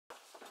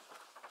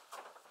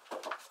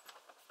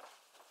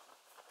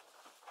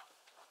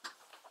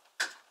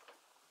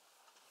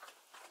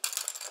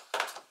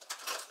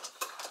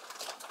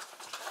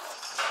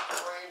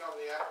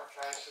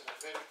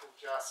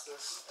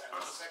Justice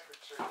and the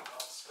Secretary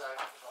of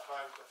State for the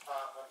Home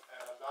Department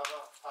and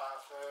another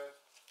par heard,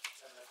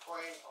 and the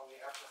Queen on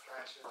the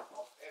application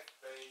of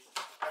FB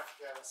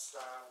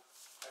Afghanistan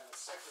and the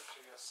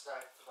Secretary of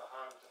State for the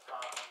Home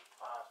Department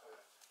par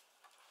heard.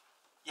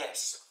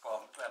 Yes,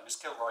 well,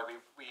 Ms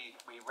Kilroy,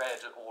 we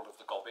read all of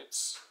the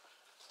gobbets,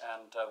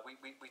 and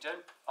we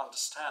don't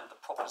understand the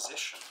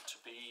proposition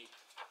to be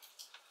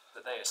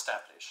that they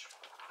establish,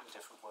 in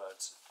different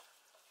words,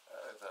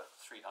 over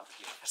 300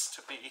 years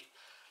to be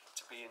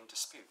in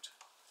dispute.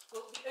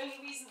 Well, the only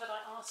reason that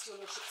I asked your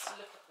lordships to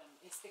look at them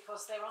is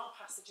because there are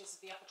passages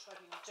of the Upper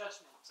Tribunal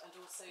judgment and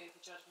also the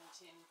judgment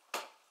in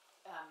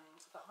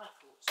the High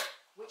Court,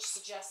 which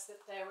suggest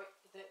that the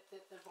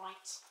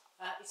right,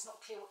 it's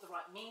not clear what the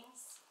right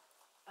means,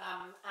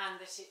 and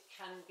that it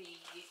can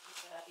be,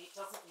 it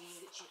doesn't mean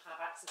that you have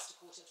access to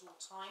court at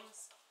all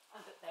times,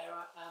 and that there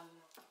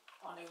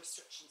are no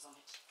restrictions on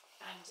it.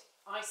 And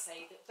I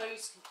say that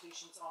those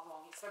conclusions are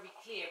wrong. It's very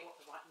clear what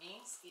the right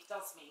means. It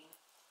does mean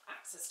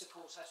access to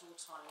court at all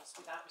times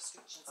without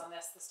restrictions,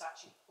 unless the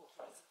statute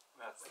authorises it.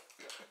 I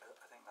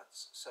think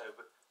that's so,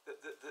 but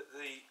it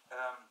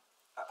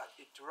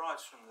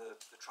derives from the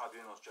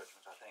Tribunal's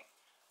judgment, I think,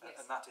 yes.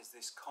 And that is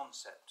this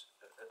concept,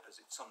 as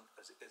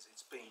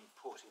it's been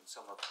put in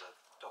some of the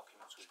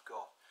documents we've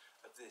got,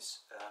 of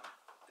this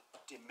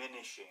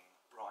diminishing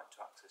right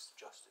to access to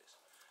justice.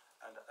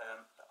 And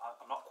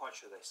I'm not quite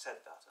sure they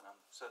said that, and I'm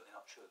certainly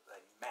not sure that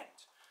they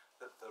meant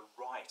that the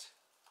right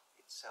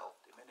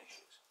itself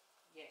diminishes.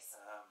 Yes.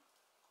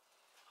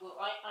 Well,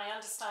 I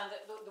understand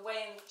that the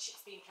way in which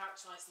it's being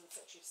characterised in the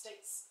Secretary of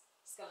State's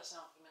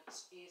skeleton argument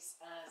is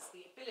as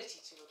the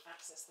ability to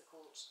access the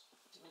court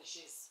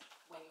diminishes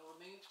when you're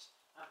removed,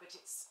 but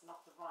it's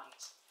not the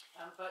right.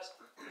 But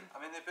I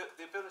mean,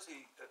 the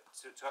ability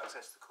to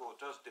access the court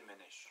does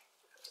diminish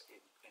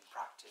in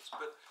practice,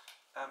 but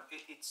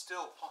it's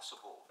still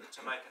possible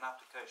to make an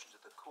application to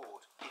the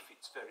court if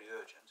it's very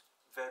urgently,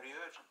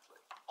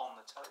 on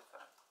the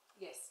telephone.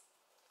 Yes,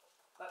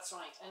 that's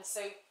right. And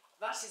so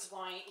that is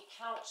why it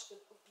cannot,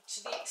 to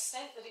the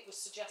extent that it was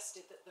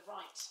suggested that the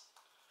right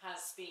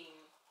has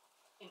been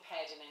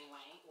impaired in any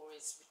way or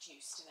is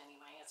reduced in any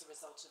way as a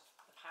result of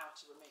the power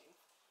to remove,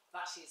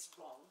 that is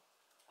wrong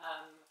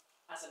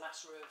as a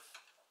matter of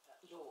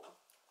law,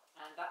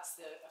 and that's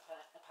the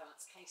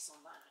appellant's case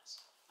on that.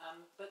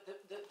 But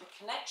the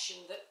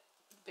connection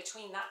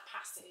between that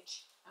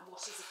passage and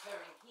what is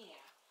occurring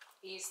here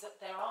is that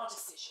there are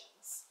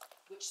decisions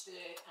which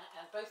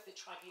and both the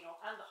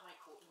Tribunal and the High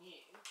Court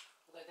knew,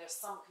 although there's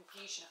some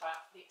confusion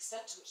about the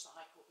extent to which the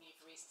High Court knew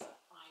for reasons that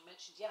I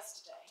mentioned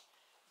yesterday,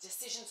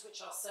 decisions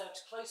which are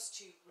served close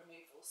to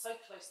removal, so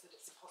close that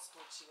it's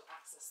impossible to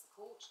access the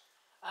court,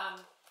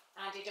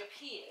 and it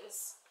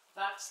appears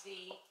that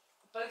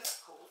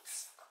both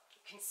courts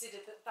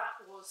considered that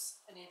was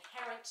an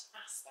inherent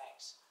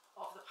aspect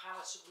of the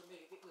power to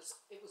remove. It was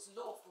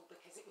lawful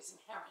because it was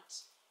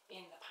inherent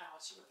in the power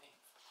to remove.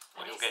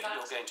 Well, you're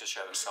going to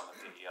show us some of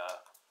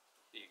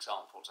the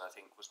examples, I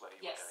think, was where you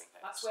were going next.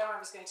 Yes, that's where I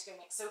was going to go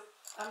next. So,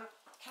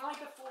 can I,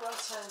 before I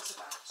turn to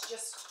that,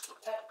 just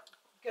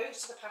go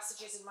to the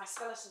passages in my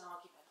skeleton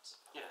argument?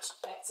 Yes.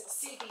 It's at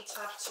CB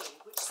tab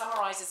 2, which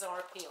summarises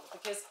our appeal,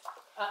 because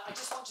I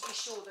just want to be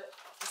sure that,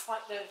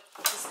 despite the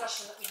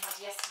discussion that we had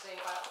yesterday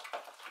about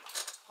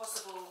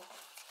possible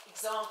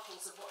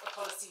examples of what the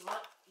policy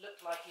might look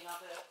like in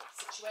other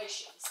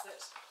situations,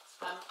 that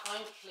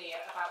I'm clear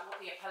about what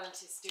the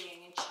appellant is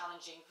doing in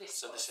challenging this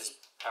So policy. this is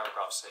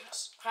paragraph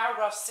 6.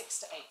 Paragraph 6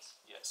 to 8.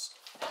 Yes.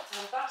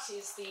 And that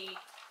is the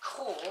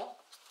core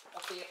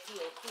of the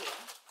appeal here,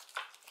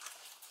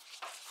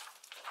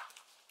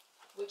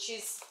 which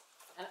is,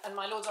 and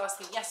my Lord asked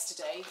me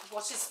yesterday,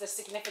 what is the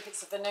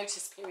significance of the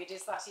notice period?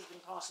 Is that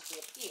even part of the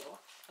appeal?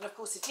 And of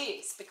course it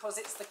is, because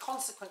it's the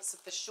consequence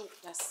of the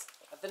shortness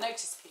of the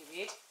notice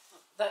period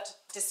that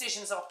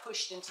decisions are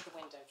pushed into the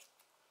window.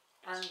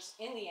 And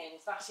in the end,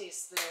 that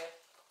is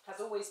has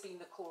always been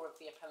the core of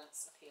the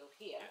appellant's appeal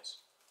here. Yes.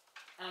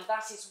 And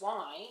that is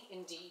why,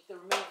 indeed, the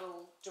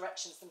removal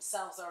directions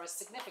themselves are as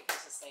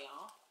significant as they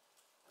are,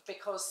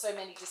 because so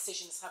many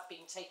decisions have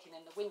been taken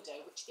in the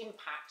window which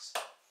impact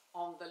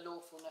on the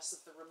lawfulness of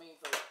the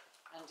removal,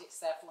 and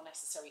it's therefore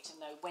necessary to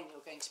know when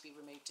you're going to be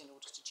removed in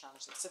order to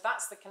challenge them. So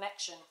that's the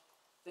connection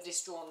that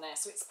is drawn there.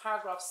 So it's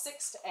paragraph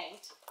 6 to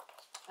 8.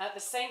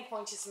 The same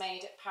point is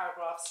made at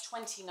paragraphs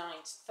 29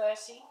 to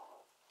 30.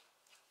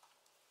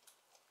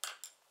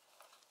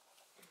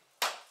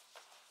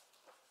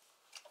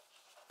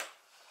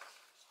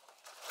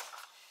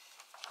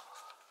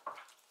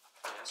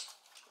 Yes.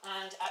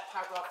 And at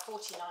paragraph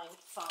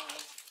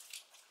 49.5.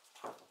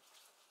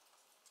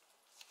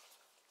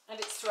 And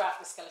it's throughout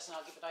the skeleton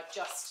argument, but I've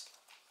just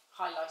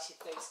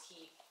highlighted those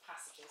key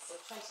passages. So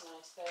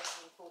 29 to 30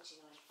 and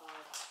 49.5,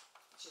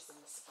 which is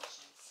in the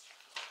submissions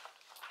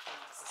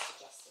and access to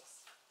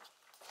justice.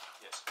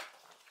 Yes.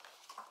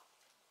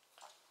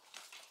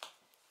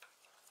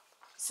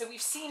 So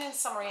we've seen in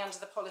summary under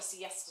the policy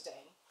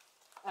yesterday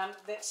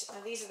that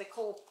these are the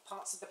core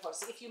parts of the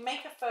policy. If you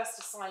make a first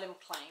asylum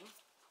claim,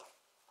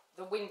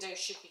 the window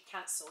should be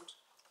cancelled.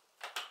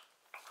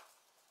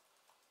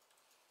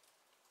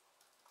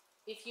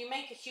 If you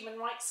make a human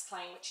rights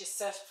claim which is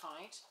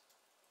certified,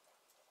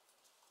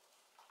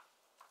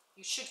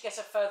 you should get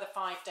a further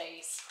 5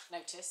 days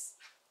notice.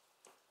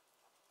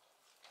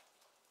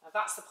 Now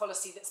that's the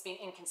policy that's been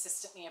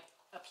inconsistently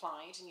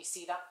applied, and you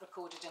see that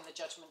recorded in the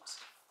judgment of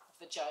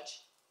the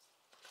judge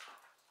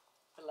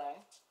below.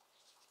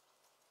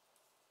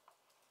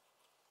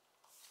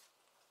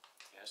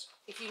 Yes.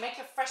 If you make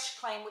a fresh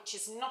claim which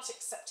is not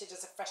accepted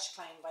as a fresh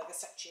claim by the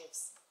Secretary of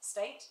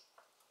State,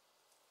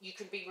 you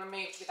can be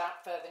removed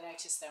without further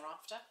notice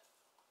thereafter.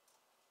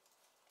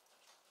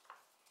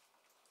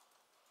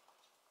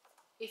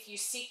 If you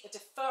seek a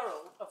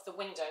deferral of the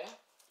window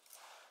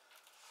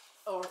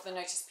or of the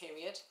notice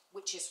period,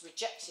 which is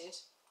rejected,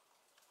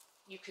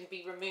 you can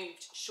be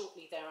removed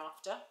shortly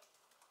thereafter.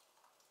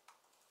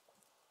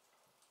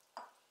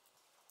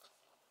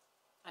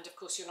 And of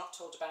course, you're not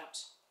told about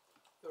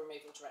your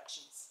removal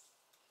directions.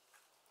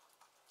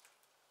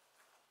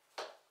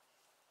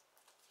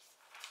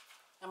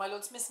 Now, my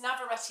lords, Ms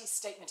Navarrette's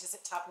statement is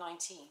at tab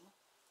 19.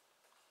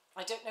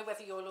 I don't know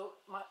whether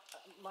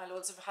my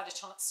lords have had a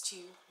chance to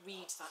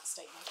read that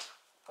statement.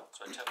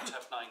 So tab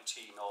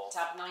 19 of...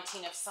 Tab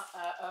 19 of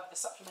the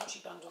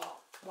supplementary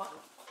bundle 1.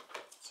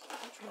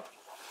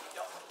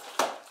 Yep.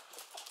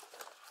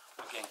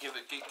 Again,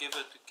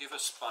 give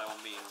us by all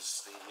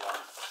means the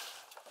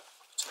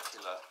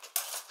particular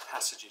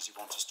passages you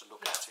want us to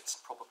look at. It's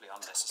probably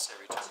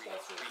unnecessary to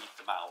read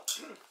them out.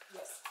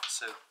 Yes.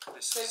 So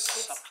this is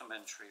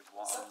supplementary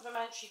 1.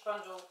 Supplementary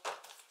bundle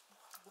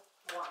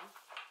 1,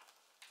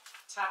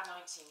 tab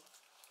 19.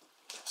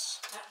 Yes.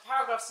 At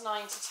paragraphs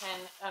 9 to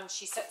 10,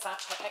 she sets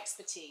out her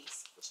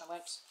expertise, which I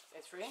won't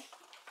go through.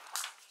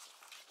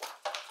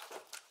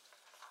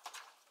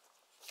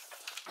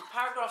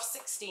 Paragraph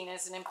 16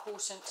 is an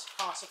important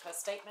part of her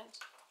statement,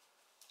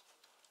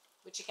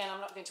 which again I'm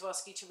not going to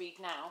ask you to read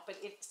now, but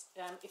it's,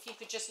 if you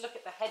could just look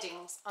at the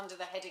headings, under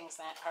the headings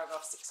there,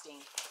 paragraph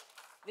 16.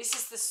 This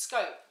is the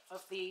scope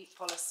of the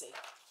policy,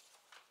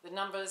 the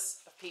numbers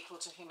of people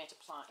to whom it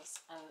applies,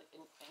 and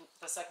in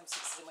the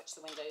circumstances in which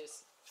the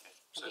windows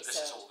So can be this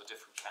served. is all the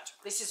different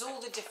categories. This is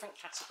all the different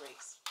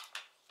categories.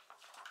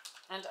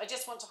 And I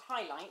just want to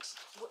highlight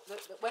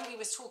that when we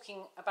was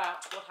talking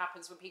about what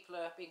happens when people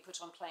are being put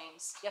on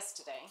planes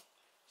yesterday,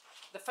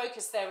 the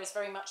focus there is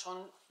very much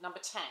on number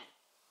 10,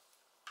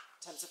 in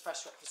terms of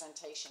fresh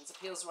representations,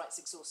 appeals rights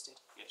exhausted.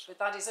 Yes. But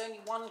that is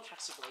only one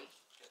category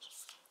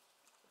Yes.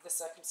 of the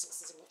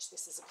circumstances in which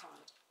this is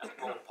applied. And the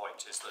broad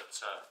point is that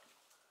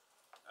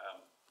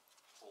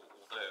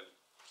although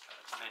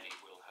many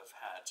will have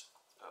had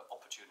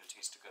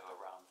opportunities to go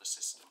around the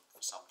system for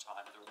some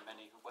time, there are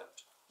many who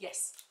won't.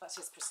 Yes, that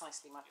is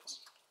precisely my Yes.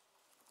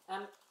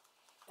 point.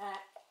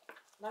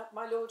 Now,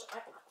 my lord,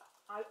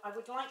 I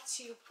would like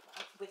to,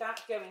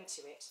 without going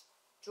to it,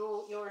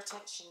 draw your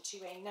attention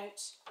to a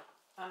note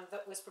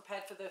that was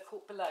prepared for the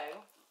court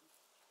below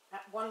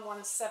at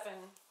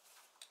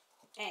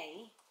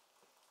 117A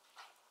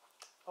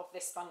of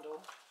this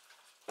bundle.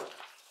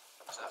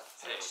 Is that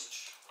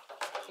page?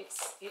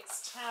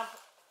 It's tab,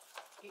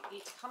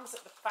 it comes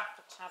at the back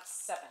of tab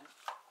 7.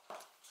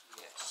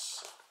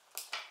 Yes.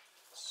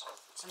 So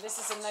And this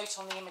is a note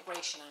on the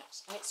Immigration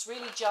Act, and it's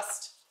really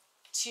just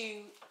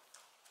to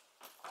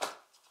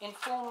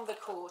inform the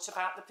court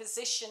about the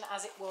position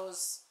as it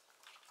was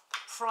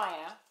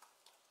prior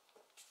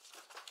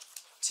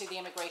to the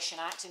Immigration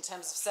Act in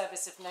terms of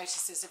service of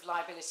notices of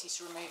liability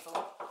to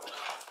removal,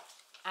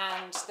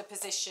 and the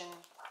position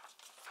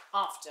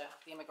after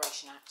the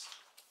Immigration Act,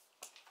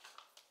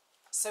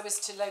 so as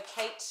to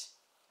locate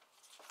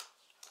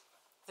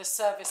the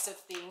service of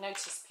the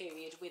notice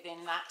period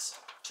within that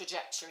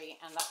trajectory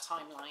and that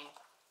timeline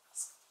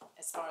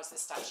as far as the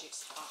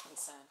statutes are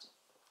concerned.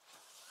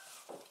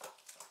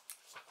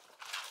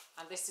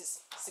 And this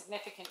is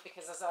significant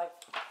because as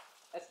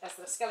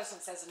the skeleton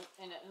says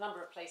in a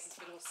number of places,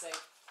 but also,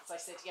 as I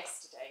said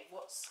yesterday,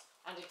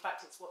 and in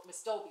fact it's what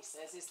Ms Dolby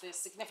says, is the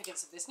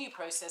significance of this new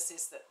process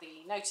is that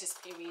the notice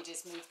period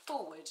is moved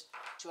forward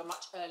to a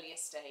much earlier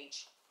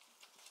stage.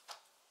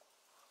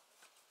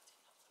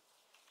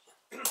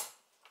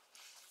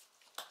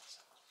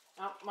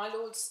 Now, my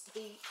lords,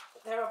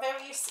 there are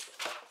various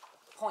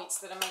points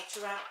that are made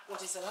throughout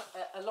what is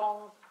a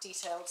long,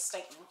 detailed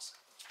statement,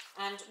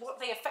 and what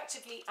they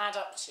effectively add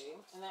up to,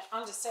 and they're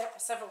under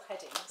several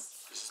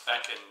headings. this is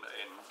back in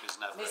Ms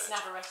Navarrete. Ms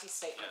Navarrette's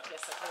statement, Yeah.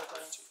 yes, I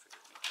apologise. Forgive me.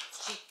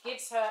 She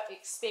gives her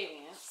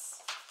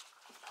experience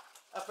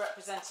of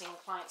representing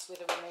clients with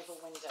a removal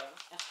window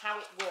and how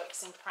it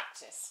works in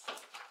practice,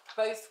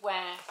 both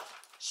where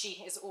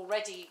she is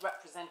already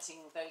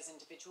representing those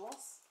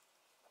individuals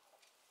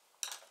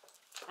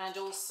and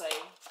also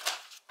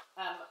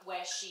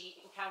where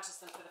she encounters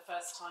them for the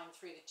first time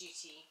through the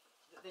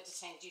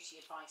detained duty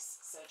advice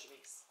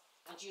surgeries.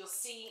 And you'll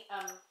see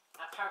at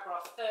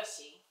paragraph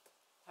 30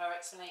 her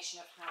explanation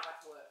of how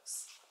that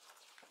works.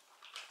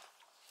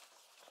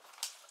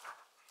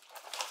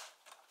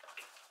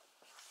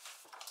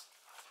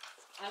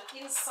 And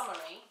in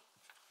summary,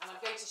 And I'm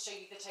going to show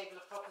you the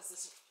table of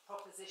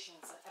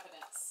propositions and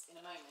evidence in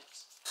a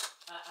moment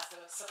as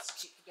a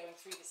substitute for going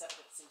through this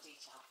evidence in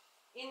detail.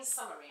 In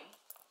summary,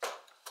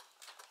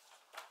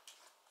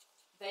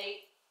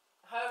 the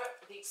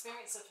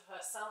experience of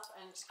herself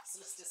and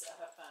solicitors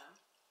at her firm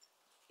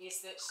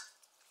is that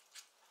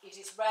it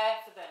is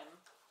rare for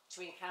them to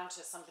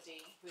encounter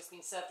somebody who has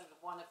been served with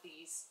one of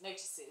these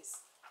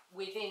notices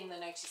within the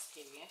notice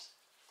period.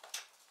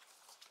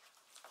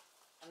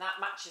 And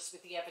that matches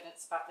with the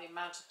evidence about the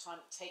amount of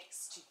time it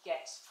takes to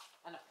get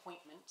an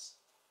appointment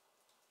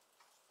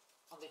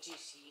on the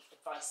duty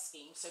advice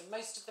scheme. So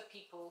most of the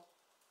people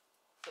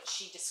that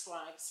she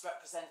describes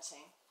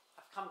representing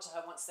have come to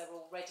her once they're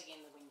already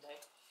in the window.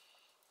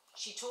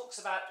 She talks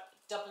about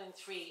Dublin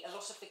 3, a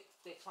lot of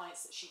the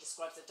clients that she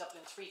describes are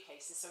Dublin 3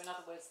 cases, so in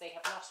other words, they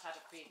have not had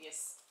a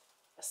previous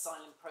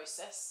asylum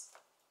process.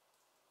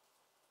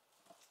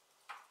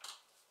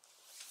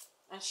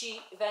 And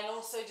she then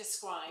also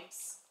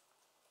describes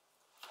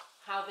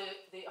how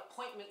the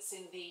appointments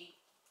in the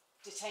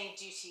detained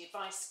duty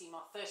advice scheme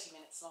are 30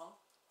 minutes long.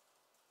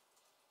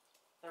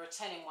 There are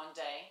 10 in one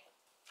day.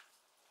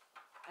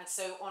 And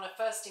so on a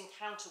first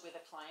encounter with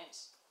a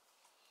client,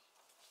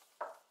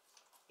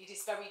 it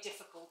is very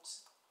difficult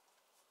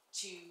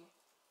to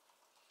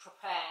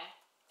prepare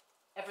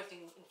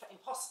everything,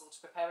 impossible to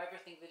prepare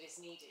everything that is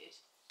needed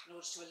in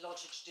order to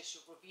lodge a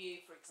judicial review,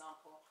 for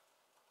example.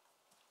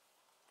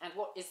 And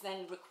what is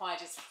then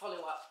required is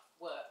follow-up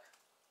work.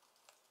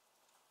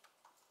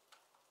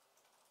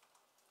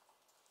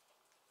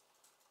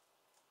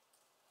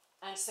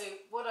 And so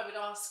what I would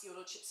ask your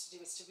lordships to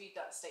do is to read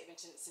that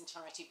statement in its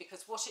entirety,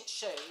 because what it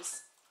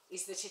shows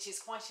is that it is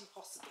quite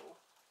impossible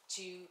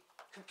to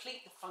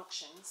complete the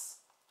functions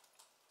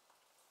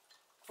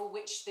for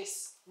which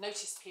this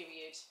notice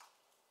period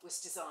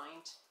was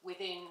designed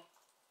within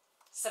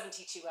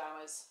 72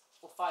 hours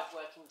or 5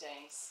 working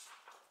days,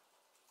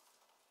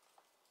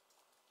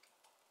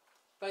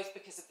 both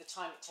because of the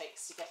time it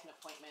takes to get an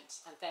appointment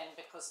and then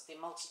because of the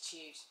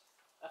multitude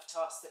of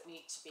tasks that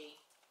need to be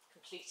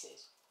completed.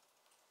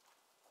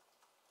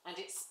 And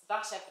it's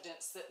that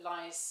evidence that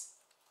lies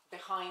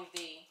behind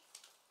the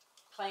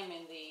claim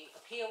in the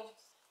appeal,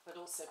 but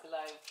also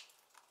below,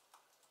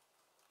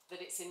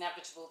 that it's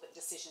inevitable that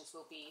decisions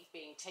will be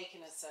being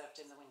taken and served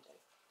in the window.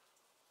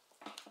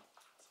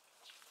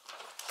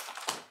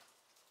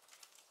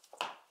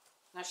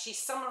 Now she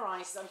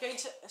summarises, I'm going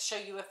to show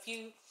you a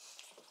few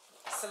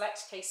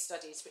select case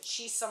studies, but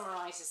she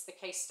summarises the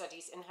case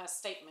studies in her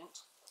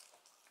statement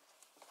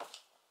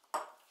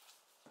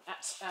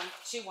at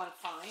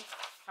 215,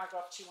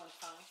 paragraph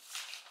 215.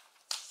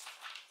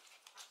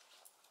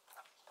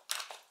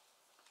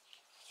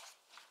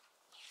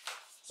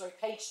 Sorry,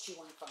 page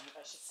 215,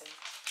 I should say.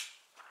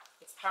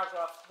 It's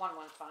paragraph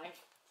 115.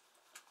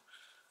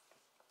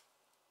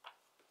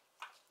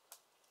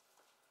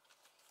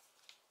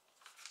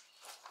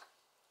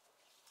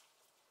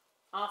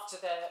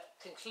 After the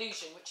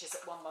conclusion, which is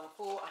at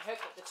 114, I hope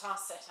that the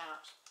task set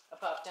out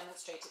above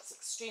demonstrates it's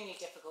extremely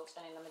difficult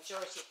and in the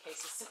majority of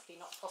cases simply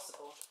not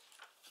possible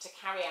to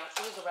carry out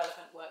all the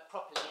relevant work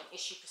properly and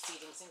issue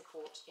proceedings in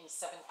court in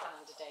 7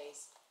 calendar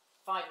days,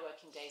 5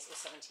 working days or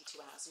 72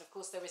 hours. And of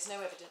course there is no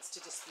evidence to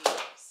dispute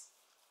this.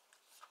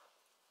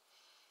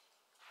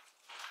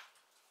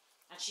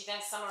 And she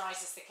then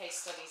summarises the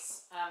case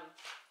studies at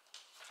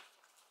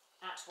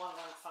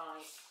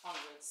 115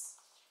 onwards,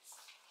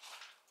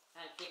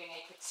 and giving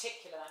a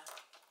particular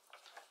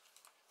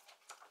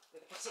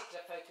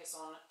focus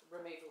on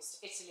removals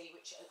to Italy,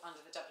 which are under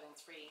the Dublin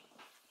 3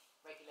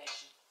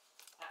 regulation,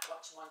 at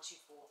up to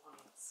 124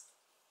 onwards.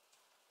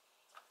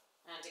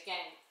 And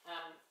again,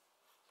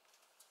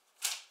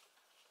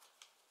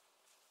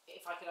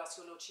 if I could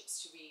ask your lordships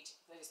to read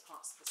those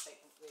parts of the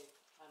statement with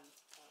when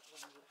you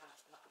have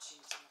an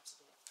opportunity after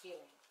the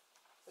hearing.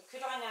 But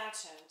could I now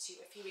turn to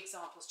a few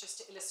examples just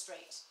to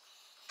illustrate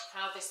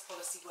how this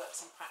policy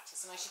works in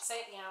practice? And I should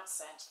say at the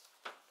outset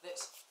that,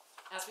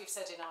 as we've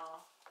said in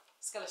our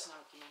skeleton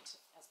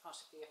argument as part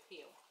of the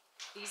appeal,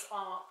 these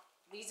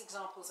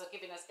examples are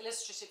given as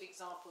illustrative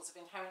examples of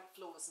inherent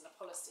flaws in the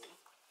policy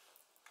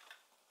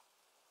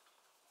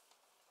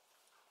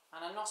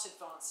and are not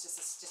advanced as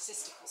a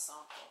statistical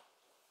sample.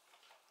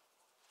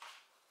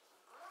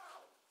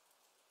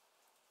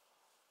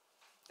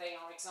 They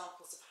are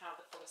examples of how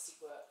the policy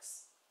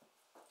works,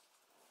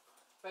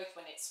 both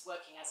when it's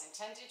working as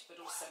intended, but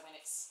also when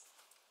its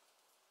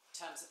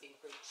terms are being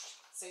breached.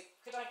 So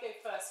could I go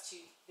first to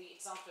the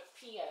example of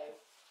PO,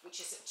 which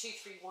is at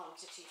 231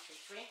 to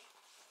 233?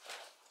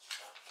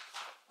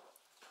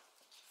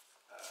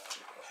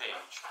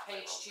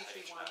 Page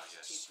 231 to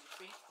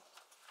 233.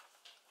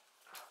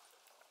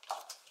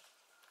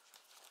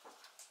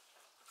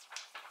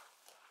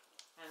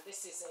 And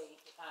this is a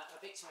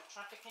victim of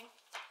trafficking.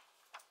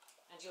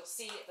 And you'll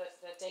see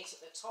the date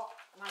at the top,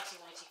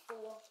 1994.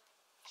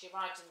 She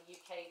arrived in the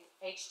UK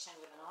aged 10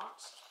 with an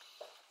aunt,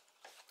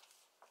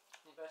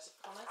 in inverted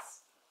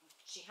commas.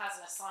 She has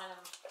an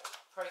asylum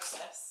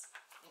process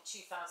in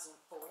 2004,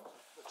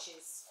 which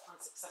is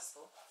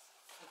unsuccessful.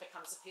 and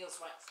becomes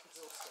appeals rights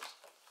exhausted.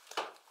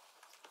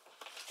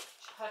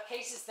 Her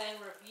case is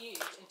then reviewed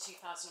in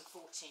 2014,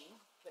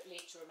 but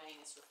leave to remain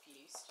is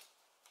refused.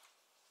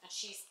 And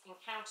she's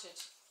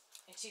encountered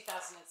in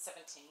 2017,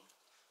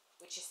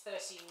 which is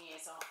 13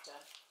 years after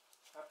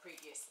her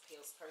previous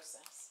appeals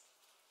process,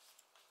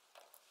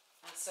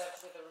 and served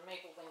with a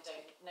removal window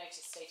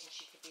notice stating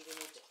she could be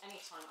removed at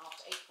any time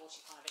after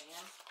 8:45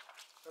 AM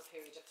for a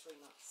period of 3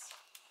 months.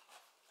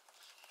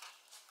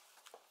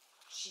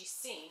 She's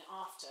seen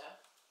after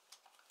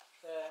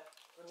the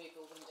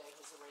removal window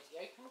has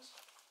already opened,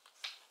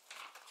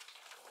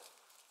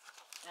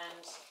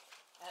 and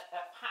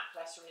a PAP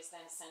letter is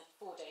then sent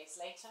 4 days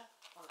later,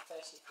 on the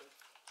 30th of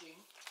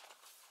June,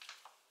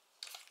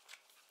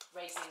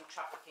 raising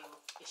trafficking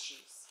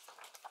issues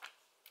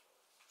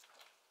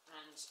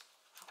and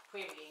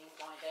querying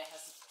why there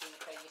hasn't been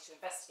a failure to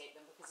investigate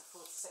them, because of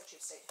course the Secretary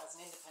of State has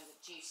an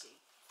independent duty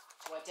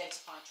to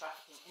identify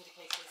trafficking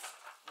indicators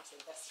and to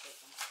investigate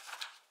them.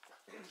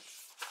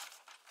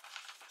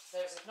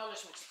 There is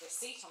acknowledgement of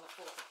receipt on the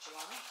 4th of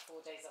July,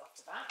 4 days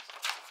after that.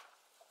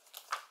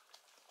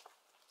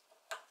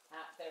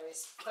 There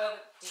is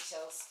further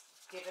details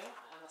given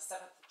on the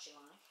 7th of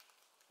July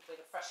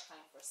with a fresh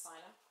claim for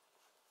asylum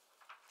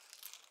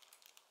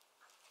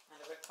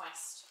and a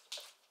request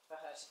for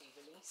her to be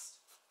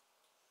released.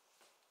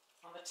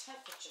 On the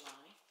 10th of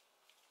July,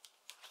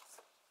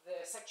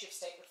 the Secretary of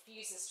State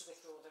refuses to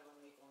withdraw the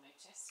removal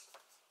notice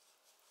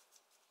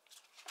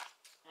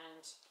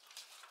and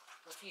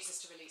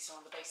refuses to release her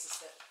on the basis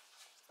that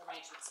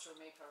arrangements to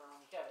remove her are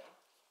ongoing.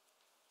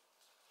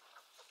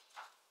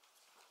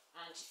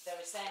 And there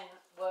is then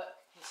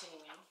work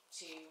continuing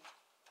to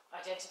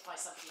identify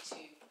somebody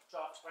to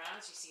draft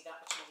grounds. You see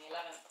that between the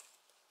 11th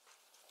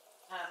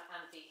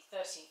and the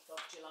 13th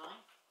of July.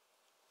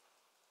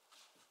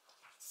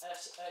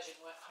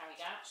 Urgent work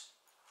carried out.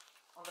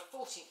 On the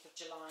 14th of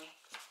July,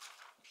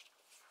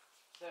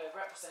 the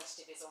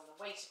representative is on the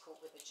way to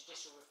court with a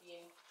judicial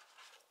review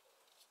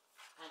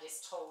and is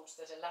told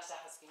that a letter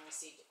has been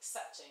received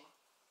accepting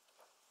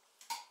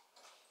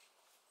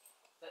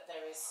that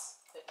there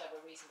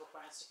were reasonable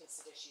grounds to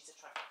consider she's a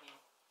trafficking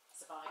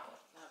survivor.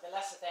 Now, the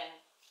letter then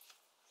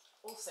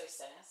also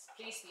says,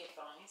 please be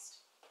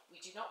advised,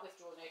 we do not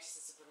withdraw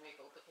notices of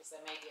removal because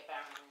there may be a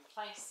barrier in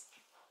place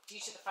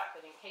due to the fact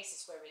that in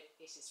cases where it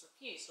is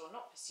refused or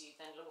not pursued,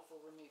 then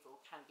lawful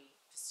removal can be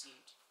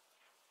pursued.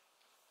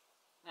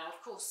 Now, of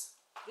course,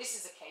 this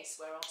is a case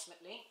where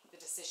ultimately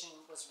the decision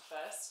was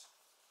reversed.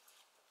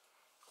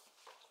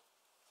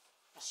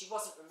 And she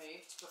wasn't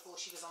removed before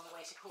she was on the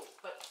way to court.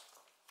 But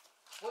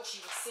what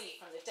you will see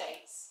from the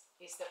dates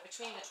is that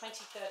between the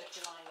 23rd of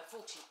July and the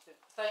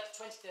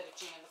 23rd of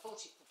June and the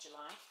 14th of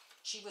July,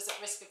 she was at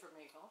risk of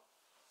removal.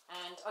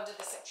 And under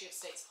the Secretary of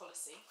State's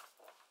policy,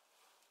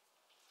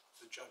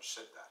 the judge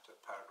said that at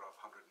paragraph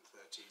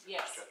 113 of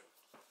yes, his judgment.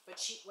 But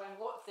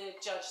what the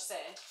judge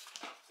said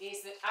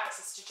is that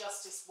access to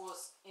justice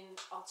was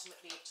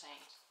ultimately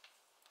obtained.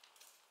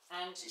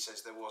 And he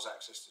says there was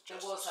access to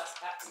justice. There was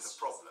access and the to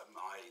problem,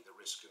 i.e. the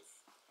risk of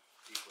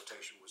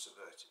deportation, was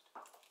averted.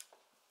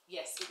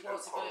 Yes, it you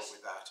was don't quarrel averted.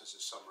 with that as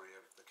a summary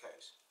of the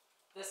case.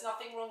 There's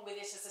nothing wrong with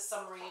it as a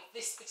summary of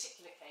this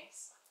particular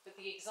case, but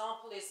the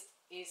example is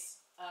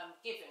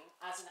given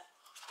as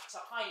to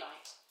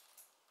highlight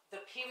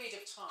the period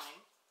of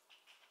time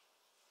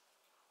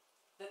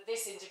that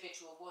this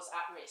individual was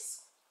at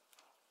risk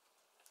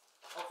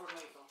of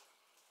removal.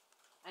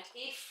 And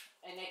if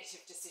a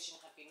negative decision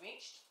had been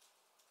reached,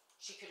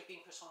 she could have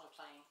been put on a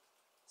plane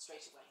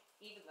straight away,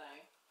 even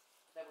though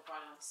there were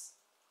grounds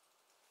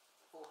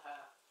for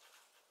her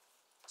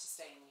to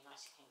stay in the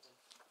United Kingdom.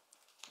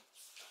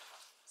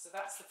 So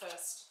that's the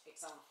first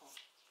example.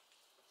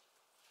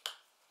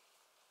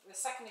 The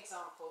second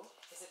example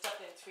is a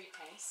Dublin 3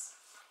 case.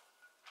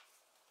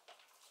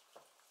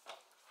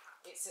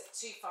 It's at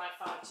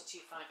 255 to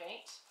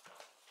 258.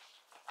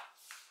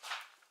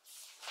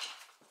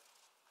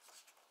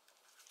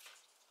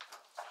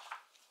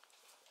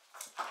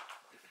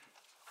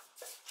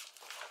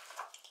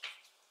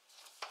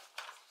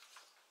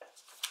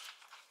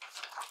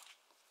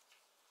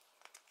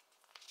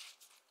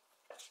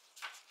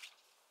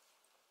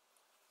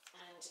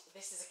 And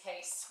this is a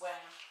case where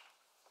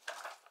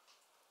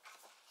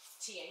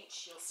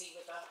TH, you'll see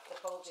with the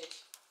bolded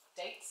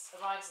dates,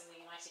 arrives in the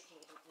United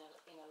Kingdom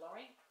in a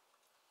lorry.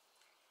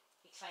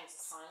 He claims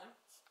asylum.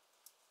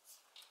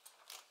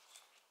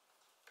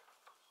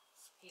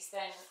 He's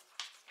then,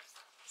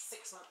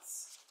 6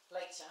 months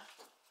later,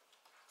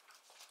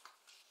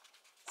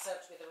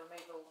 served with a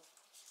removal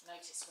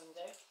notice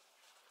window.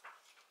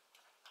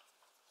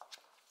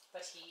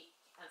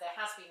 And there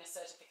has been a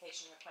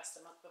certification request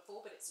a month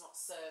before, but it's not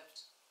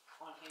served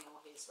on him or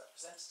his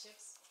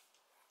representatives.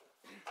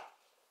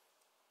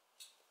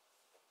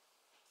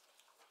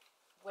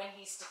 When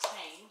he's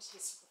detained,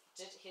 his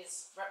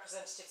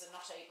representatives are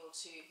not able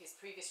to, his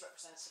previous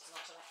representatives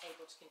are not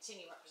able to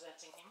continue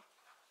representing him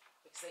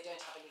because they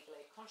don't have a legal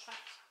aid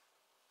contract.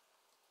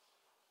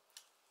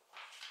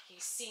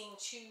 He's seen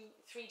 3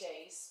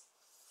 days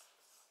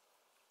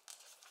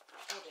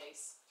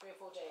 3 or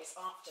 4 days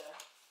after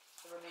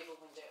the removal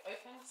window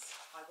opens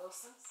by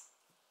Wilson's,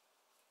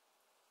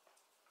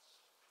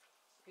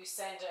 who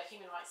send a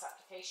human rights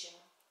application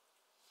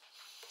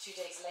 2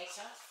 days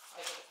later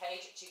over the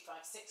page at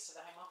 256 to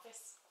the Home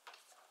Office,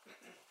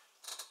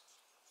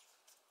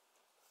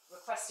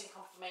 requesting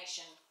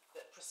confirmation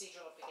that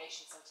procedural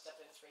obligations under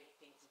Dublin 3 have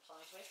been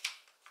complied with.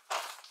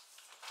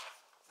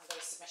 And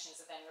those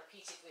submissions are then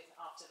repeated with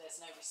after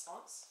there's no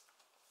response.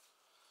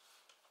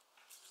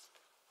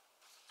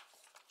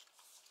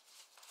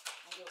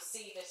 And you'll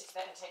see that it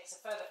then takes a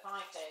further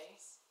 5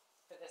 days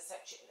for the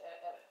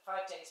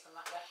 5 days from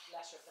that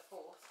letter of the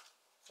 4th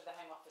for the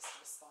Home Office to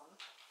respond.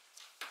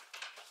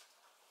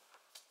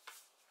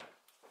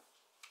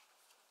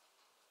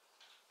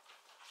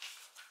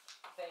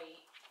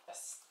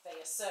 They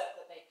assert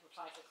that they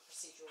complied with the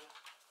procedural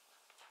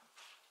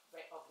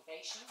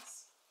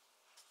obligations,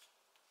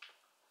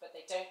 but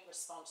they don't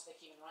respond to the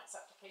human rights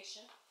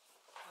application.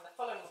 And the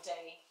following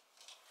day,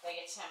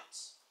 they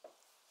attempt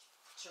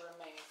to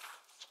remove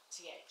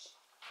TH.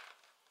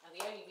 And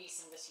the only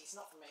reason that he's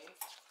not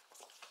removed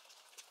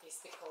is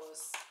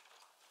because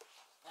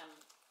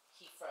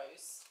he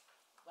froze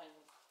when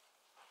the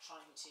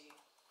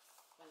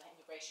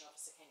immigration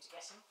officer came to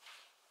get him.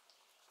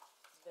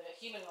 The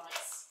human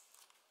rights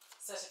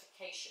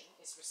certification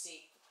is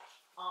received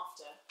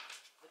after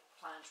the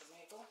planned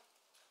removal.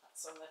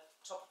 That's on the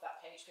top of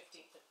that page,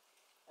 15th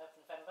of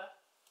November.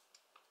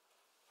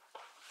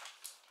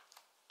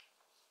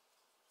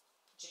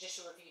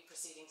 Judicial review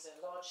proceedings are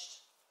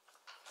lodged.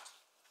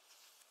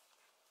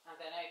 And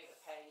then over the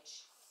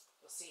page,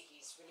 you'll see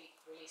he's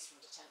released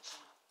from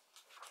detention.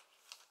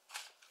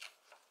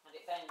 And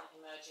it then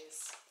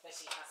emerges that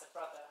he has a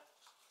brother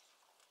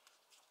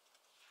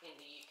in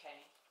the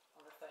UK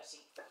on the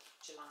 13th of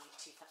July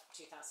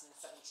 2017.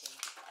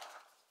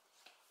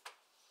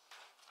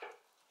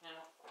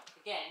 Now,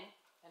 again,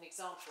 an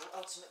example,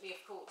 ultimately,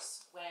 of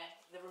course,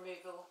 where the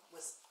removal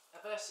was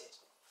averted,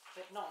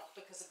 but not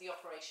because of the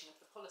operation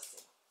of the policy.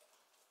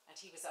 And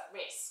he was at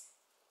risk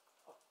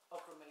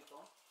of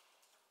removal,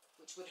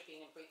 which would have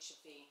been in breach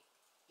of the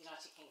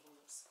United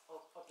Kingdom's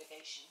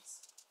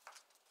obligations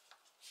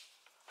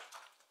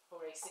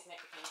for a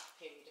significant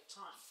period of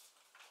time.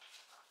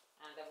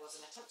 And there was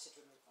an attempted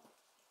removal.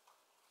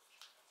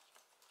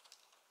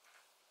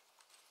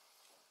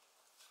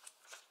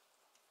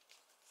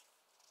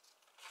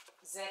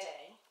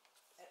 ZA,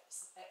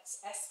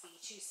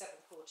 SB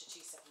 274 to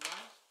 279.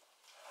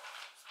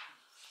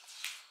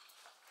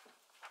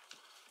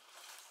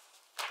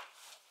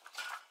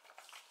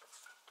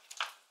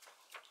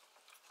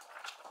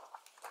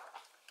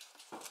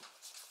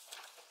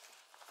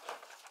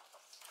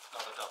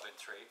 Another Dublin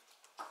 3.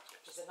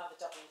 There's another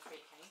Dublin 3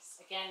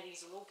 case. Again,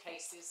 these are all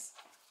cases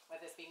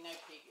where there's been no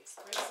previous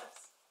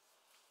process.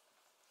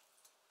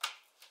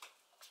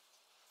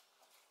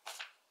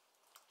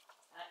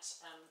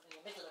 In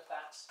the middle of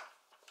that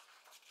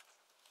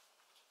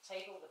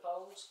table, the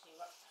bold,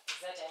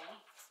 ZA,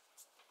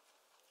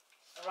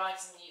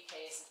 arrives in the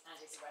UK and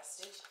is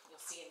arrested. You'll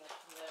see in the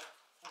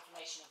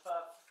information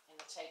above in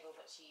the table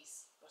that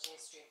he's got a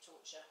history of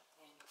torture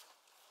in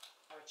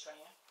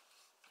Eritrea.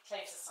 He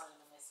claims asylum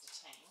and is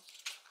detained.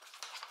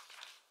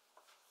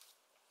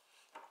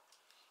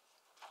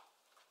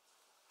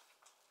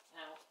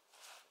 Now,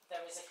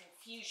 there is a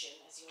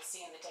confusion, as you'll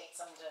see in the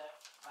dates under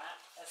that,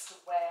 as to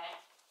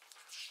where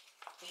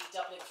the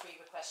Dublin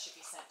 3 request should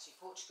be sent to,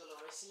 Portugal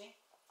or Italy.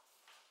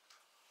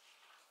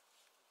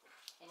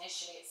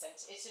 Initially it's sent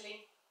to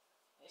Italy.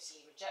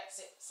 Italy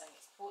rejects it, saying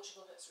it's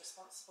Portugal that's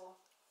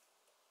responsible,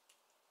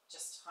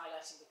 just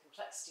highlighting the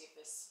complexity of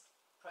this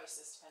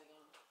process depending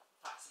on the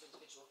facts of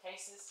individual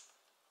cases.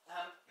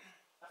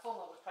 A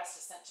formal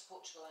request is sent to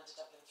Portugal under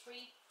Dublin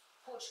 3.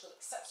 Portugal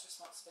accepts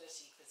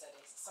responsibility for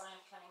ZA's asylum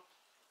claim,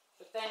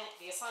 but then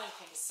the asylum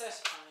claim is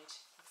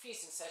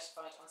refused and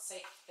certified on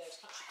safe third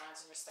country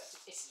grounds in respect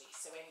of Italy,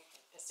 so a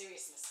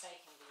serious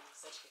mistake in the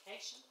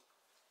certification.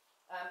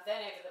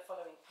 Then over the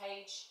following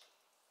page,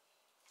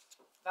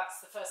 that's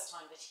the first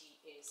time that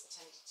he is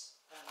attended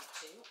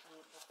to,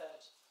 on the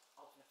 3rd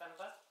of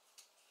November,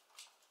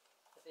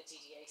 for the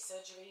DDA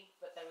surgery,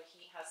 but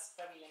he has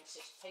very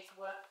limited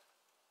paperwork.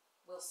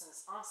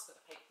 Wilson's asked for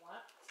the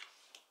paperwork.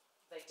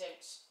 They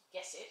don't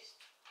get it.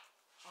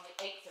 On the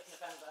 8th of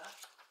November,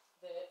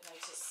 the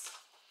notice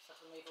of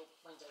removal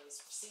window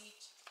is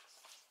received.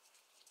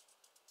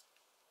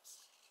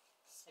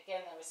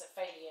 Again, there is a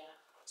failure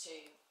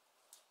to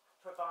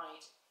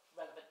provide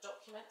relevant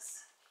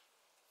documents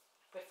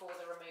before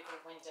the removal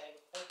window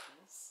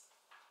opens.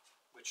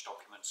 Which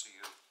documents are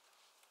you?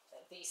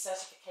 The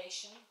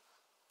certification.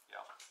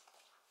 Yeah.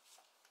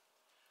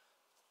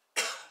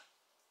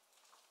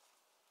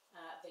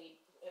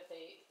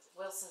 The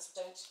Wilsons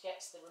don't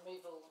get the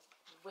removal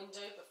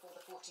window before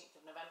the 14th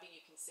of November,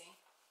 you can see.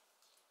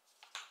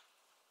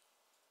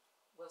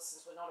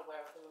 Wilsons were not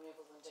aware of the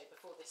removal window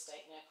before this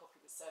date. No copy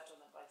was served on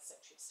them by the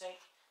Secretary of State.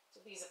 So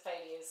these are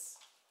failures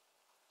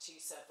to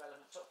serve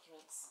relevant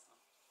documents.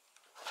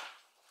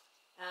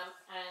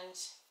 And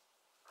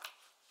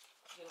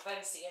you'll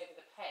then see over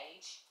the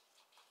page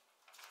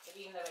that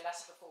even though a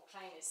letter before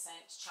claim is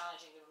sent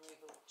challenging the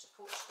removal to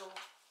Portugal,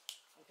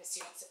 in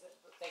pursuance of,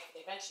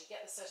 they eventually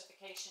get the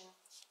certification,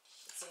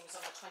 it seems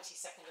on the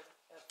 22nd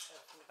of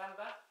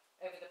November,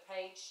 over the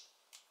page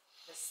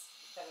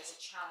there is a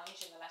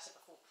challenge in the letter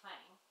before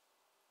claim,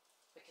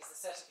 because the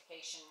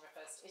certification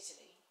refers to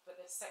Italy, but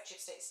the Secretary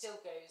of State still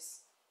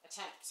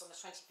attempts on the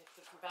 25th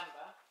of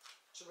November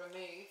to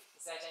remove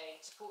ZA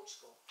to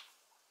Portugal.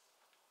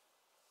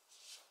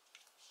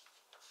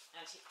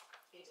 And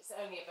it's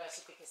only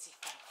averted because he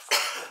thanks.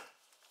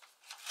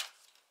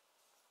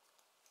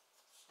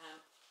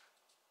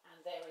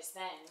 And there is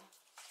then,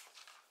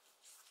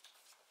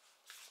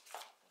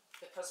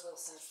 because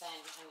Wilson's then,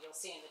 and you'll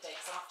see in the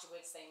dates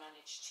afterwards, they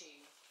manage to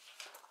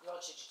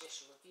lodge a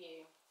judicial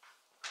review,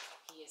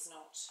 he is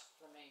not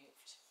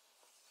removed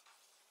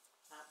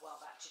while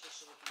that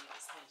judicial review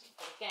is pending.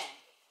 But again,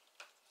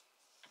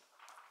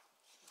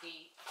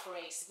 for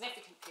a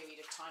significant period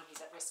of time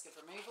he's at risk of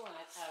removal, and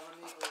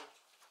removal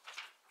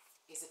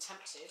is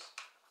attempted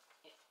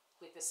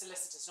with the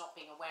solicitors not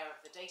being aware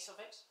of the date of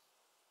it,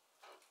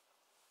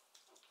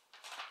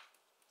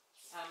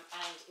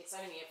 and it's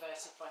only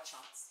averted by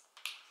chance.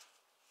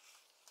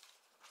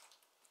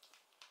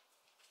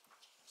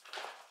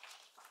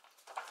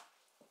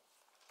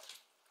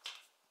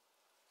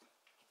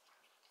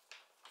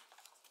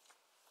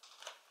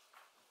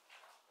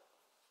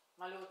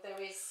 My Lord, there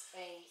is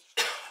a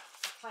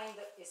claim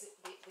that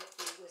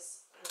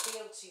was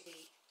revealed to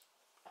the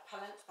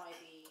appellant by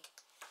the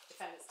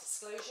defendant's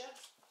disclosure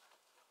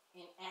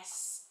in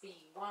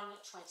SB 1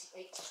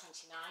 28 to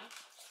 29.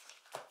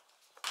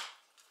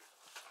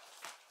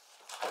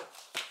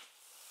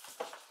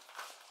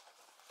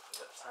 Is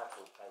that tab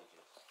or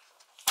pages?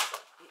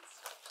 It's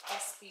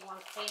SB 1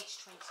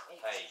 page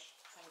 28. Page.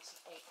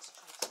 28 to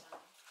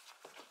 29.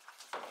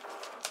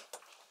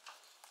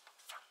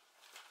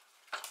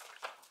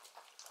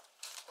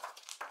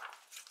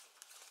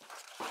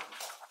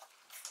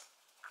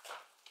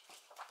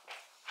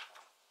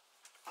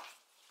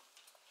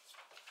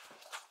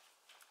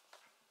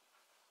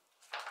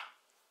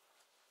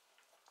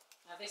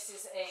 This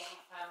is an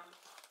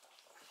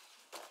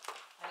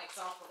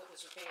example that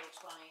was revealed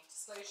by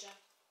disclosure.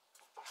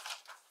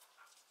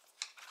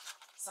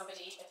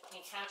 Somebody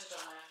encountered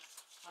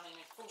on an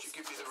enforcement. Could you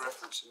give me the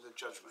reference in the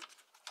judgment?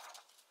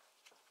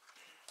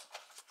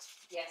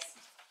 Yes.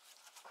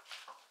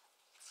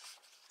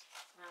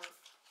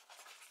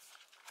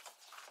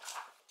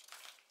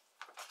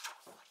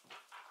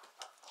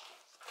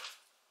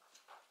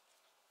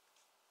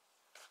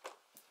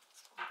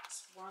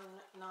 It's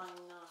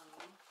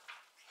 199.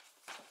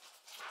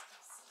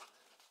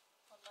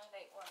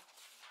 1981.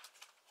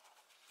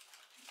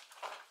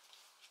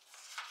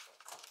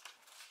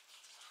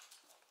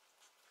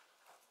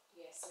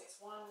 Yes, so it's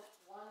 198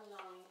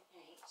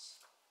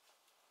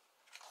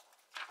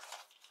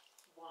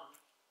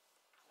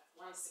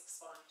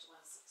 165 to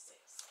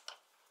 166.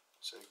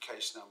 So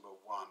case number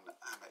 1,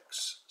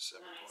 Annex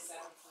 7.1. Annex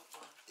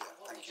 7.1. Yeah,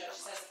 What the thank you judge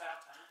very much. says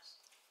about that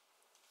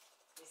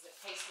is that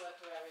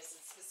caseworker errors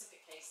in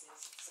specific cases,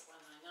 it's at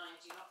 199,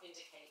 do not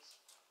indicate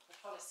the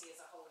policy as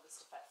a whole is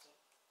defective.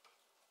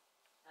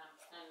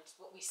 And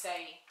what we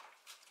say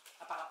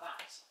about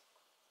that,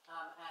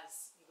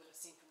 as you will have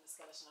seen from the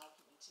skeleton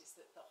argument, is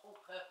that the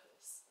whole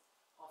purpose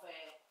of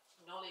a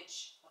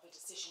knowledge of a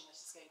decision that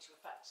is going to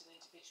affect an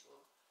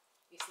individual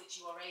is that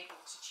you are able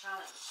to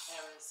challenge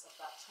errors of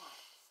that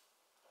type.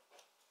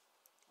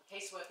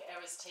 Caseworker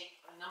errors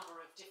take a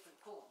number of different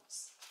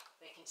forms.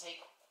 They can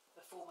take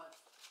the form of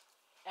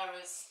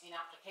errors in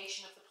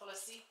application of the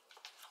policy.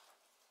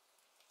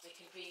 They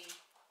can be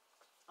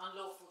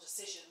unlawful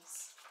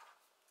decisions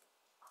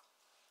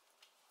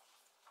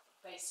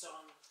based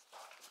on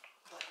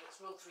whether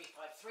it's Rule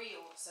 353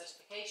 or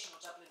certification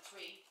or Dublin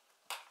 3.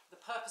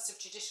 The purpose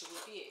of judicial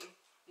review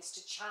is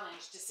to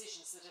challenge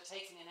decisions that are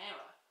taken in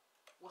error,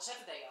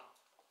 whatever they are,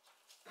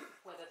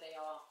 whether they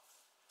are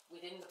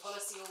within the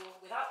policy or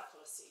without the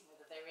policy,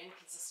 whether they're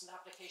inconsistent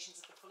applications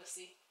of the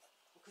policy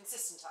or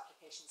consistent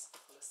applications of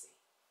the policy.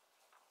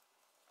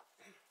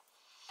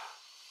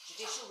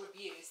 Judicial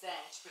review is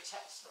there to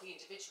protect the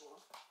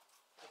individual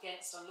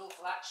against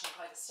unlawful action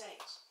by the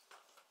state.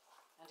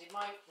 And in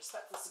my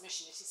respectful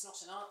submission, it is not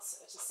an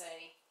answer to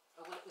say,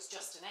 oh, well, it was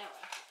just an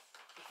error,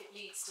 if it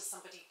leads to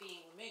somebody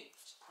being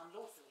removed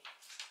unlawfully.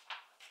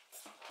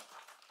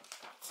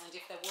 And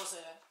if there was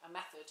a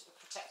method of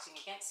protecting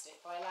against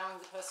it by allowing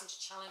the person to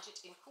challenge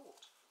it in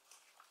court.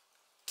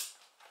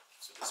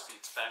 So this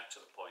feeds back to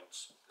the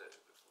point that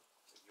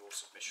your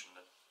submission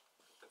that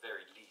at the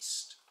very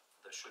least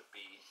there should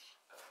be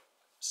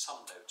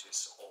some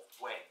notice of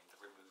when the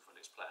removal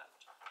is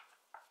planned.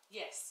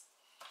 Yes,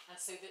 and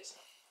so that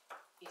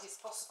it is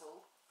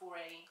possible for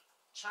a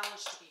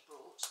challenge to be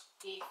brought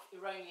if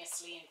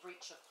erroneously in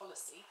breach of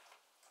policy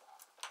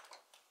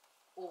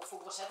or for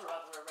whatever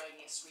other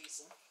erroneous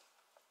reason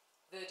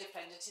the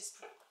defendant is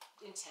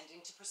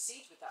intending to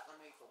proceed with that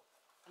removal.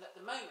 And at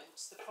the moment,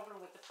 the problem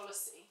with the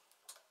policy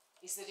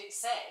is that it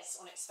says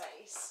on its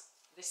face,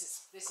 this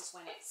is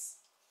when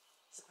it's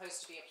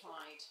supposed to be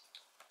applied,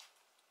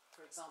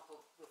 for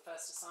example, with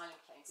first asylum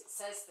claims, it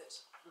says that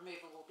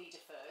removal will be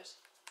deferred,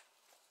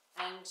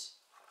 and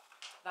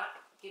that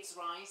gives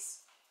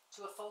rise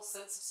to a false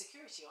sense of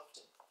security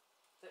often,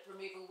 that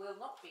removal will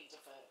not be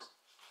deferred,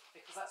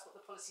 because that's what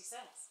the policy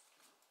says.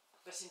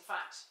 But in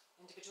fact,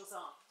 individuals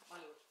are, my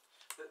lord.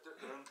 There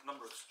are a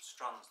number of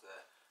strands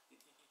there.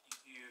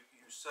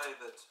 You say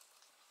that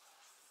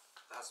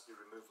there has to be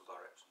removal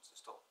directions to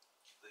stop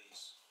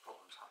these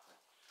problems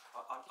happening.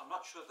 I'm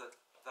not sure that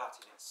that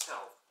in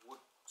itself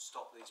would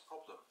stop these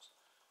problems.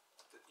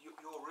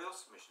 Your real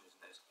submission,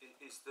 isn't it,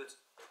 is that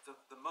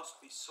there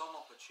must be some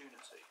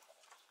opportunity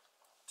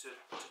to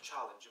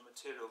challenge a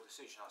material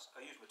decision.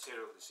 I use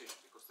material decision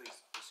because these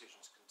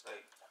decisions can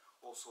take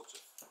all sorts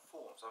of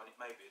forms. I mean, it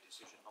may be a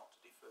decision not to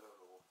defer,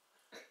 or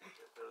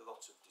there are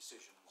lots of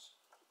decisions,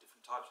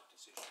 different types of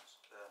decisions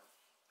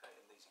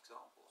in these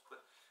examples.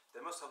 But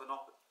they must have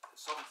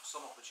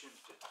some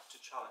opportunity to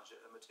challenge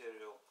a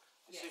material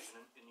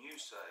decision. Yes. And you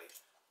say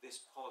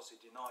this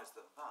policy denies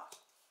them that.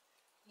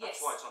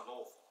 That's why it's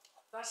unlawful.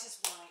 That is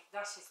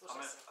what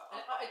I said.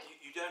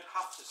 You don't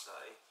have to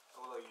say,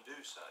 although you do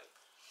say,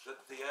 that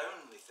the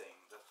only thing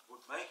that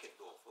would make it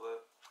lawful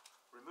are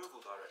removal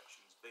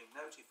directions being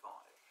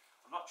notified.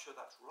 I'm not sure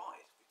that's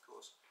right,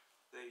 because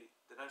the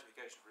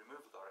notification of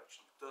removal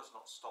direction does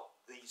not stop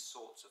these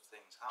sorts of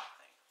things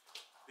happening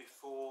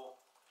before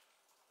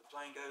the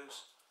plane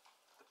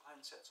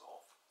sets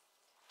off.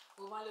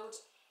 Well, my lord,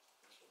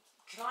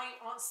 can I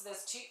answer?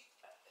 There's two.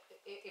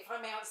 If I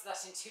may answer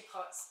that in two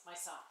parts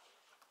myself.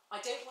 I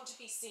don't want to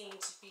be seen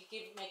to be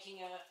making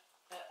a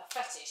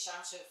fetish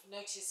out of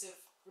notice of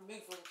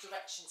removal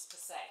directions per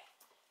se.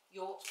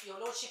 Your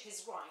lordship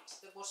is right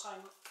that what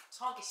I'm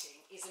targeting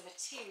is a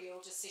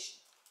material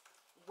decision.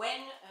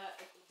 When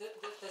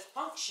the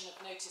function of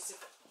notice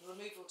of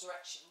removal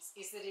directions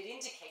is that it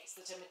indicates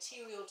that a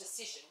material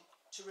decision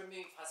to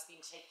remove has been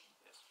taken.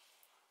 Yes.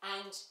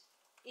 And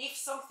if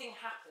something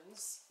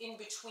happens in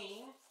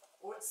between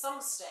or at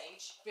some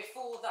stage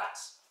before that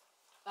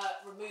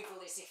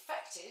removal is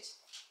effected,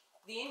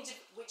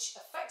 which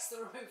affects the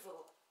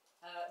removal,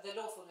 the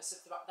lawfulness of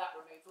that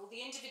removal,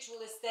 the individual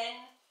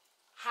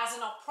has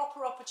a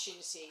proper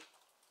opportunity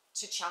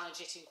to challenge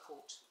it in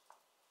court.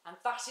 And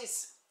that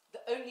is the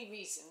only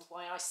reason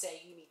why I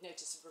say you need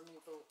notice of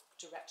removal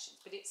directions.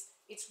 But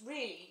it's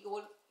really,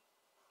 your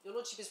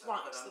lordship is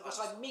right, that what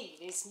I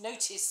mean is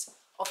notice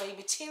of a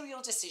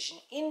material decision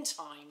in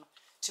time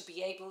to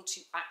be able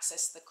to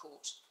access the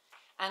court.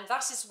 And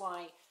that is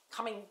why,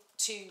 coming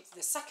to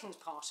the second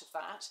part of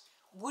that,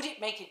 would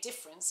it make a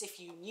difference if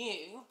you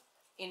knew,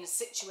 in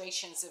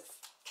situations of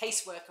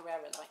caseworker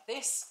error like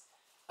this,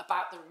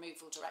 about the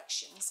removal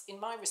directions? In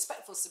my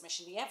respectful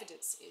submission, the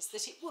evidence is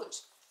that it would,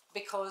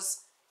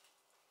 because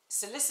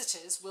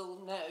solicitors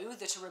will know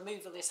that a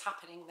removal is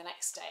happening the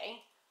next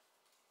day,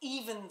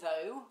 even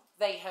though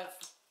they have,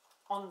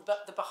 on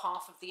the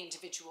behalf of the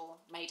individual,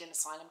 made an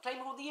asylum claim,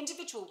 or the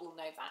individual will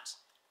know that.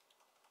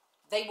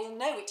 They will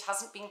know it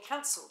hasn't been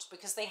cancelled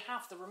because they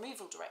have the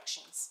removal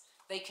directions.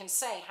 They can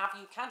say, have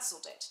you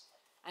cancelled it?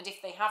 And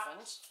if they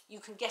haven't, you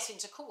can get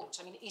into court.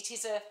 I mean, it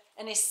is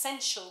an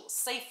essential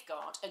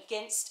safeguard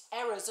against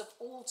errors of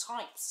all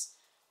types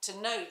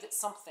to know that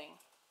something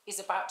is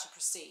about to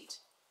proceed,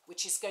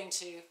 which is going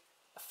to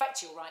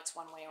affect your rights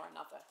one way or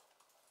another.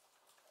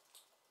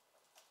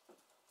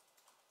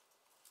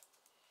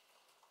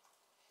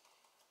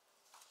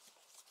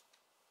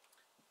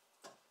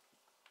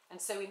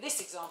 And so in this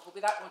example,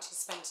 without wanting to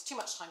spend too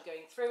much time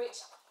going through it,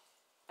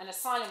 an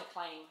asylum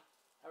claim,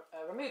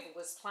 a removal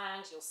was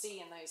planned. You'll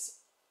see in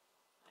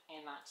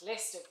that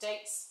list of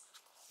dates,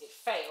 it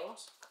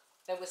failed.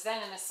 There was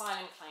then an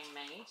asylum claim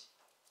made.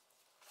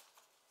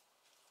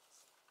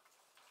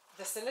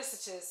 The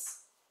solicitors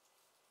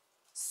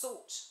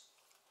sought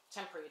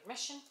temporary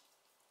admission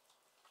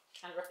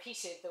and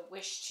repeated the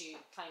wish to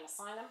claim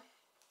asylum,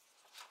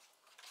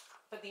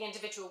 but the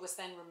individual was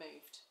then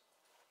removed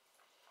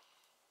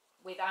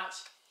without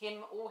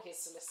him or his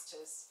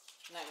solicitors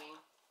knowing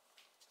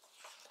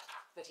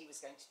that he was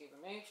going to be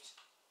removed.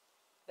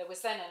 There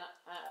was then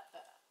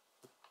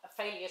a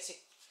failure to...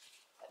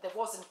 There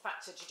was, in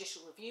fact, a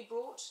judicial review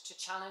brought to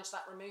challenge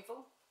that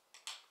removal.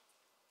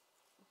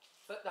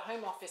 But the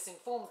Home Office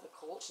informed the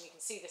court, and you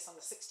can see this on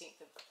the 16th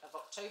of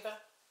October,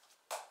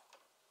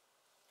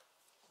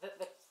 that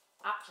the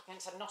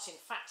applicant had not, in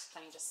fact,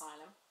 claimed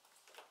asylum.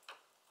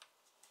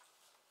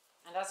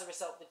 And as a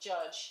result, the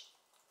judge,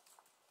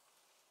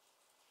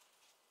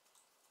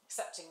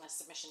 accepting the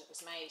submission that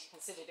was made,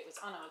 considered it was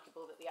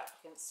unarguable that the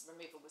applicant's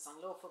removal was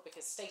unlawful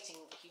because stating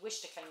that he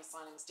wished to claim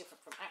asylum is different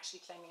from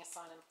actually claiming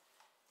asylum.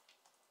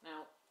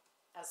 Now,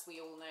 as we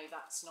all know,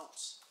 that's not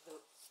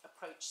the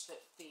approach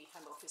that the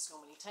Home Office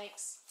normally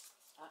takes,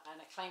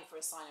 and a claim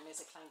for asylum is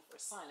a claim for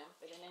asylum,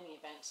 but in any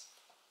event,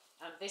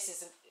 this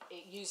is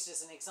used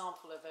as an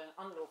example of an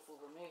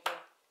unlawful removal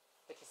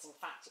because, in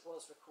fact, it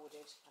was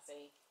recorded as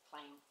a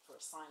claim for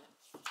asylum.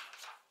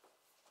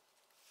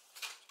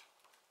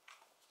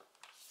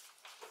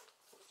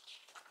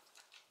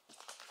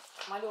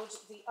 My Lord,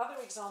 the other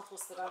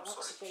examples that I I'm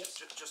want sorry, to go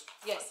to... just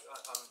Yes.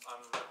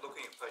 I'm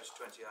looking at page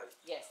 28.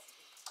 Yes.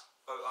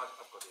 Oh, I've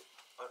got it.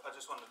 I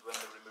just wondered when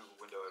the removal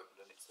window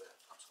opened and it's there.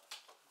 I'm sorry.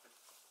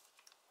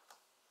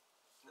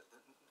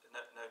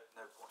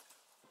 No point.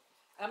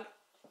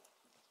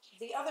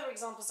 The other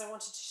examples I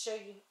wanted to show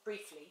you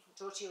briefly,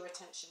 draw to your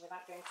attention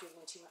without going through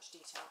them in too much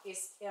detail,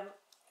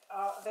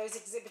 are those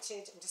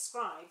exhibited and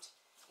described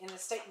in the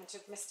statement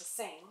of Mr.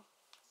 Singh,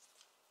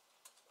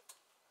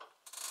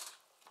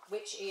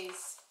 which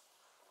is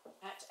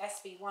at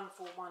SB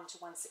 141 to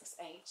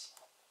 168.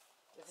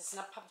 This is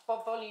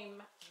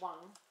volume 1,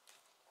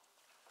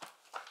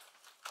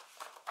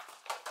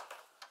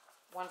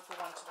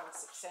 141 to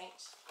 168.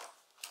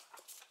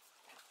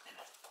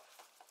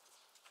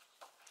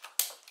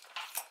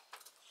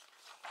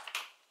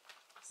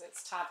 So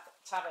it's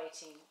tab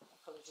 18.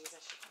 Apologies,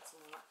 I should have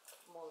some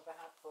more of a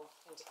helpful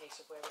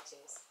indicator of where it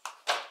is.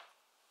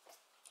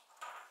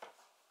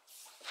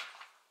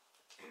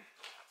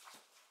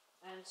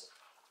 And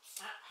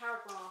at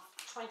paragraph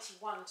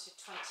 21 to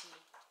 46,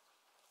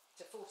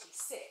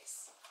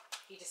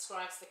 he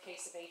describes the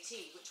case of AT,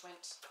 which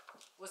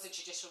was a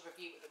judicial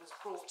review that was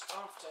brought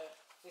after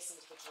this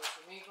individual's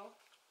removal.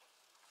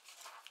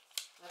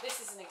 Now,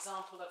 this is an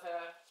example of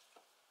a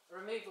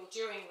removal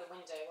during the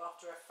window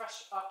after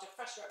fresh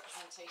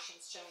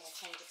representations showing a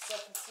change of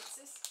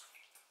circumstances.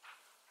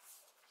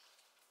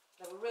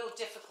 There were real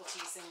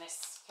difficulties in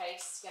this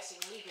case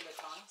getting legal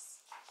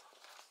advice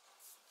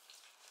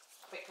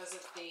because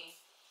of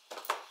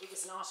it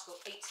was an Article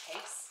 8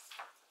 case,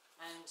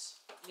 and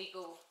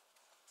legal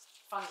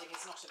funding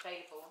is not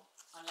available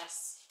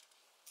unless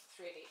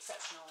through the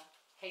exceptional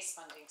case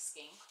funding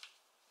scheme,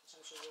 which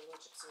I'm sure your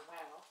lordships are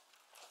aware of.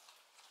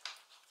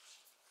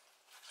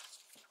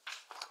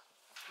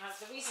 Now,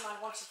 the reason I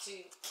wanted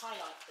to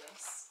highlight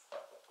this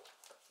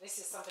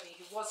is somebody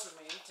who was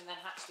removed and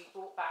then had to be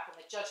brought back, and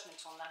the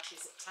judgment on that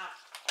is at tab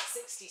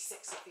 66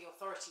 of the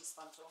authorities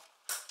bundle.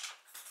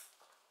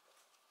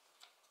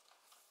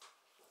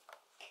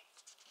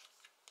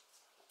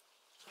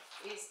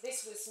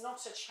 This was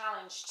not a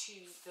challenge to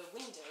the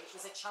window, it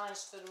was a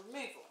challenge to the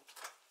removal.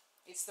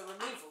 It's the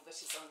removal that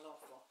is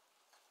unlawful.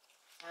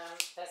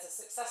 There's a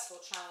successful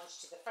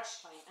challenge to the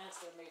fresh claim and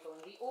to the removal,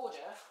 and the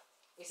order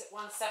is at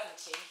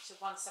 170 to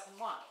 171.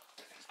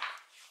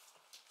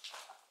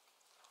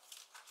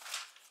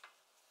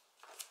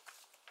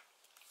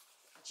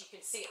 And you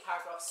can see at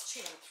paragraphs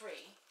 2 and 3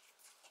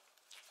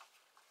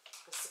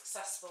 the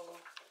successful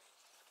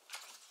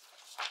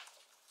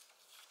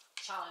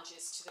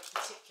challenges to the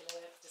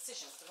particular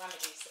decisions, the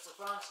remedies that were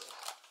granted.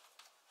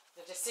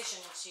 The decision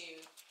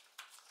to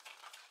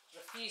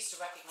refuse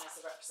to recognise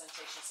the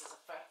representations as a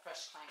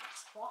fresh claim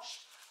is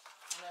quashed,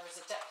 and there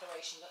is a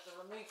declaration that the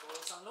removal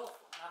is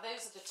unlawful. Now,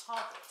 those are the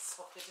targets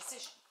of the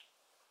decision.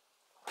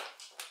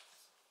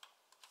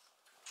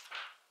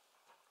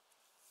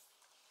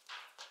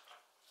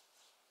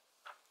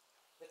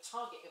 The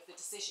target of the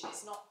decision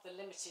is not the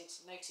limited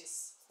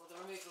notice or the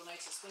removal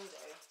notice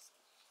window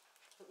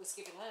that was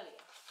given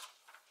earlier.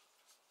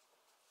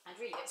 And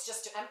really, it's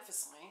just to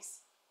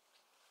emphasise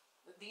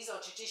that these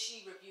are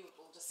judicially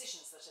reviewable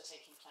decisions that are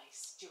taking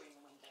place during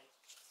the window.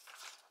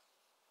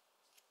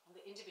 And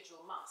the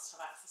individual must have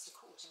access to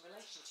court in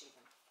relation to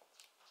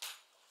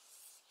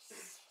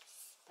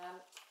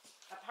them.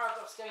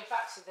 Paragraphs going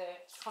back to the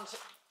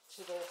content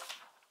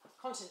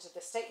of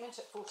the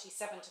statement at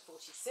 47 to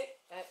 56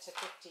 to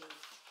 56,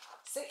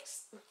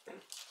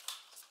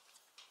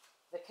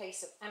 the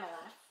case of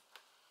MLF.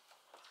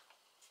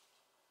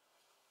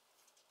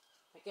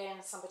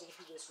 Again, somebody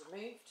who was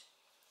removed,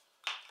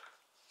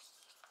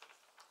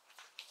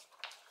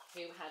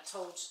 who had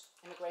told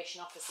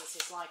immigration officers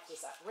his life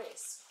was at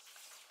risk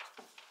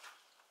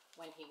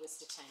when he was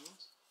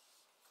detained.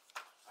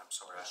 I'm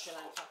sorry. In Sri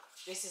Lanka.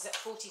 This is at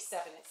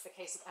 47, it's the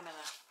case of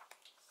MLF,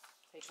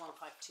 page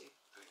 152.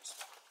 Please.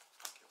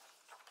 Thank you.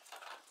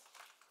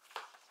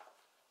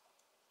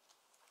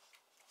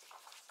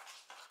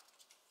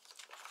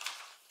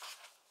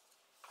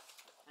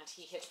 And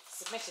he had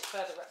submitted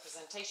further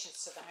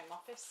representations to the Home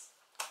Office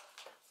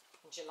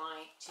in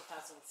July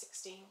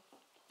 2016,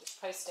 which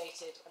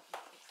postdated,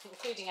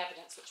 including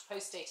evidence which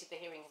postdated the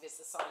hearing of his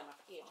asylum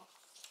appeal.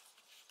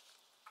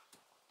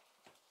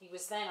 He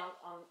was then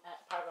on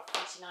paragraph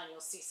 49, you'll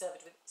see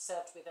served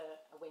with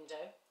a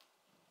window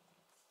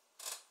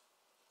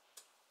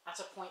at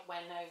a point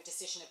where no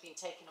decision had been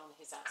taken on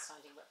his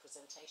outstanding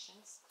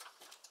representations.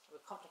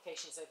 There were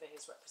complications over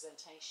his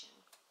representation.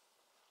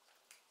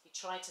 He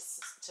tried to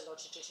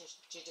lodge a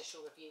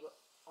judicial review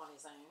on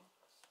his own.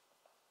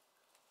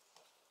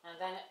 And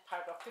then at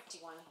paragraph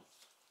 51,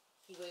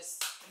 he was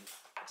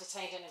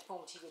detained and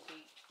informed he would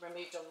be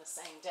removed on the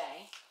same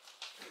day,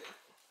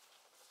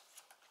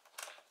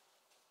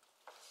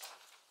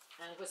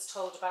 and was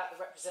told about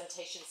the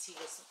representations he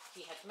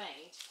had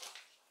made,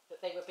 that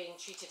they were being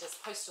treated as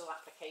postal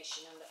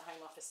application and that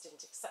Home Office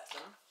didn't accept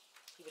them.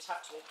 He would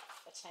have to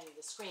attend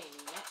the screening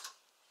unit,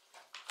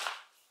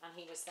 and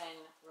he was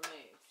then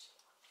removed.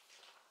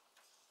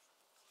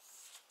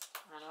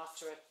 And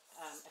after a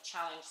a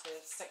challenge, the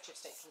Secretary of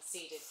State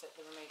conceded that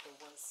the removal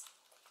was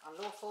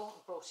unlawful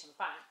and brought him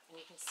back. And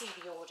you can see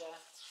the order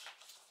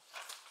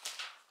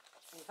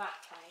in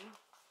that claim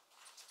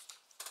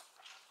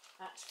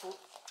at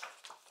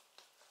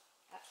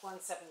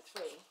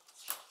 173.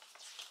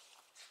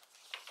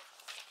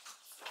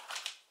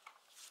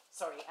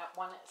 Sorry, at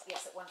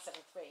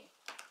 173.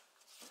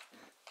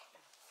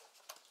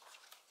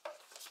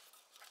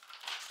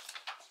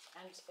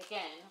 And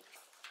again,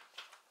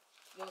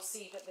 you'll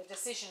see that the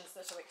decisions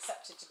that are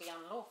accepted to be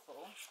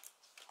unlawful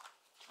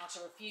are to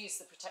refuse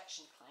the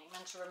protection claim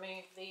and to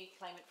remove the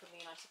claimant from the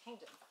United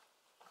Kingdom.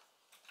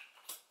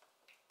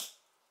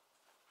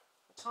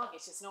 The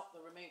target is not the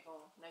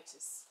removal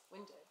notice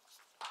window.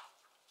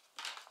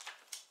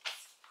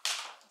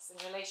 It's in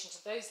relation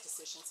to those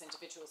decisions,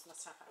 individuals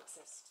must have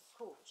access to the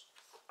court.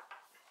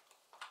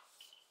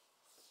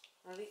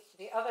 Now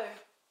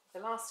the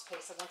last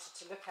case I wanted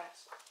to look at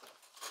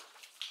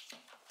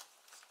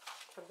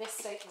from this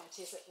statement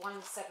is at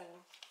 17.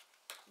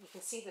 You can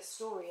see the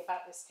story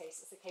about this case.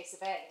 It's the case of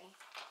A,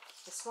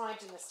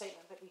 described in the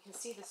statement, but we can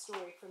see the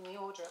story from the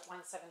order at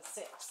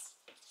 176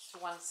 to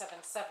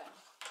 177.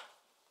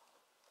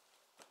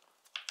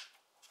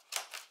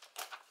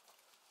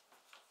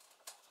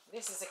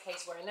 This is a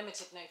case where a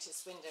limited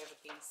notice window had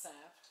been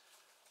served.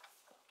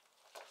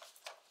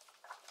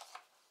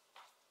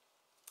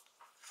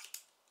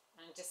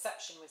 And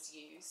deception was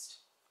used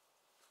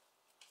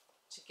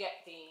to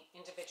get the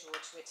individual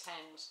to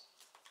attend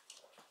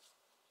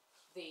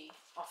the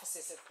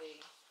offices of the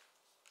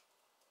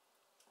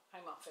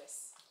Home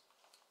Office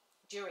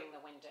during the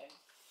window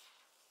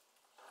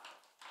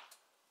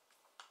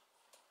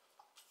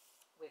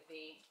with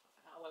the,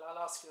 well,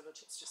 I'll ask your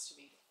lordships just to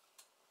read it.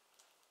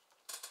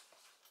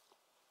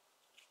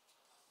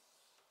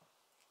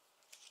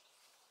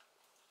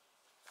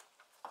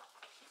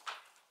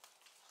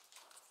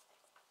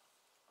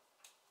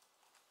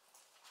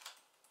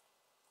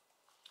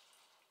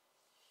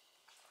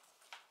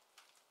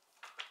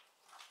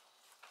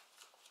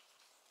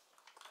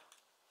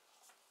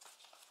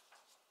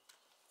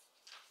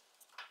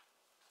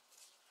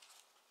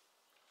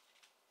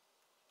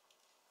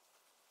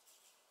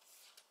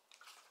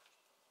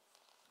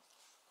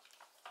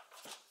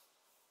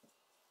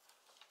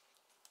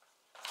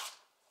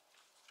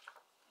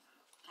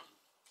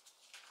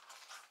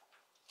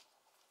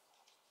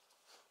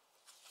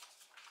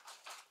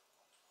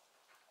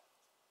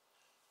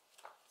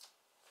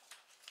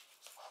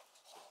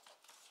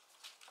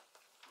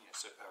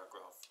 So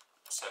paragraph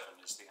 7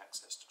 is the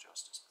access to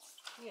justice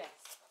point. Yes,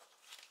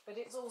 but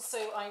it's also,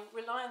 I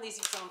rely on these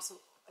examples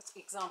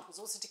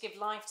also to give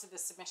life to the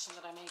submission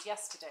that I made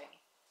yesterday.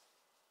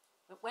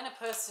 That when a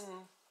person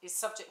is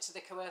subject to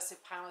the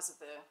coercive powers of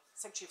the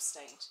Secretary of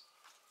State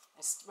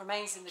and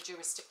remains in the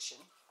jurisdiction,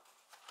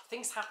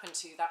 things happen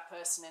to that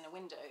person in a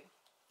window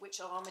which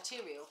are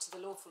material to the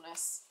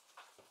lawfulness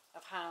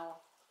of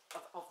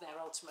of their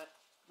ultimate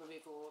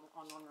removal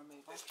or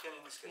non-removal. Yes, Ken,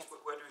 in this case,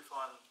 Yes. where do we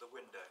find the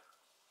window?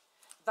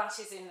 That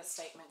is in the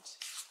statement.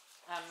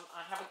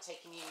 I haven't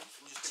taken you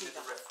Can you just to give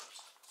me the that. reference?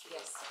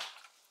 Yes.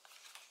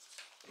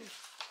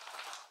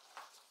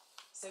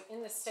 So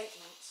in the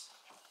statement,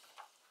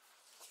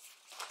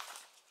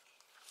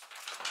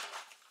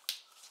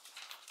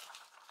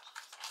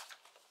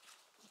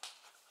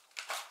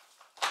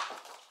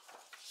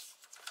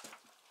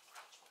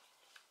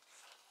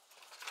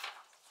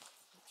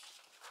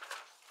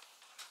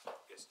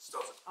 Yes, it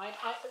starts at,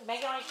 may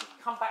I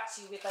come back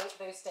to you with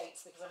those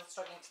dates because I'm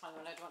struggling to find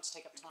them and I don't want to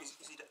take up time. is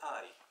it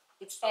A?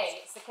 It's A.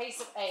 It's the case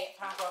of A at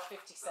paragraph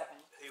 57.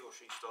 He or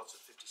she starts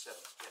at 57,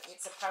 yes.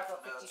 It's at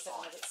paragraph No, that's 57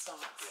 fine. that it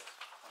starts. Yes.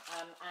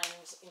 And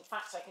in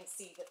fact, I can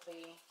see that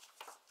the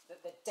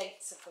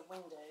dates of the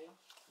window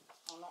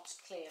are not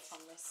clear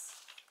from this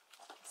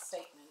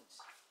statement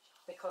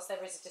because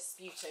there is a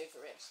dispute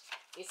over it.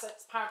 It's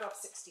at paragraph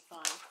 65.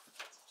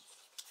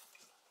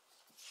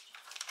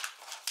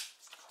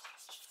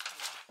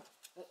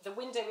 The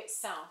window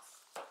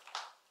itself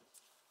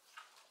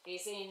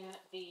is in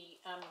the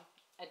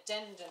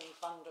addendum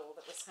bundle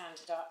that was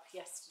handed up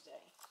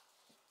yesterday.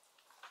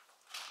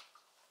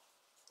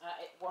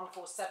 At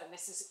 147,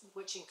 this is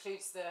which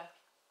includes the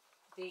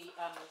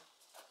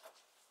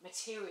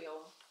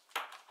material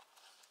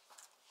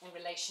in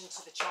relation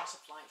to the charter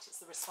flight. It's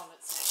the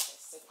respondent's notice.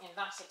 So in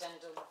that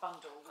addendum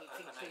bundle, we've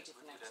included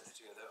the notice.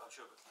 I'm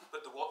sure,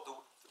 but there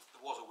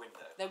was a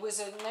window. There was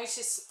a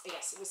notice.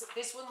 Yes, it was.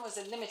 This one was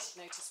a limited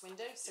notice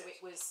window. So Yes. it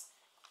was,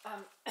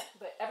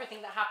 but everything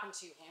that happened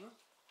to him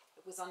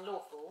that was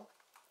unlawful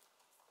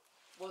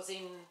was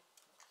in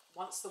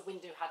once the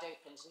window had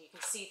opened, and you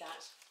can see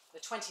that the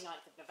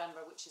 29th of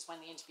November, which is when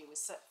the interview was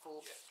set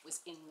for, Yeah.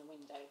 was in the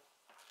window.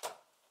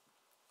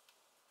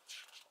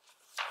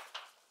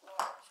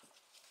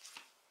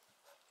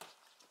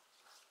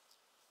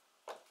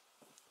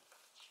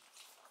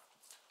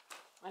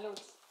 My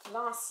lord,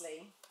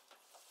 lastly,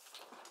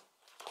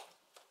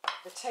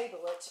 the table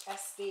at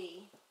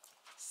SB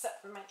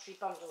supplementary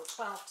bundle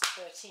 12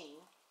 to 13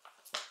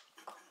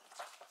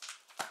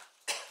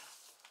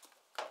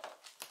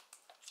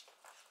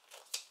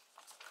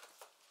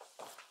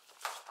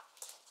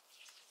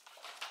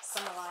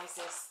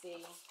 summarizes the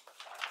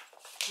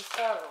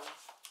deferral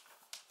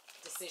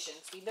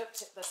decisions. We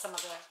looked at some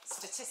of the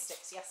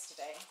statistics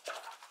yesterday,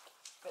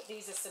 but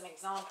these are some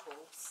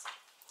examples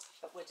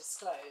that were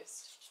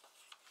disclosed.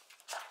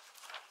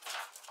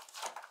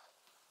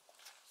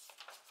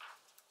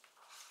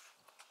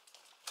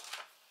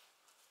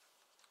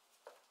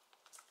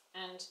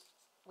 And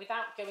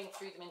without going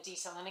through them in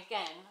detail, and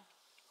again,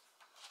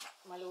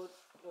 my Lord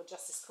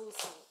Justice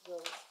Coulson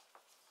will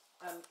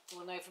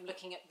know from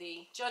looking at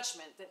the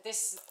judgment that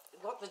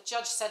what the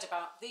judge said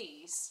about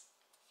these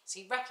is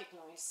he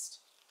recognised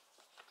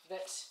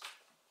that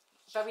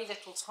there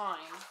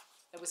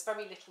was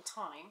very little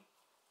time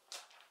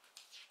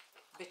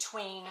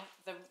between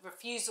the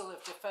refusal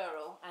of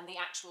deferral and the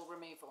actual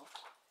removal.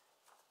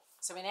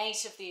 So in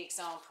 8 of the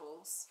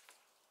examples,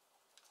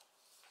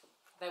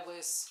 there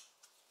was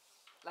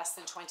less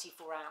than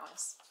 24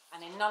 hours,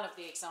 and in none of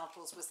the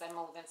examples was there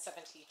more than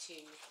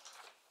 72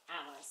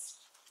 hours.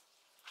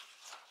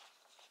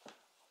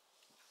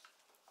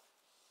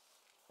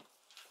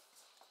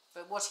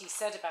 But what he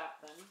said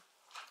about them,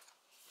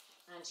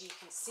 and you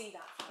can see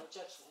that from the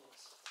judgment,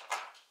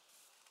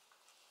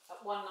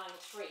 at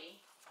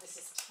 193, this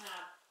is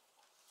tab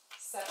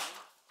 7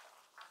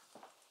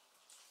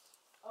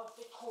 of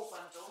the core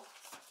bundle.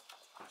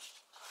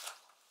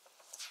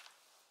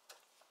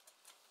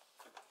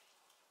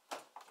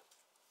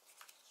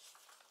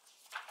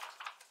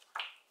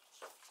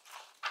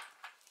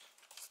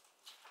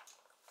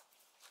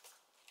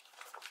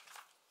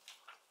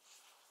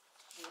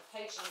 And the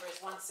page number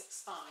is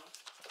 165.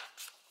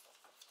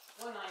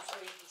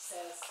 193, he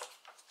says,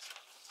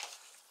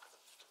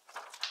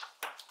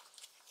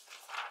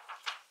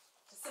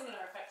 to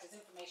similar effect as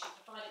information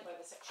provided by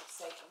the Secretary of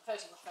State on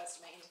 31st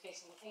of May,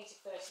 indicating in 8 of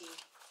 30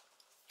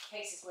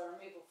 cases where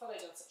removal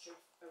followed on such a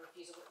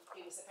refusal,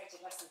 it was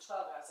effected less than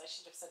 12 hours. I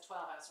should have said 12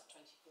 hours, not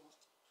 24.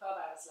 12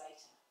 hours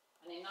later.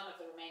 And in none of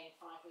the remaining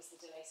 5 was the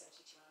delay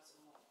 72 hours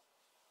or more.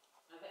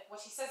 And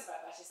what he says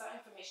about that is that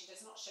information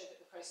does not show that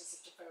the process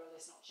of deferral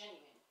is not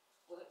genuine,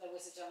 or that there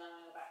was a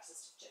denial of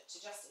access to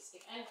justice.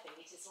 If anything,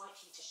 it is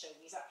likely to show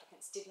these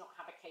applicants did not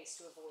have a case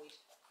to avoid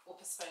or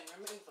postpone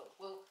removal.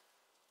 Well,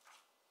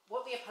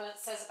 what the appellant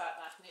says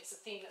about that, and it's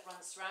a theme that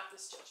runs throughout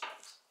this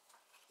judgment,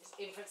 is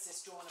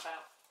inferences drawn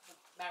about the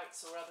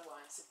merits or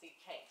otherwise of the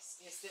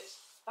case, is that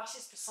that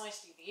is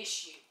precisely the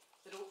issue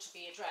that ought to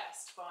be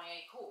addressed by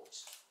a court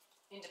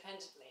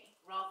independently,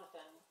 rather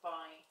than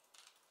by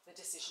the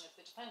decision of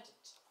the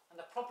defendant. And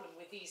the problem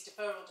with these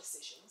deferral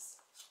decisions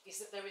is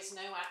that there is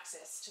no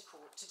access to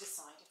court to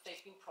decide if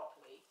they've been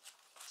properly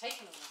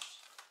taken or not,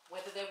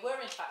 whether there were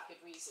in fact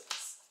good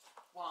reasons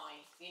why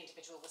the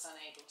individual was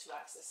unable to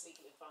access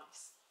legal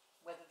advice,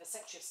 whether the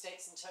Secretary of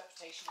State's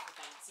interpretation of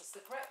events is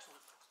the correct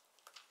one.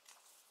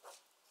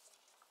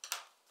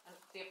 And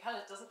the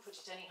appellant doesn't put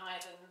it any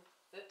higher than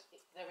that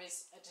there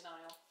is a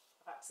denial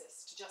of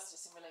access to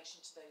justice in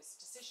relation to those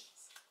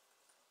decisions,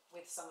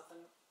 with some of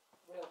them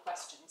real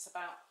questions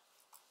about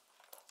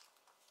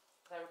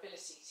their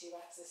ability to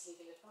access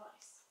legal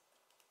advice.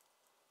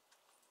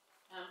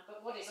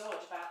 But what is odd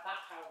about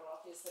that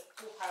paragraph is that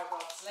 4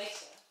 paragraphs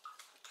later,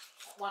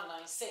 at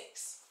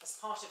 196, as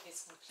part of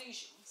his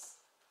conclusions,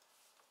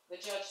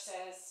 the judge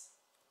says,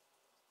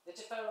 the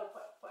deferral,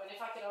 and if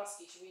I could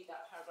ask you to read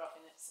that paragraph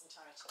in its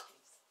entirety,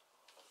 please.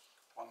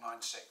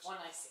 196.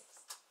 196.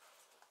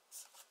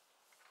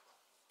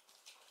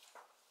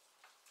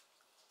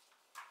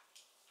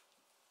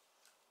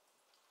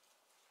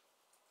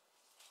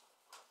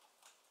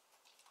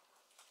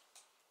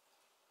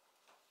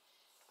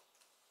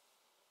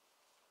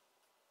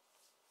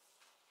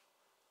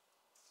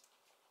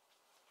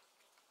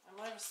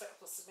 My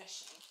respectful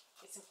submission,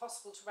 it's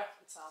impossible to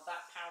reconcile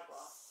that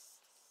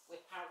paragraph with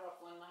paragraph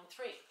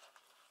 193.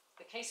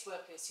 The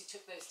caseworkers who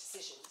took those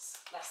decisions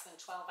less than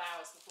 12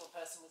 hours before a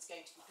person was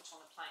going to be put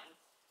on a plane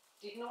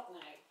did not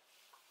know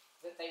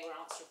that they were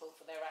answerable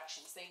for their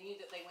actions. They knew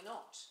that they were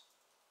not.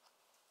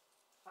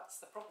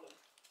 That's the problem.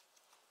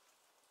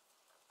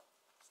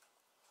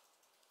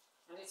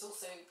 And it's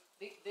also,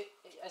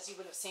 as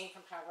you will have seen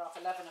from paragraph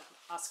 11 of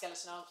our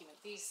skeleton argument,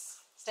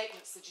 these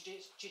statements, the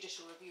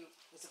judicial review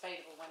was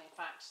available when in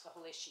fact the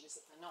whole issue is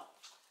that they're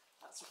not.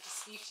 That's not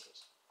disputed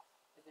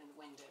within the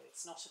window.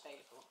 It's not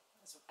available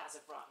as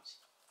of right.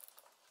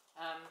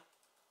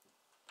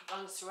 It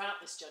runs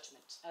throughout this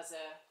judgment as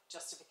a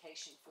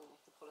justification for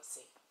the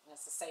policy and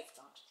as a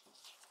safeguard.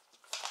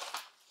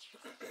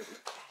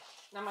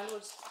 Now, my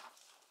lords,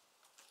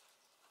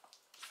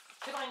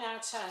 could I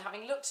now turn,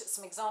 having looked at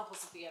some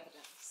examples of the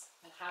evidence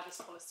and how this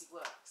policy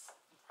works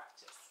in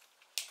practice,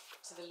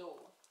 to the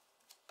law,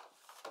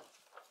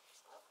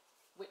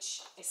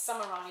 which is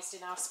summarised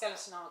in our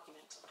skeleton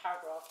argument,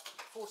 paragraph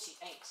 48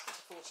 to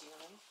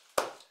 49.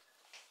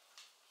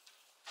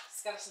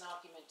 Skeleton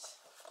argument,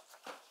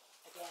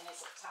 again,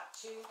 is at tab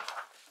 2.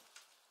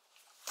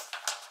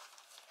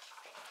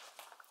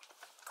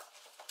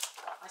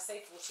 I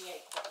say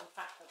 48, but in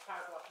fact the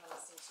paragraph number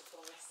seems to have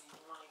gone missing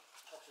in my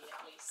copy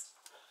at least.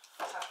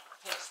 Tab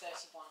page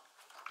 31.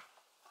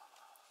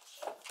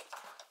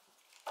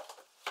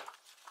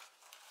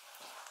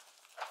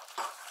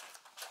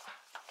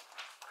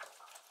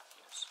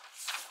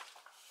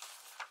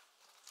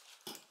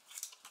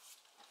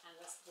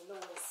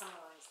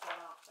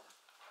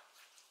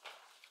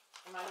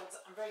 my lords,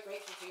 I'm very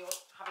grateful for your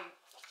having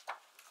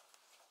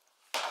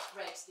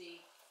read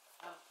the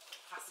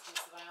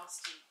passages that I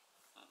asked you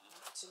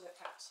to look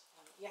at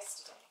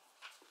yesterday.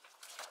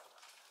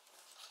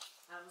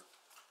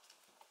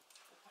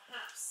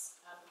 Perhaps,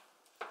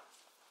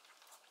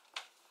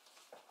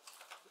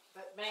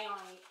 but may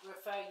I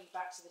refer you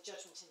back to the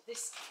judgment in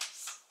this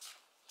case,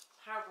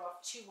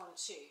 paragraph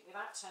 212,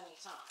 without turning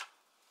it up.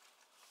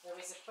 There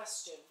is a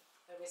question,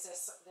 there is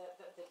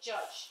the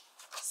judge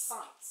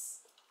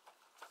cites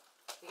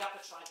the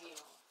upper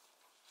tribunal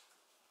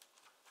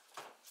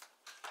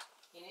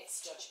in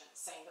its judgment,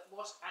 saying that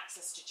what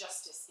access to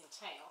justice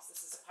entails,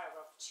 this is a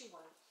paragraph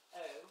 210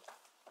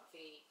 of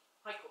the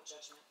High Court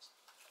judgment,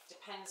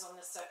 depends on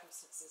the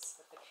circumstances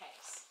of the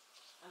case,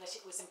 and that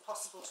it was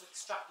impossible to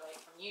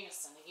extrapolate from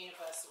unison a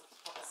universal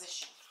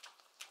proposition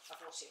of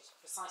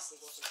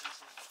precisely what it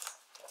entails.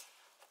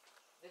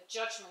 The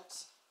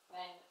judgment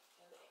then,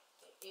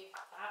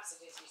 perhaps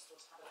it is useful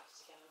to have a look at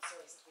it again, I'm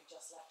sorry since we've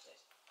just left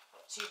it,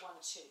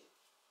 212.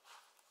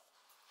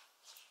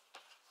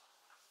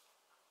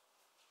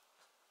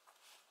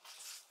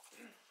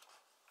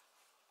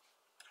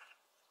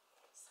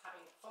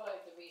 Having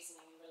followed the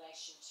reasoning in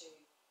relation to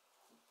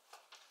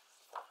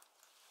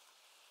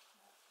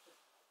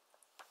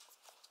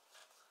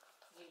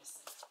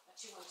unison, at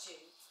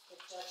 212, the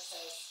judge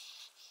says,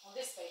 on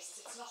this basis,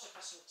 it's not a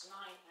question of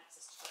denying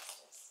access to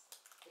justice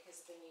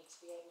because of the need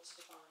to be able to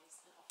devise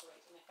and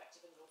operate an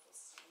effective and lawful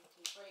system of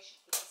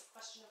immigration. It's a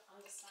question of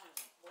understanding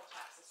what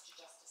access to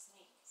justice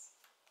means.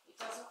 It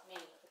does not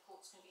mean that the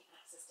courts can be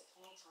accessed at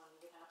any time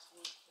without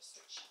any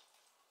restriction.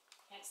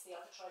 Hence, the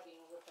upper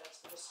tribunal referred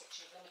to the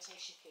restriction of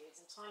limitation periods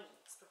and time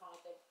limits,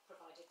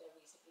 provided they're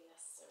reasonably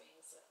necessary in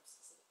the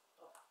circumstances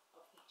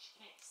of each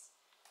case.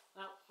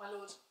 Now, my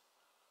lord,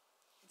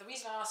 the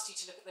reason I asked you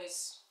to look at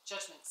those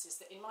judgments is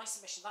that in my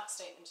submission, that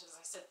statement, as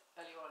I said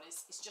earlier on,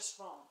 is just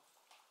wrong.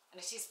 And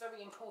it is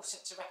very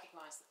important to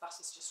recognise that that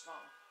is just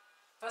wrong.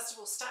 First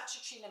of all,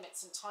 statutory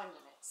limits and time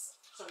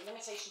limits,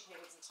 limitation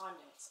periods and time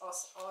limits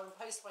are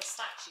imposed by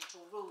statute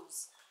or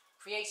rules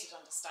created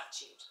under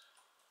statute.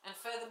 And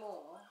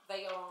furthermore,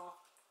 they are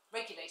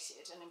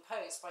regulated and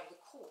imposed by the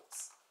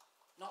courts,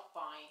 not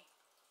by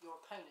your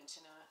opponent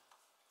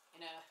in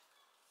a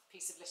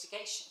piece of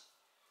litigation.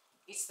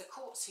 It's the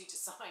courts who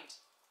decide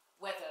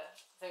whether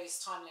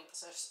those time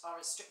limits are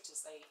as strict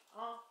as they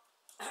are,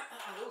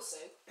 and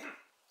also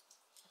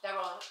there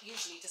are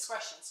usually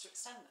discretions to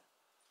extend them.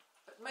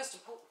 But the most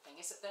important thing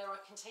is that they are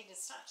contained in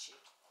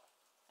statute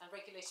and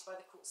regulated by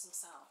the courts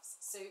themselves.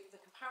 So the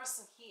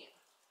comparison here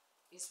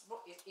is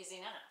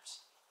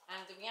inapt.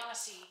 And the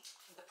reality,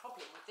 the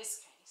problem with this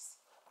case,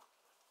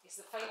 is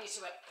the failure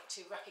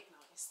to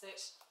recognise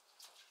that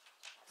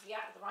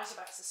the right of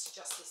access to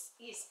justice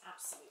is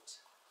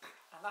absolute.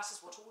 And that is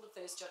what all of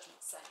those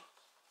judgments say.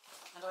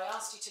 And I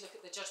asked you to look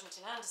at the judgment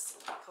in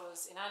Anderson,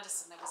 because in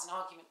Anderson there was an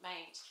argument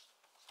made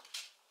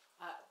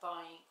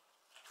by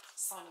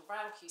Simon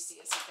Brown QC,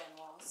 as he then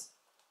was,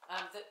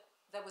 that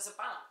there was a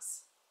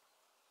balance.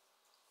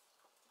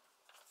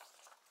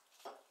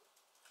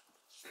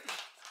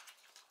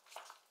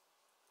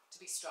 To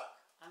be struck,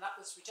 and that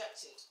was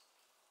rejected.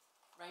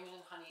 Raymond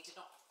and Honey did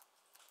not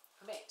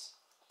permit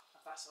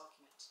of that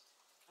argument.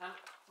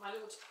 My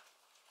lord,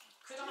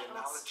 could I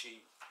ask...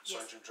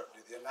 Sorry to interrupt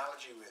you, the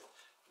analogy with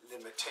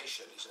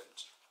limitation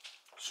isn't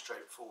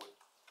straightforward,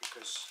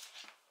 because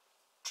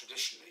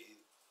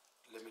traditionally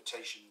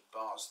limitation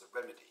bars the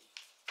remedy,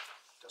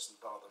 doesn't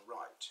bar the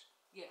right.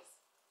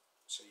 Yes.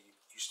 So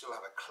you still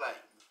have a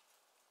claim,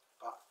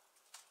 but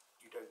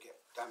you don't get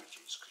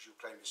damages because your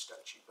claim is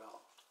statute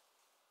barred.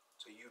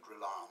 So you'd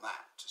rely on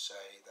that to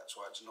say that's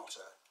why it's not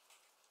a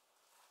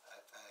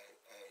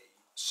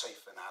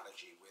safe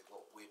analogy with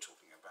what we're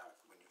talking about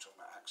when you're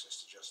talking about access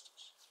to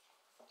justice.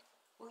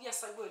 Well,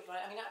 yes, I would.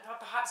 Right? I mean,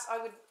 perhaps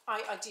I would.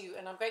 I do,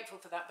 and I'm grateful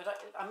for that. But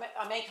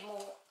I make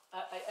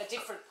a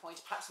different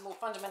point, perhaps a more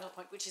fundamental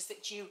point, which is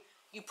that you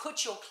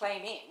put your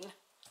claim in,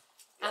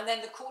 and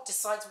then the court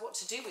decides what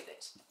to do with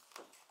it.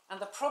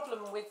 And the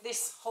problem with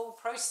this whole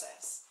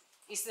process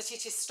is that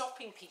it is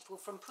stopping people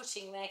from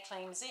putting their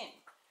claims in.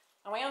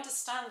 Now, I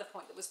understand the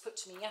point that was put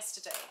to me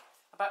yesterday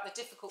about the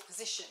difficult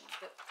position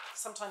that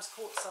sometimes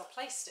courts are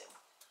placed in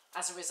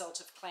as a result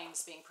of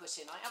claims being put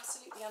in. I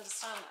absolutely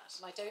understand that,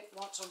 and I don't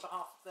want, on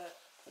behalf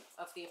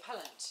of the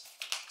appellant,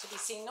 to be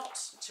seen not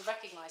to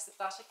recognise that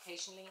that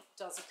occasionally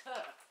does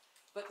occur.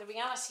 But the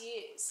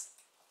reality is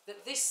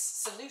that this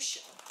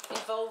solution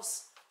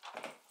involves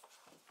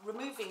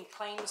removing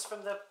claims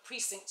from the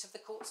precinct of the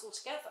courts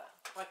altogether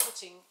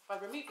by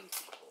removing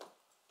people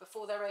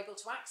before they're able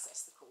to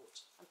access the court.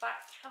 And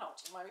that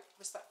cannot, in my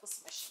respectful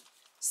submission,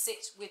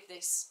 sit with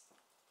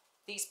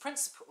these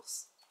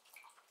principles.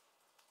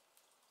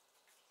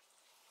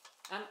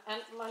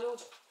 And my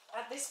lord,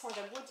 at this point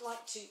I would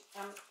like to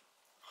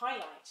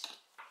highlight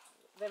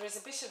there is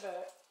a bit of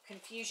a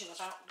confusion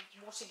about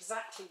what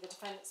exactly the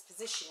defendant's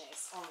position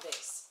is on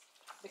this,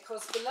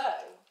 because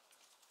below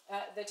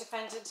the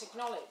defendant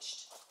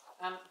acknowledged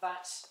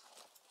that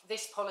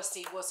this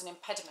policy was an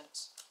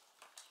impediment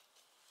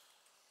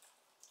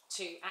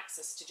to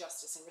access to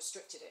justice and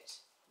restricted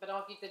it, but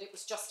argued that it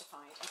was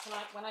justified. And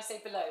when I say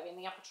below, in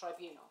the upper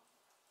tribunal,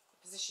 the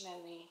position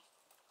in the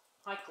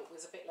High Court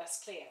was a bit less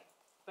clear.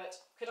 But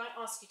could I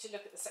ask you to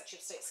look at the Secretary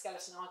of State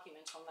skeleton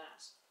argument on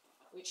that,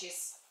 which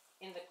is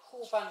in the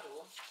core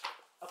bundle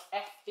of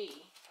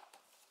FB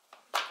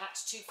at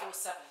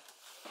 247.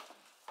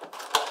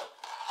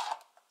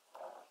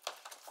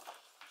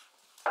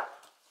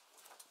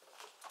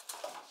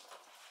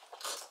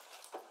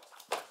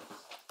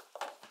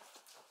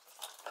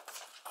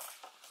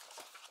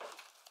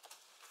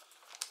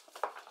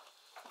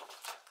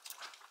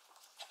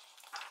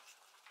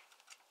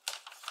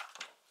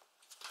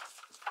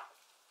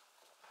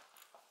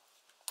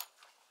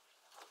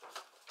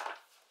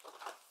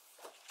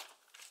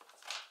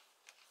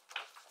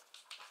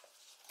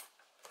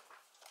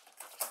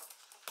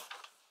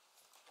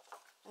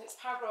 And it's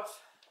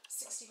paragraph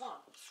 61.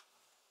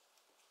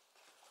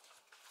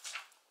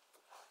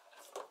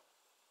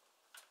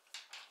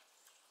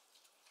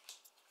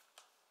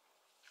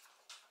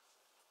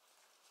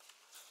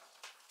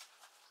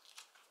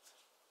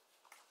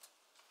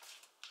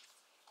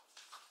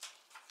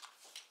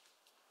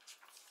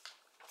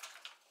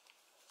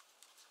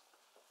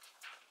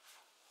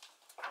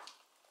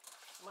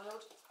 My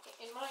Lord,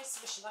 in my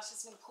submission, that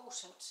is an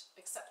important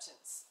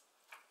acceptance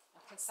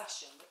and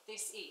concession that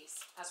this is,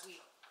 as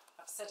we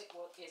have said it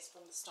is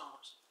from the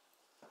start,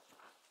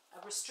 a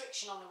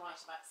restriction on the right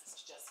of access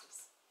to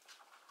justice.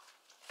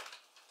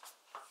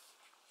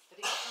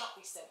 But it cannot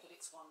be said that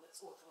it's one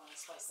that's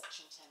authorised by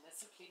Section 10. There's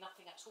simply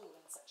nothing at all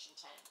in Section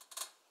 10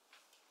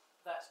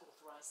 that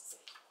authorises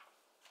it.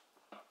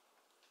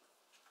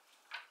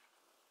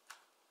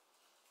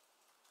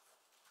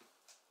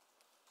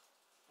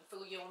 And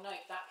for your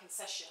note, that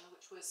concession,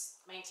 which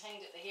was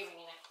maintained at the hearing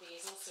in FB,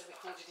 is also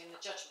recorded in the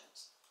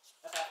judgment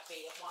of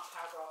FB at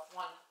paragraph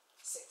 160,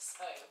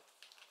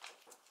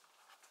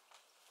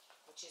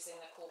 which is in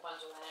the core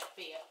bundle in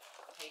FB at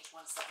page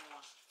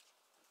 171.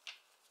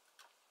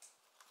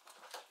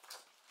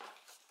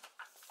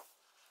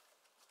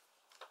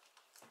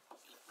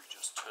 Let me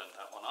just turn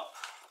that one up.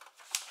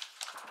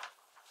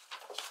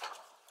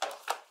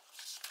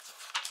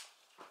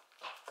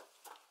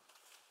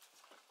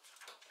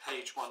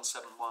 Page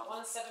 171.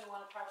 171,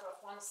 paragraph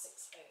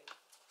 160.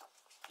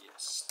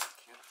 Yes,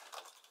 thank you.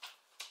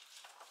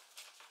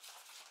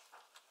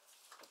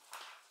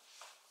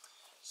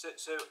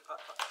 So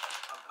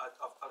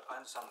I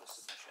understand the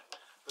submission,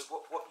 but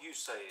what you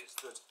say is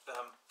that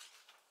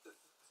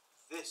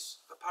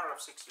this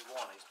paragraph 61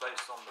 is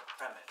based on the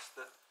premise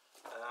that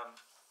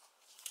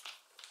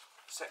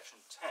Section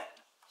 10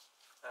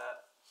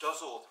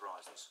 does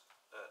authorise this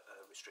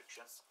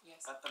restriction,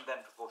 Yes. and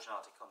then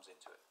proportionality comes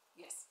into it,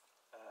 Yes.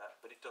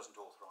 but it doesn't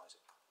authorise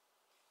it.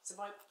 So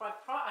I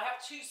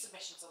have two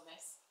submissions on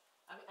this,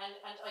 and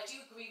I do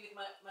agree with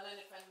my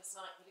learned friend Ms.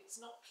 Knight that it's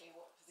not clear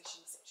what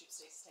position the Secretary of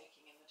State is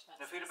taking in the defence.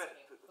 Now, feel a bit.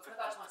 But put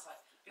that to one side.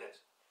 Yes.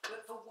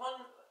 But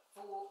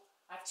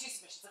I have two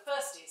submissions. The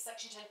first is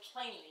Section 10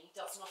 plainly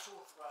does not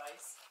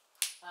authorise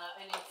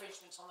an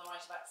infringement on the right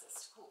of access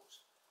to court,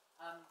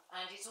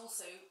 and it's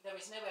also there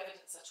is no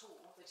evidence at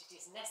all that it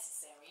is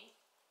necessary,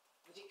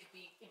 that it could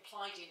be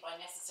implied in by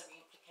necessary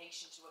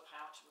implication to a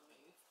power to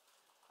remove,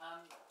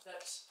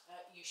 that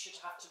you should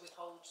have to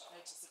withhold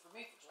notice of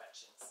removal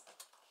directions.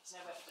 There's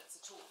no evidence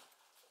at all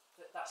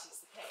that that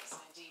is the case,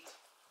 and indeed.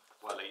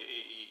 Well,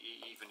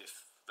 even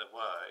if there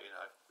were,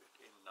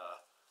 in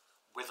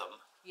Witham,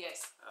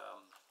 Yes.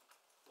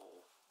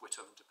 or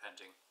Whittam,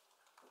 depending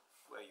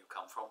where you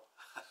come from.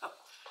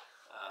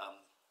 I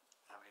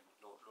mean,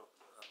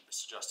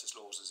 Mr. Justice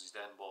Laws, as he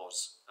then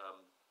was,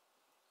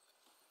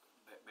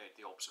 made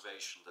the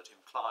observation that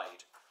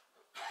implied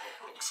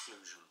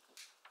exclusion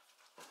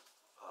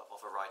of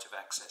a right of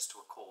access to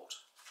a court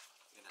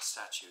in a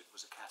statute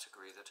was a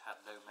category that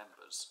had no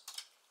members.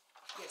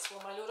 Yes,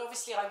 well, my Lord,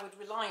 obviously I would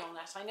rely on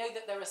that. I know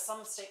that there are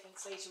some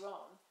statements later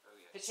on,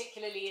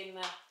 particularly in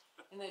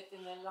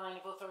the line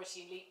of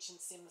authority in Leach and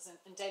Sims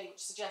and Daly,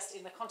 which suggest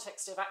in the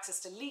context of access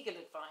to legal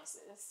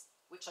advisors,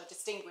 which I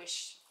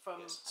distinguish from...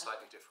 Yes,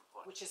 slightly different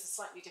point. Which is a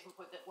slightly different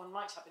point that one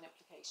might have an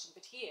implication.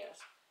 But here,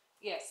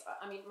 yes,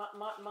 I mean,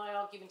 my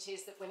argument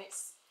is that when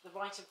it's the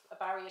right of a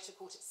barrier to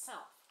court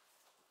itself,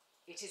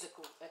 it is a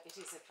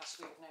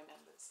category with no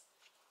members.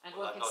 And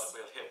we'll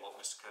hear what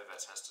Mr.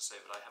 Kovats has to say,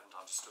 but I haven't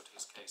understood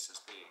his case as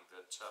being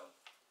that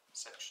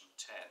Section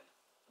 10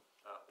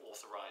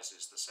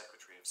 authorises the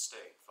Secretary of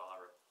State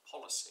via a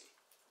policy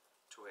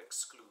to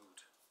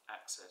exclude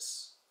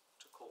access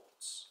to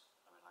courts.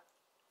 I mean,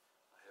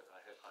 I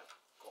hope I've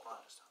got my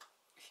understanding.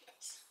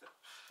 Yes.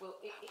 Well,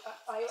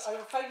 I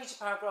refer you to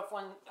paragraph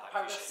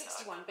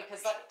 61,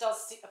 because that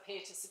does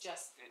appear to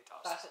suggest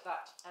that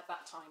at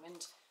that time.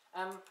 And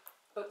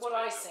but what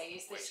I say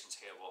is this. Wait and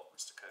hear what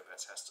Mr.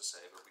 Kovats has to say,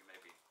 but we may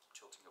be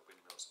tilting your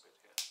windmills a bit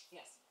here.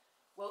 Yes.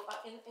 Well,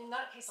 in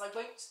that case, I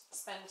won't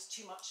spend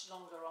too much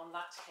longer on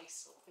that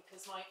case law,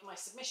 because my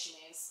submission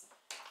is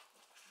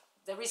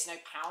there is no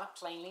power,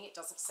 plainly, it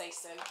doesn't say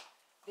so.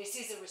 This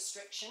is a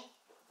restriction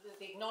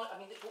I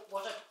mean,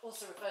 what I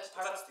also referred to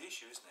But paragraph. that's the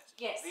issue, isn't it?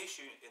 Yes. The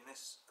issue in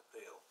this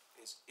appeal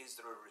is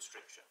there a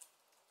restriction?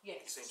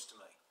 Yes. It seems to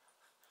me.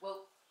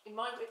 Well,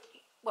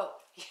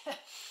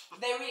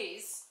 there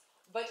is,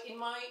 but in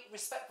my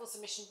respectful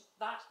submission,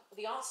 that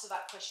the answer to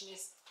that question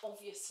is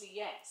obviously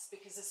yes,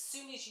 because as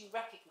soon as you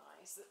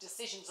recognise that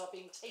decisions are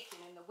being taken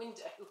in the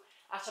window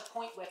at a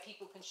point where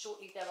people can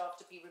shortly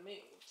thereafter be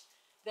removed,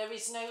 there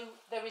is no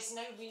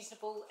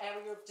reasonable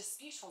area of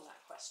dispute on that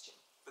question.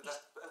 But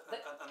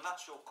and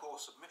that's your core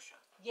submission.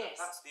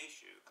 Yes. That's the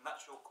issue, and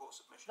that's your core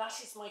submission. That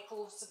is my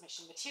core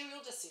submission.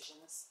 Material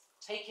decisions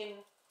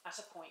taken at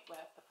a point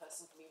where a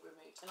person can be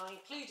removed. And I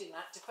include in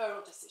that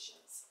deferral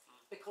decisions,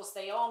 because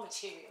they are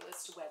material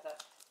as to whether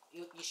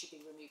you should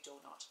be removed or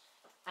not.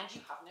 And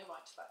you have no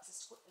right to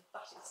access to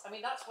that. I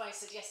mean, that's why I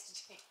said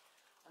yesterday,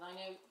 and I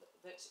know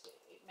that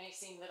it may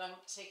seem that I'm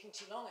taking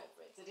too long over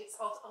it, that it's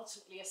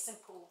ultimately a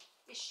simple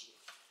issue.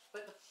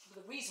 But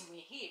the reason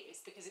we're here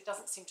is because it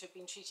doesn't seem to have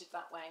been treated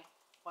that way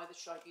by the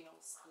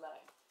tribunals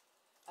alone.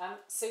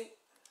 So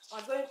I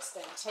won't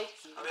then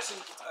take you to...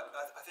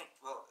 I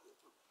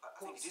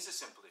think it is a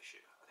simple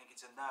issue. I think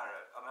it's a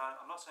narrow... I mean,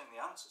 I'm not saying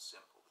the answer's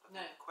simple, but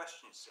I think the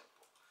question is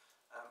simple.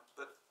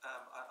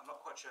 I'm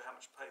not quite sure how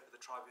much paper the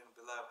tribunal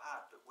below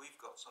had, but we've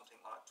got something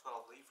like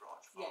 12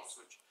 leave-right files,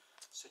 which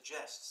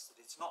suggests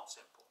that it's not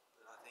simple,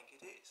 but I think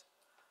it is.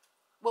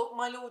 Well,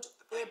 my lord...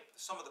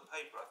 some of the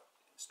paper,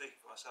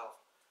 speaking for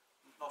myself,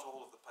 not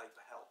all of the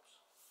paper helps.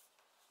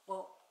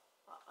 Well,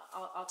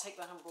 I'll take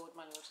that on board,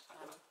 my lord,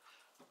 and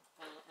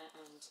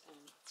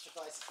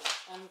advise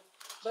it.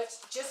 But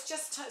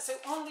so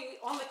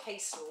on the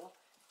case law,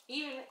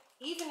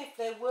 even if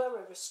there were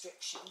a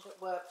restriction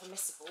that were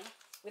permissible,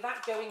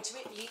 without going to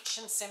it, Leach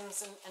and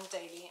Sims and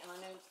Daly, and I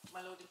know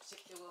my lord in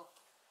particular will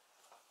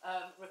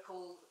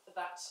recall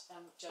that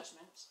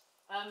judgment,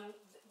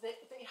 that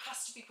it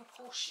has to be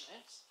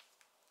proportionate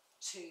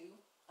to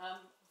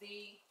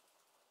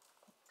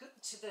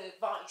the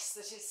vice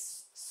that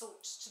is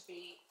sought to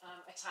be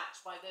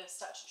attacked by the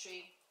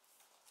statutory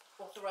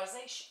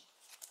authorisation.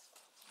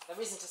 There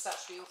isn't a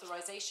statutory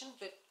authorisation,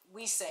 but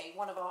we say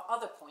one of our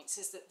other points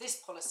is that this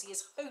policy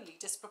is wholly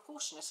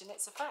disproportionate in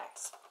its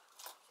effects.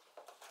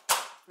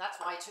 That's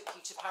why I took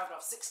you to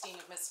paragraph 16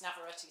 of Ms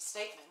Navarrette's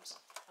statement,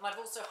 and I've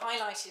also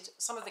highlighted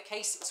some of the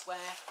cases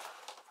where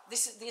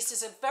this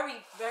is a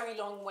very, very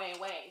long way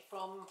away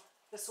from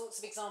the sorts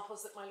of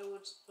examples that my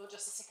Lord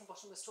Justice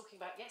Hickinbottom was talking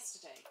about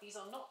yesterday. These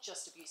are not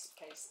just abusive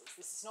cases.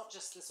 This is not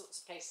just the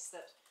sorts of cases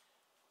that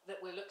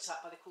were looked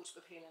at by the Court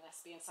of Appeal in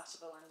SB and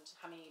Satterville and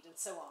Hamid and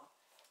so on.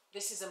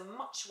 This is a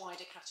much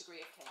wider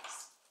category of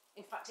case.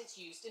 In fact, it's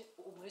used in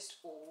almost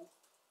all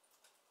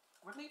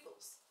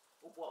removals,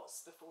 or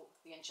was before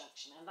the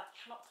injunction, and that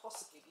cannot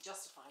possibly be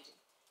justified,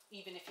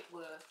 even if it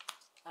were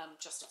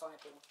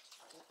justifiable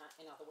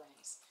in other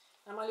ways.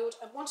 Now, my Lord,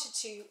 I wanted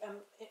to,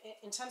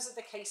 in terms of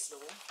the case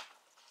law,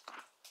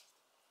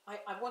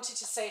 I wanted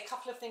to say a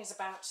couple of things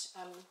about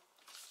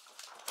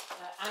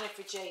Anna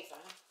Frijeva,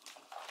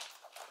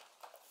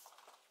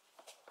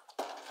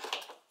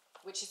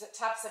 which is at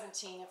tab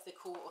 17 of the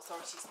Core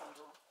Authorities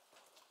Bundle.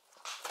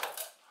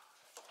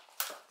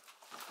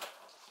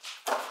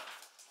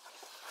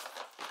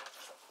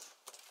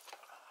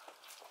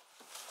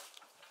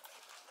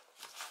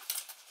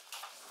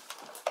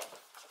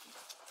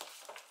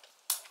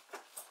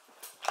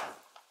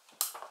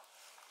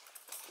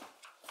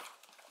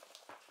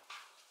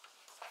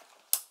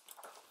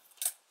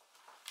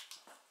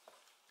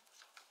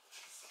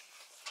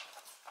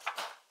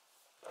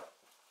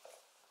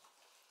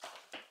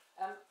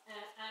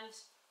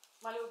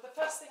 My Lord, the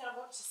first thing I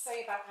want to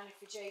say about Anna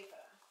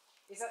Frijeva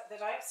is that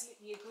I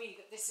absolutely agree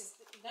that it is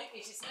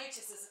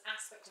noticed as an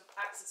aspect of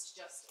access to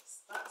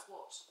justice. That's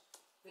what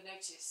the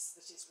notice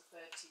that is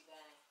referred to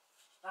there.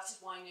 That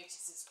is why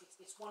notice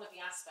it's one of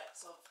the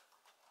aspects of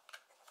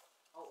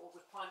or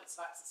requirements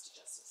of access to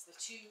justice. The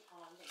two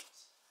are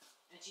linked,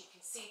 and you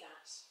can see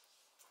that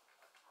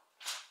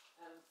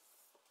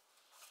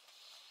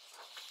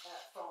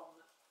from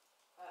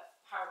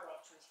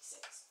paragraph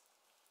 26.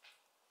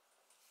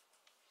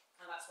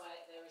 And that's why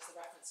there is the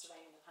reference to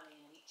Raymond and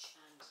Honey and Leach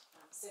and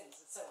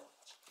Sims and so on.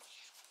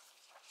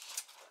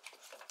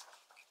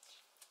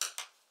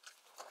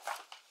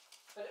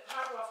 But at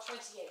paragraph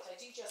 28, I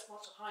do just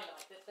want to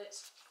highlight that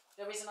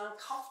there is an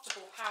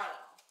uncomfortable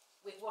parallel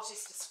with what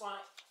is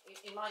described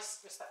in my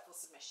respectful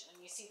submission,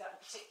 and you see that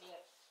in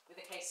particular with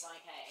a case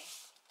like A,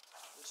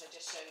 which I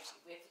just showed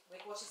you,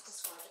 with what is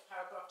described at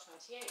paragraph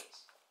 28.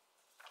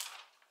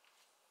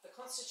 The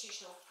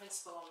constitutional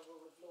principle on the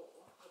rule of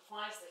law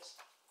requires that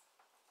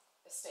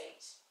a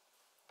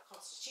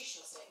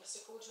constitutional state, must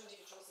accord to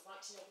individuals the right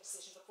to know the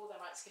decision before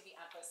their rights can be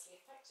adversely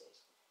affected.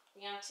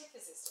 The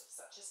antithesis of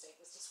such a state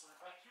was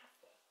described by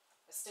Kafka,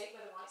 a state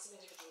where the rights of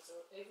individuals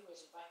are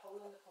overridden by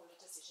hole-in-the-corner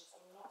decisions or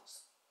not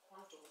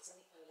on doors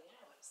in the early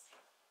hours.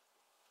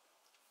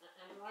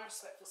 And in my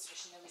respectful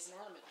submission, there is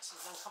an element,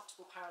 an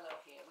uncomfortable parallel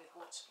here with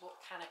what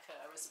can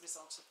occur as a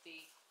result of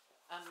the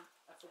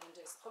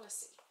Windows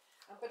policy.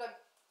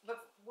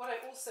 But what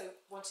I also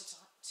wanted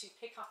to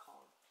pick up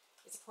on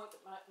is a point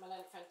that my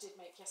learned friend did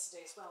make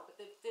yesterday as well, but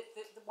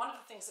one of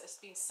the things that has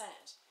been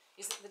said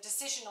is that the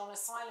decision on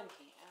asylum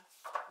here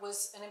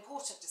was an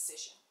important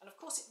decision. And of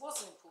course it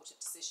was an important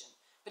decision,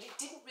 but it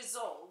didn't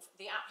resolve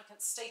the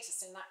applicant's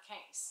status in that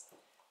case.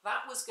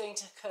 That was going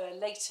to occur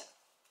later.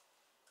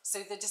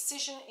 So the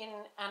decision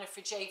in Anna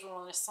Frijeva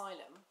on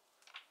asylum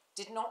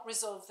did not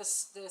resolve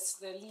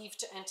the leave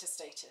to enter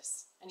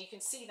status. And you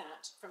can see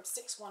that from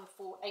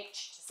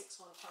 614H to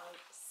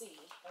 615C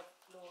of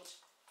Lord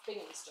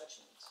Bingham's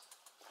judgment.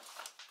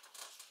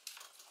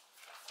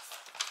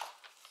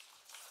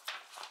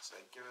 So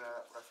give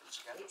that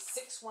reference again. It's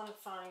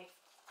 615.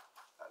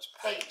 That's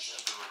page H.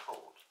 of the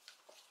report.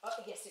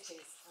 Oh, yes, it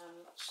is.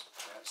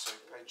 So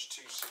page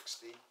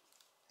 260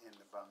 in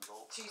the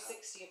bundle.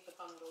 260 of the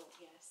bundle,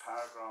 yes.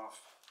 Paragraph.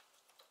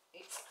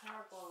 It's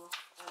paragraph.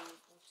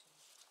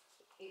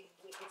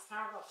 It's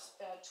paragraph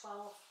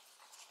 12,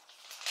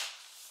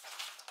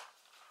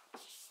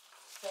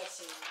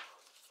 13.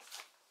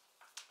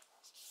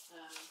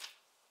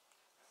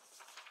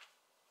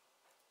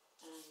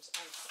 And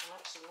I'm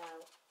actually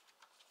now.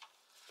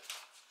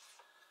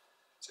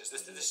 So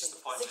this is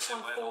the point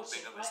where Lord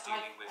Bingham is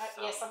dealing with.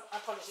 Yes, I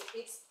apologise.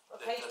 It's a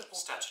page the before.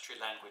 statutory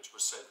language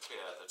was so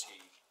clear that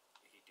he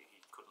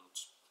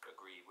couldn't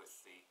agree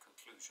with the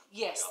conclusion.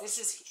 Yes, this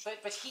is.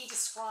 But he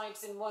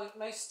describes in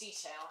most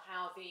detail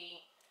how the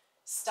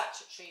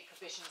statutory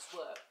provisions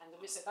work, and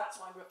so that's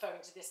why I'm referring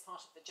to this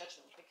part of the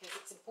judgment, because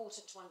it's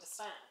important to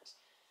understand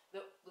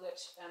that.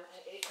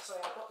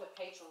 Sorry, I got the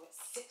page wrong. It's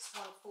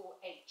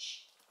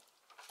 614H.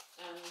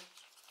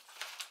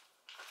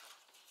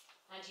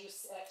 And you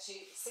to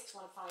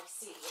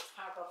 615C, it's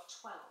paragraph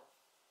 12.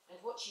 And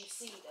what you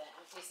see there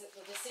is that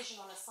the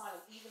decision on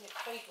asylum, even if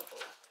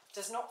favourable,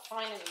 does not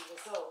finally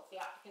resolve the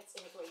applicant's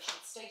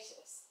immigration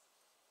status.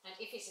 And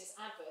if it is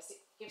adverse,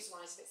 it gives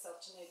rise of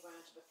itself to no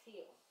ground of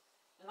appeal.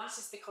 And that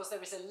is because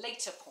there is a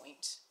later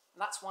point,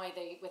 and that's why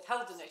they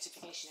withheld the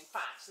notification. In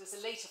fact, there's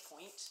a later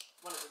point,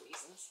 one of the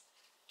reasons,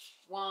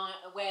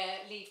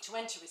 where leave to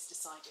enter is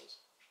decided.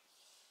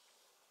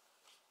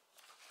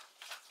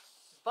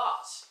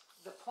 But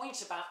the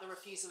point about the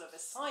refusal of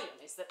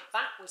asylum is that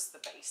that was the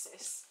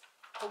basis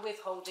for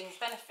withholding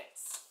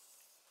benefits.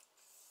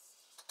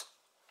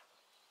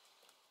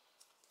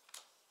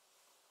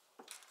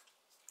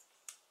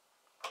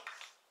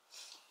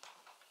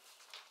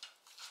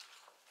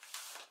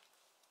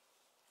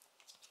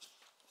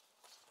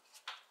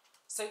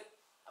 So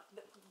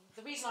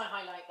the reason I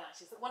highlight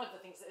that is that one of the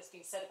things that has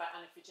been said about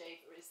Anna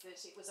Frijeva is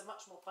that it was a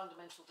much more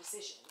fundamental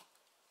decision.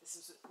 This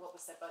is what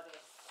was said by the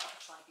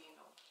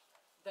Tribunal,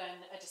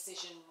 than a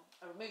decision,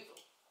 a removal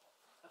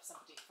of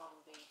somebody from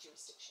the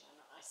jurisdiction.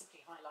 And I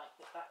simply highlight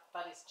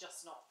that is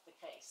just not the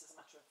case. As a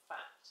matter of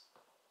fact,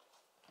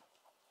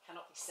 it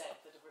cannot be said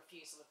that a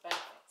refusal of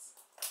benefits,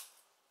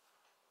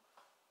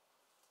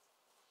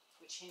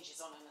 which hinges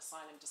on an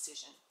asylum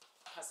decision,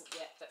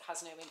 that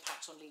has no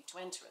impact on leave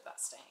to enter at that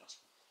stage,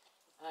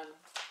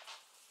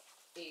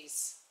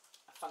 is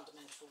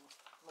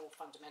more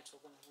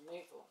fundamental than a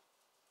removal.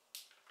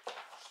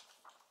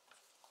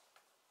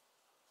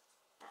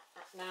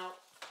 Now,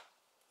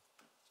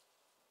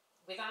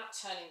 without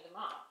turning them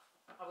up,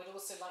 I would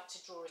also like to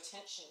draw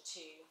attention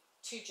to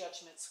two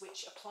judgments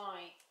which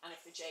apply Anna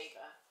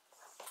Frijeva.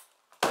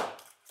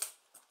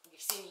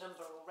 You've seen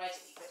Lumber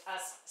already, but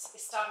as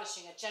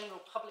establishing a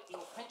general public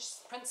law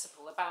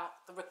principle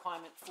about the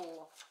requirement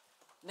for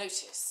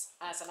notice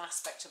as an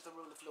aspect of the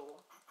rule of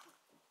law.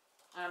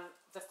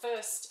 The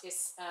first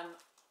is at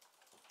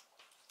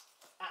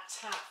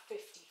tab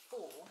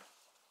 54,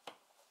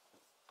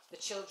 the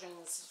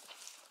Children's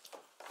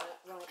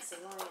Rights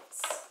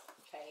Alliance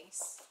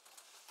case,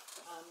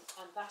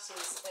 and that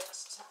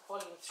is at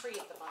volume 3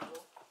 of the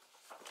bundle.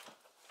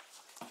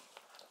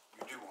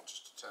 You do want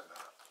us to turn that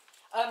up?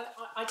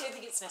 I don't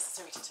think it's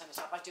necessary to turn it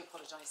up. I do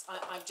apologise.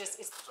 I'm just.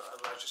 I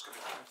was just going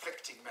to be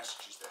conflicting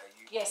messages there.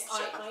 You yes,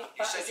 you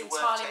said you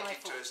weren't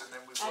taking to us, and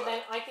then we were. And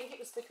then I think it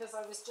was because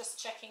I was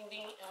just checking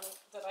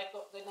that I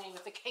got the name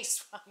of the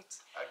case right.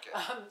 Okay.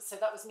 So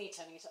that was me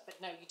turning it up. But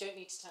no, you don't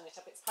need to turn it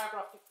up. It's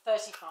paragraph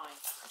 35.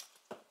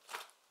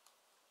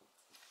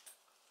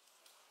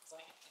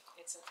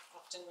 It's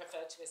often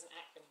referred to as an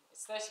acronym.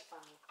 It's 35.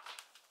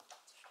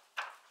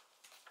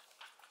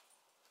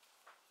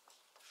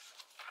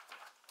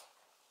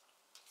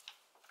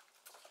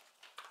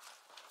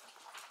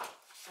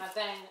 And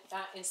then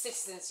in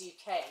Citizens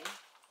UK,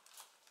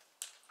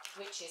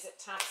 which is at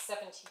tab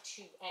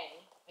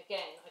 72A,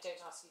 again, I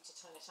don't ask you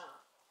to turn it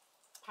up,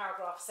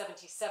 paragraph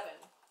 77,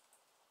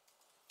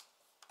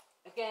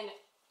 again,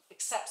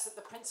 accepts that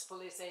the principle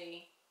is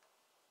a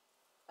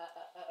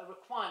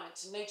requirement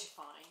to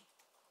notify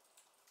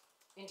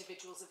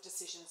individuals of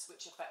decisions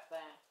which affect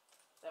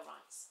their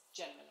rights,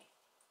 generally.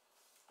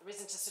 There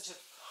isn't a sort of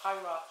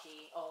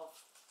hierarchy of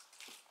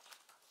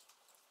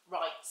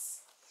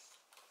rights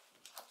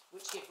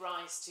which give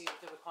rise to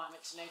the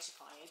requirement to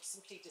notify. It's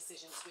simply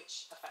decisions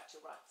which affect your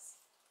rights.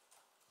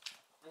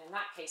 And in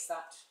that case,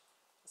 that,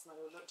 as my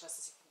Lord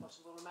Justice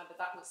Hickinbottom will remember,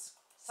 that was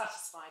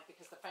satisfied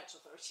because the French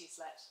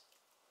authorities let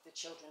the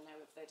children know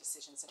of their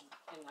decisions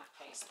in that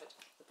case, but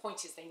the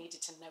point is they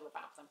needed to know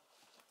about them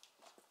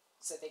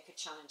so they could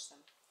challenge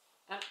them.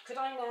 Could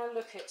I now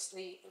look at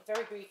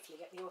very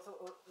briefly at the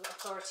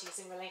authorities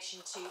in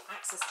relation to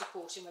access to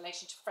court in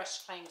relation to fresh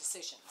claim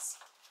decisions?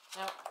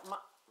 Now,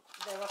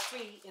 there are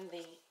three in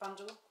the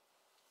bundle: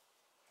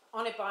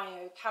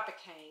 Onibayo,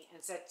 Kabake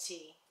and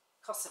ZT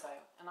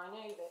Kosovo, and I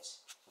know that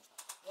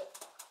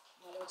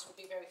my lords would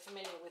be very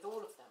familiar with all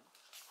of them.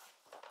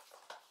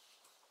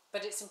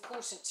 But it's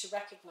important to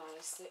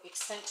recognise the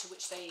extent to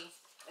which they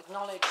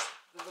acknowledge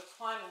the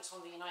requirement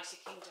on the United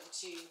Kingdom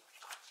to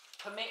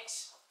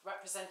permit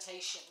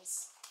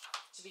representations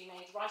to be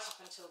made right up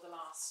until the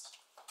last,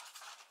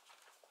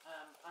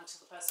 until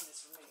the person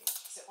is removed.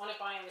 So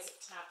Onibayo is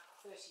at tab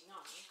 39,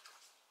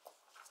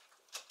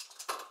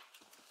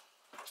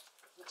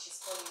 which is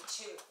volume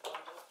 2 of the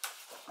bundle,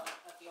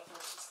 of the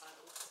authorities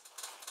bundle.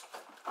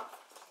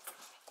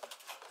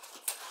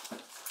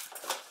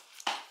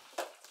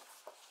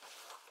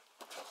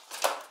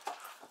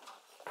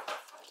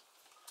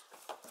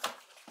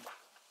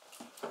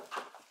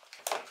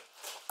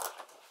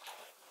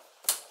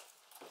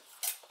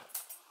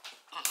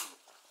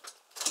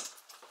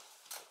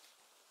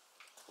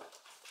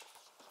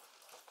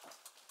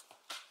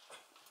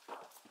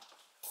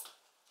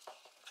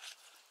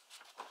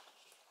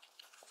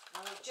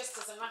 Just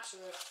as a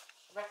matter of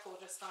record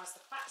as far as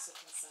the facts are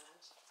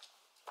concerned,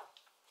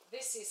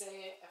 this is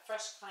a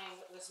fresh claim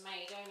that was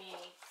made only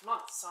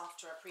months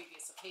after a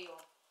previous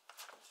appeal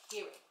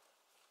hearing.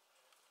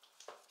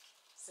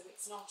 So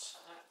it's not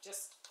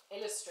just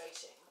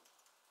illustrating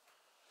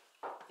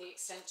the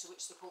extent to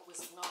which the court was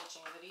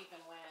acknowledging that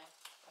even where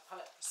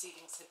appellate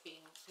proceedings had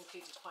been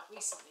concluded quite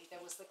recently,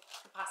 there was the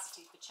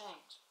capacity for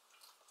change.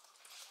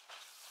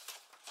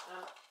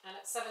 And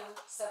at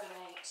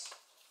 778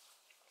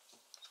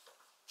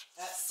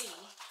 C,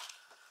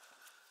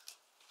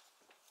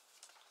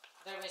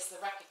 there is the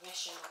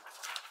recognition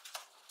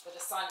that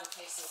asylum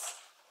cases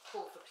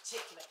call for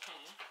particular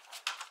care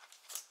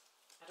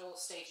at all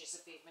stages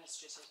of the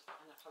administrative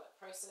and appellate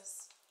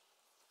process.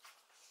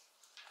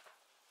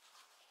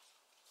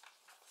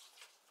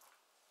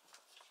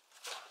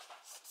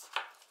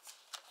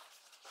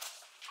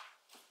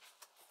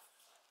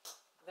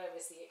 There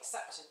is the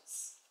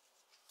acceptance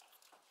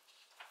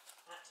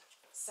at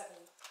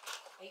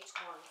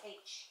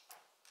 781H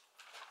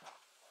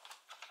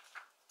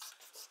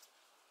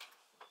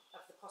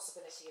of the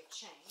possibility of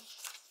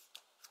change.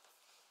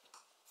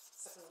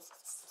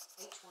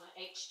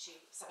 781H to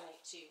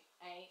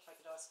 782A, if I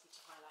could ask you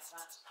to highlight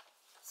that.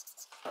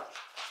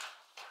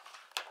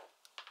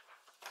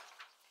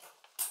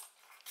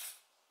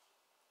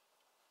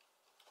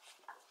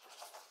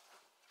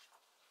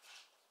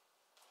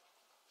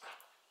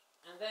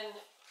 And then,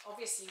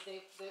 obviously,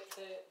 the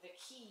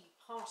key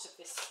part of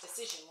this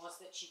decision was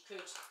that you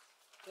could,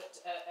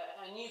 that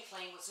a new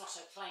claim was not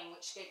a claim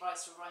which gave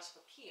rise to a right of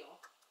appeal,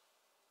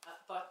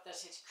 but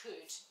that it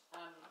could,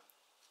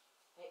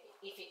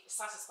 if it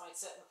satisfied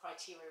certain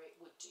criteria, it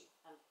would do.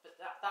 But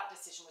that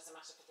decision was a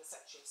matter for the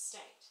Secretary of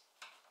State.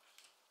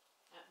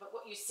 But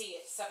what you see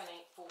at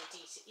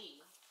 784D to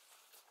E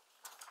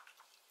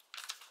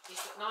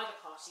is that neither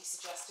party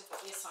suggested that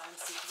the asylum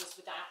seeker was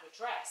without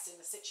redress in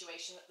the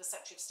situation that the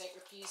Secretary of State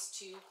refused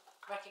to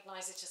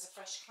recognise it as a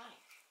fresh claim.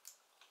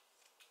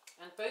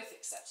 And both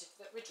accepted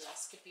that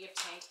redress could be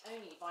obtained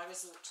only by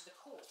resort to the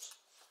court.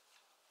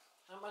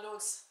 Now, my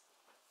lords,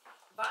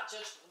 that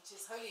judgment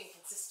is wholly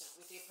inconsistent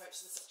with the approach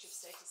the Secretary of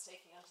State is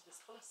taking under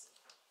this policy,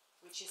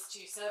 which is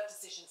to serve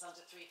decisions under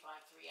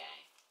 353A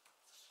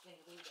in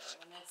the window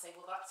and then say,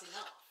 well, that's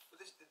enough. But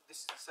this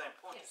is the same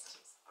point. Yes,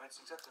 it is. I mean, it's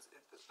exactly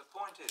the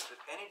point is that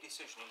any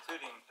decision,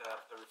 including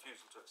a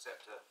refusal to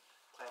accept a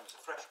claim as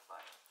a fresh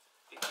claim,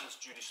 it is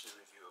judicially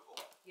reviewable.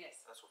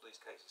 Yes. That's what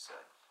these cases say.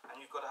 And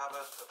you've got to have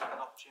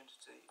an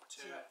opportunity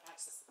to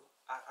access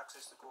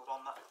the court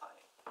on that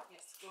claim.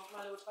 Yes, well,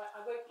 my lord,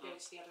 I won't go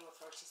to the other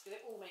authorities, but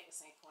they all make the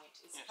same point.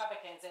 It's Yes.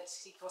 Kabake and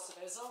ZT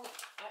Kosovo. As long,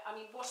 I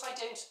mean, what I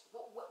don't,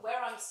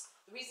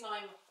 the reason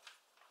I'm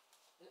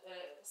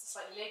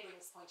slightly labouring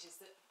this point is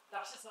that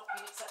that has not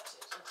been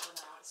accepted until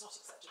now. It's not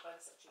accepted by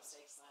the Secretary of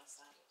State as I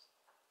understand it.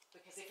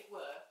 Because if it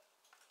were,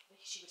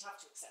 she would have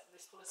to accept that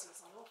this policy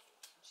was unlawful,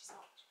 and she's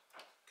not.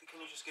 Can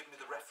you just give me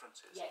the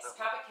references? Yes,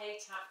 Kabake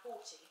tab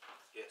 40.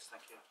 Yes,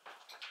 thank you.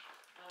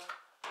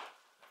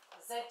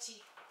 ZT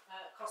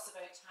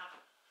Kosovo tab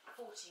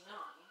 49,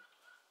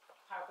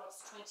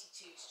 paragraphs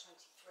 22 to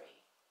 23.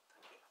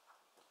 Thank you.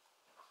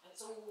 And it's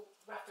all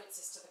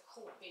references to the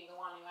court being the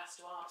one who has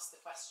to ask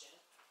the question.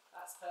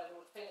 That's per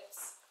Lord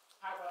Phillips,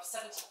 paragraph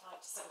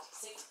 75 to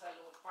 76 per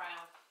Lord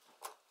Brown,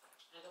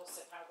 and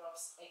also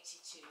paragraphs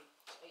 82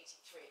 to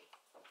 83.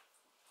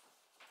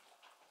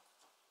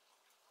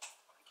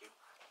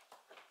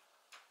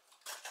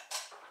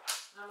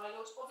 Now, my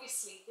lord,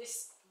 obviously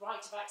this right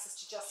of access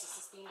to justice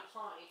has been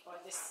applied by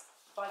the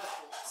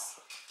courts,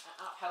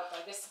 upheld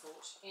by this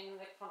court, in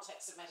the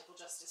context of medical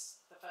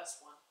justice, the first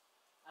one.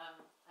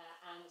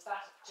 And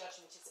that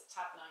judgment is at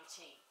tab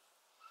 19.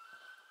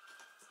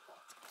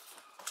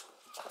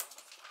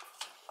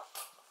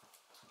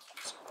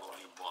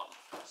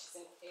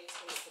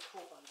 is the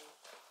core bundle.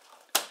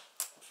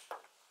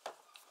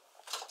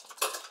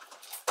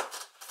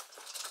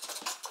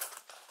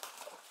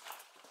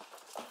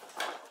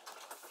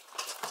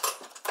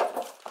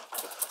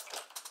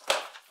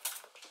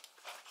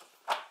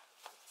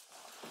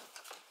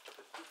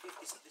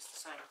 Isn't this the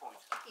same point?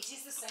 It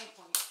is the same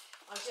point.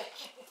 I'm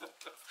joking.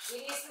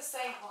 It is the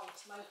same point,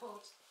 my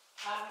lord.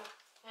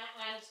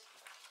 And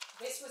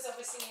this was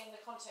obviously in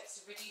the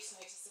context of reduced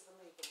notice of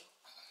removal.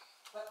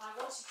 But I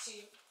wanted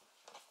to,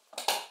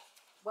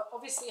 well,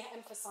 obviously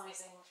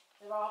emphasising,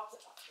 there are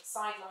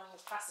sideline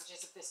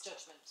passages of this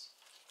judgment,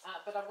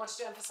 but I wanted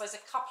to emphasise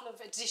a couple of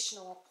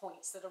additional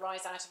points that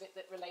arise out of it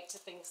that relate to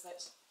things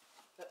that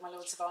my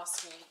lords have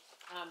asked me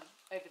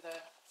over the,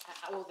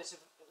 or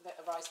that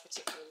arise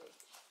particularly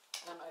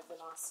over the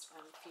last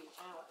few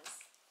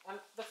hours.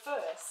 The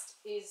first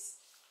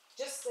is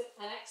just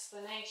an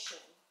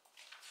explanation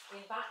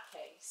in that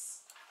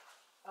case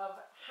of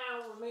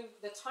how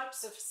the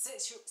types of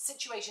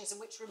situations in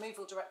which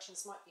removal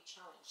directions might be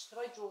challenged. Could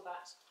I draw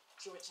that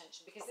to your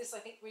attention? Because this, I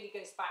think, really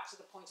goes back to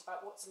the point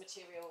about what's a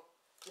material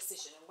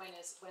decision and when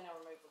are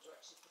removal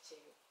directions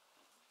material.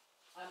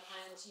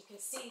 And you can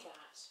see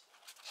that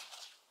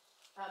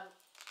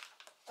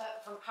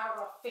from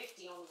paragraph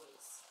 50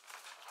 onwards.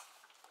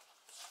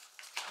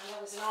 And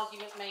there was an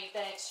argument made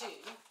there too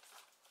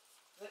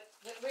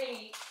that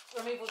really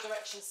removal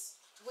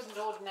directions wouldn't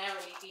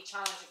ordinarily be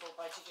challengeable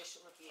by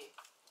judicial review.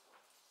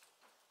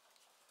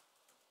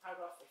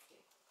 Paragraph 50.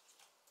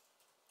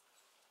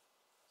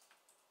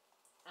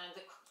 And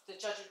the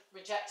judge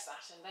rejects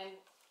that and then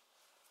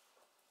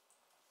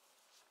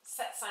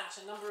sets out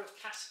a number of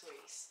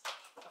categories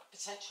of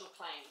potential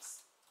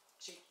claims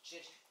to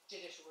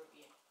judicial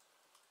review.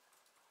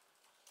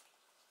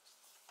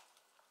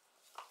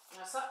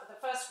 Now, so the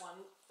first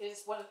one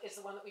is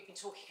the one that we've been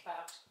talking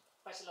about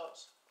quite a lot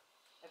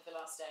over the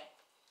last day.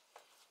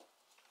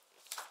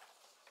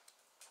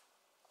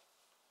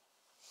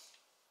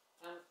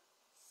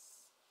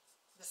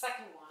 The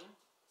second one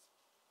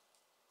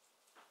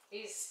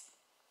is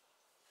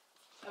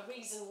a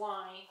reason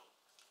why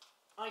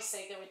I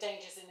say there are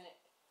dangers in it,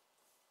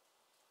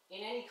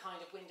 in any kind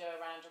of window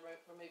around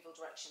removal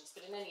directions,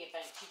 but in any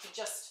event, you can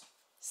just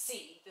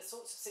see the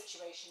sorts of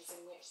situations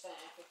in which there,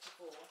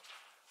 54,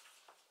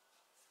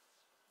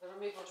 the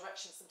removal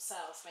directions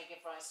themselves may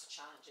give rise to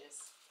challenges.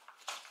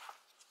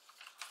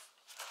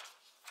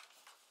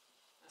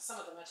 Now, some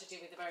of them are to do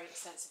with the very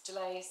extensive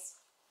delays,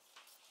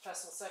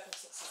 personal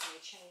circumstances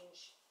may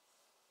change,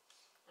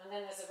 and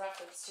then there's a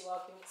reference to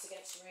arguments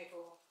against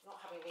removal not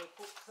having been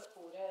put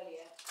forward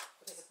earlier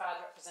because of bad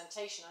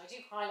representation. I do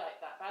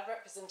highlight that. Bad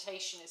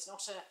representation is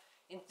not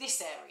in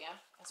this area,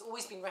 has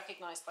always been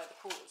recognised by the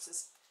courts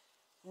as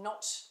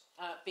not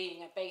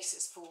being a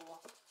basis for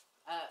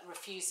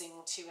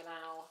refusing to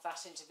allow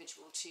that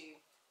individual to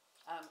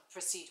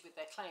proceed with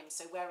their claims.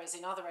 So whereas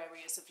in other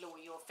areas of law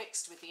you're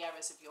fixed with the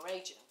errors of your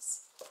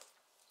agents,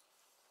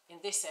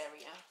 in this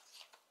area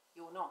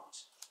you're not,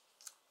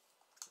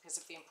 because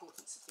of the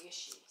importance of the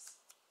issues.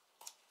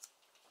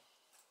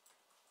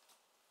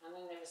 And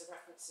then there is a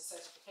reference to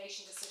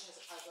certification decisions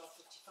at paragraph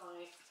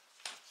 55.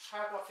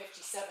 Paragraph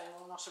 57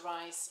 will not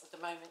arise at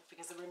the moment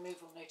because the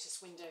removal notice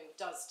window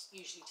does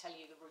usually tell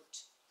you the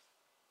route.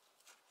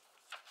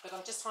 But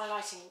I'm just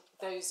highlighting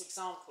those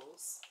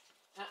examples.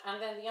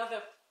 And then the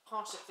other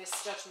part of this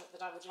judgment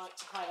that I would like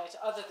to highlight,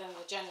 other than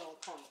the general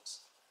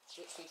point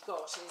which we've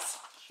got,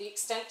 is the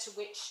extent to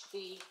which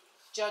the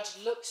judge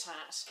looked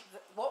at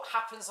what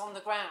happens on the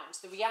ground,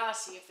 the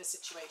reality of the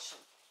situation,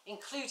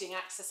 including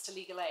access to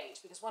legal aid,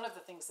 because one of the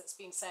things that's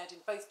been said in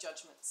both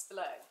judgments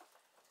below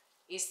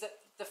is that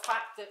the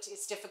fact that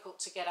it's difficult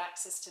to get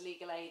access to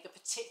legal aid, the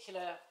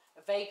particular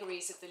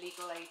vagaries of the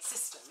legal aid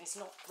system, is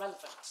not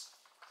relevant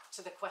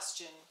to the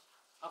question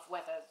of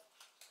whether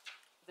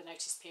the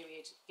notice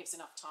period gives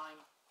enough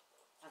time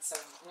and so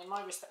on. And in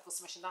my respectful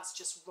submission, that's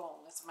just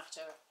wrong as a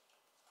matter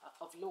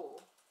of law.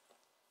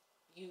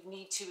 You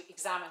need to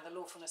examine the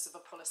lawfulness of a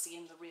policy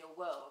in the real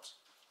world.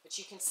 But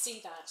you can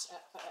see that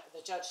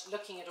the judge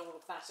looking at all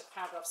of that at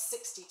paragraphs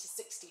 60 to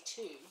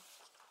 62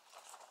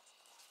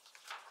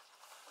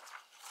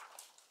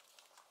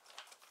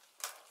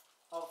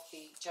 of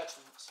the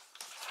judgment.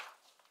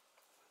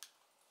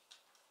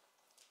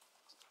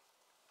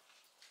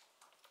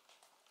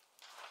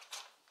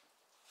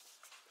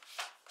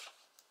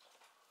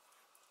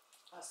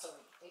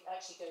 Sorry, it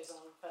actually goes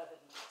on further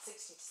than that,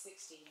 60 to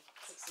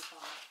 65.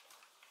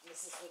 And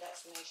this is with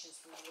explanations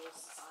from the Law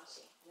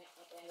Society and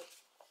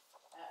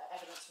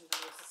evidence from the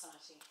Law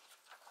Society.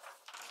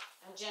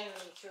 And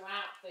generally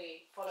throughout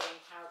the following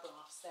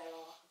paragraphs there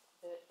are,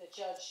 the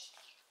judge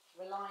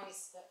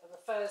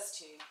refers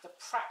to the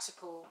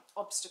practical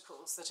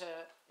obstacles that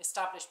are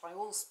established by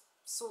all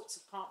sorts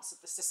of parts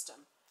of the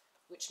system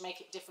which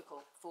make it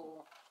difficult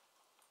for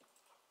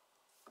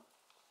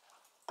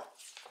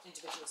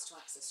individuals to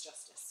access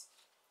justice.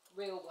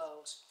 Real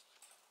world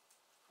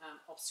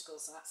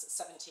obstacles, and that's at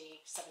 70,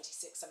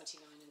 76,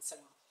 79 and so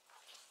on.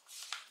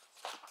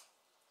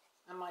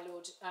 And my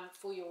lord,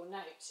 for your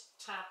note,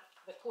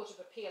 the Court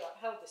of Appeal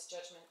upheld this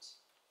judgment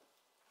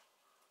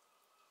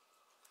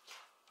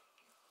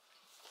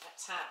at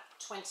tab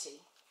 20,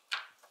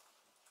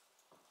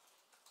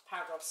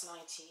 paragraphs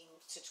 19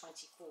 to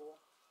 24.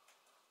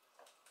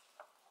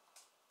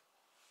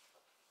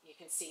 You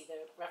can see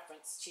the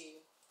reference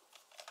to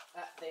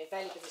the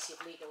availability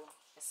of legal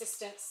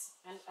assistance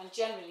and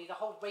generally the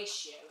whole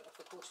ratio of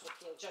the Court of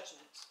Appeal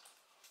judgment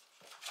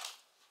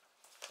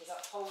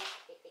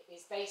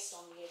is based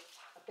on the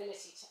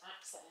ability to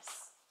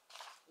access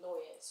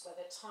lawyers,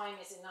 whether time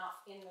is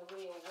enough in the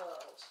real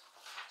world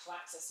to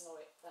access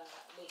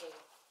legal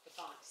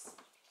advice.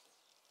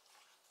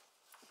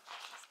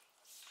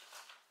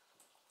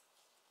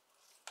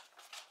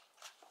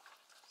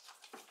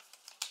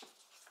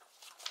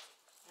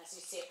 As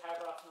you see at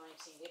paragraph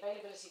 19, the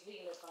availability of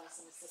legal advice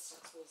and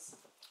assistance was,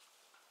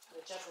 the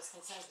judge was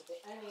concerned with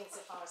it only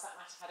insofar as that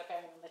matter had a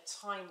bearing on the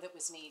time that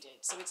was needed.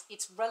 So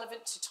it's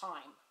relevant to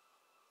time.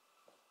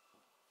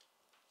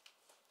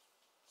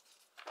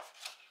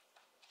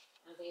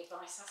 And the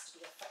advice has to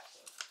be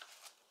effective.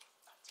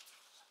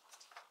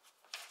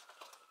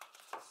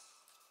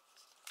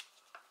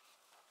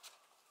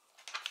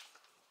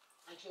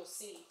 And you'll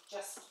see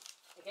just,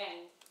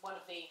 again, one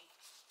of the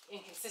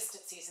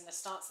inconsistencies in the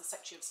stance the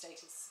Secretary of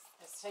State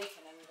has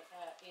taken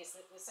is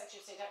that the Secretary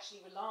of State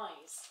actually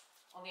relies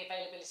on the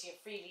availability of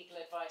free legal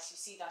advice. You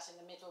see that in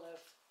the middle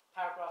of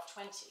paragraph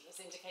 20 is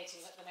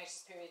indicating that the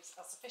notice periods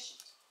are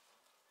sufficient.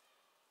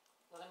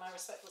 Well, in my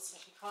respectful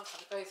submission, you can't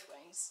have it both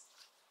ways.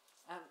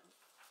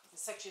 The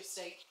Secretary of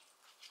State,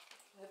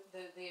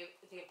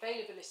 the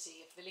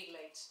availability of the legal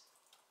aid,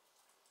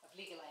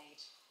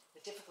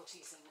 the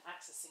difficulties in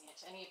accessing it,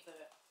 any of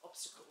the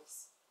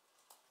obstacles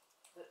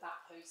that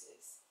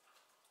poses,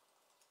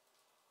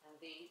 and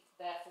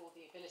therefore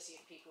the ability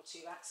of people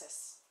to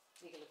access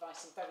legal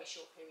advice in a very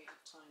short period of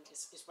time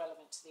is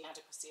relevant to the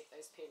adequacy of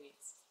those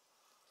periods.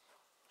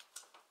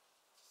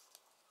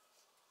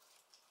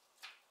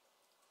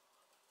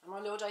 And my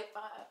Lord,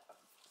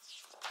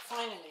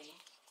 finally,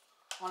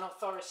 on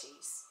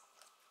authorities,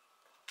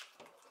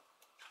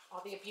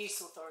 are the abuse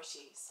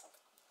authorities.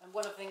 And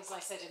one of the things I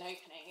said in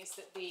opening is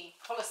that the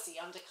policy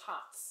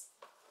undercuts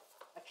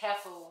a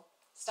careful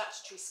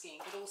statutory scheme,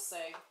 but also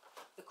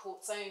the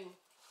court's own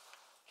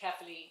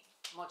carefully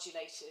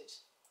modulated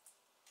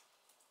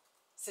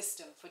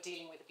system for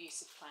dealing with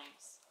abusive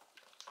claims.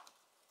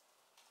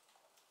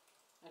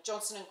 Now,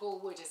 Johnson and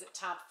Gore-Wood is at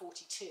tab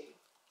 42,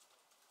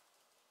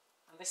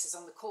 and this is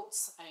on the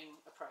court's own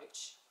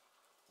approach.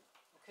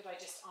 Could I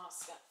just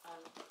ask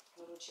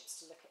your Lordships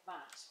to look at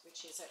that,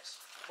 which is at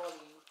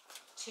volume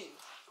 2.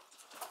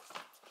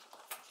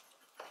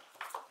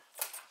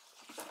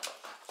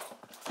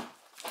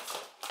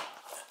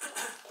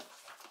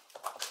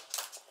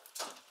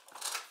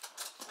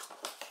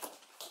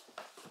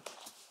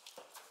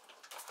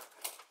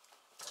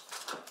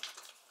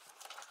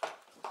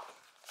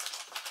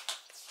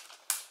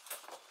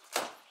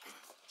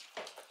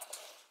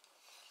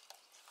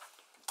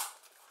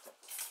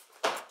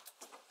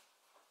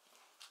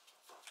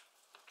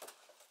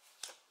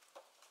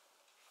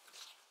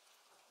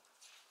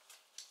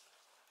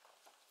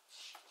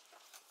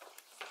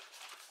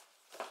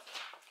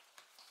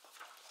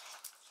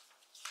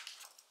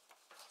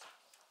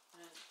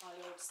 My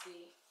Lords,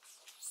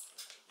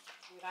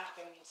 without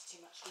going into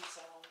too much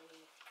detail on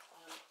the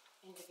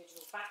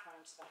individual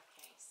background to that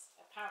case,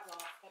 at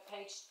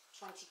page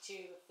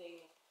 22 of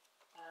the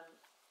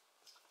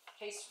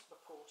case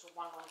report, or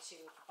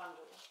 112 of the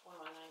bundle,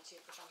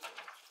 1192 of the bundle,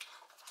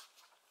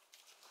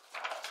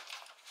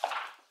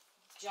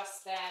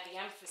 just there the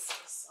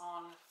emphasis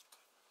on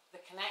the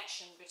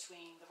connection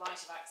between the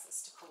right of access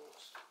to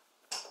court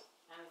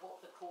and what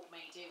the court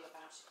may do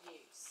about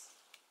abuse.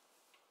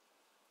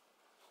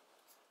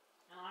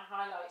 And I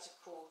highlight, of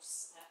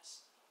course, at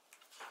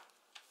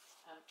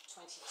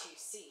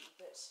 22C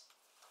that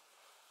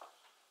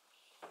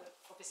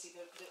obviously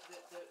the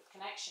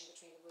connection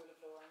between the rule of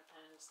law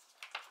and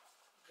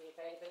the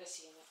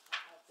availability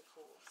of the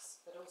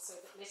courts, but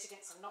also that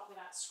litigants are not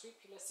without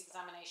scrupulous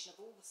examination of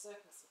all the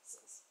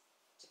circumstances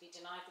to be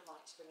denied the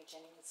right to bring a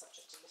genuine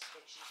subject to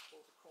litigation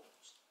before the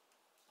court.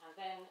 And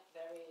then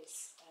there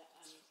is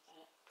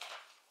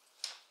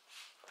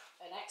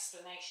an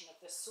explanation of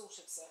the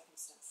sort of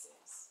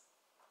circumstances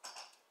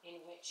in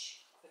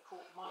which the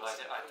court might... Well,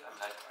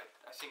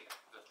 I think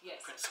the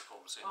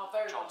principles in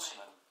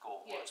Johnson and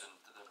Gore-Wood and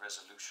the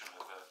resolution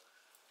of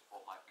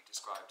what might be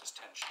described as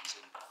tensions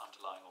in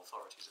underlying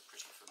authorities are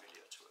pretty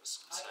familiar to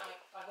us. And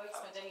I won't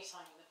spend any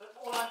time on them, but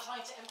what I'm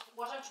trying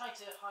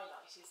to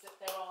highlight is that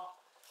there are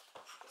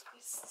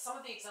some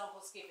of the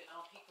examples given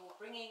are people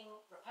bringing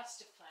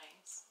repetitive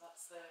claims,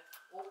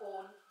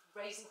 or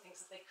raising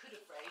things that they could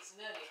have raised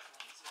in earlier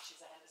claims, which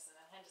is a Henderson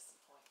and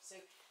Henderson point. So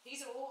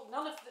these are all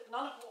none of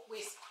what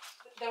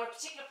there are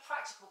particular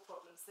practical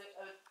problems that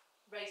are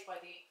raised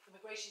by the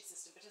immigration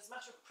system, but as a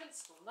matter of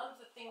principle, none of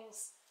the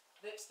things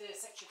that the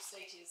Secretary of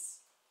State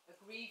is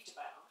aggrieved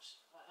about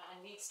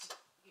and needs to,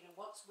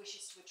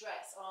 wishes to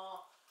address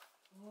are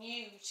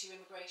new to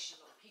immigration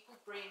law. People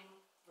bring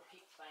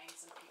repeat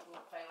claims, and people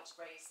fail to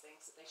raise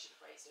things that they should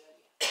have raised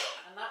earlier.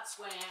 And that's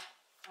where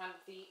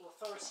the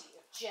authority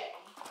of J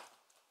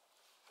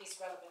is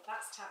relevant.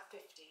 That's tab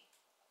 50.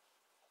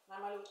 Now,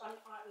 my lords,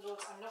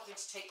 I'm not going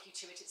to take you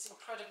to it. It's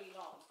incredibly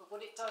long. But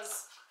what it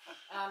does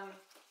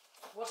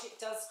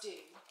do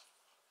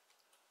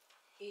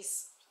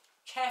is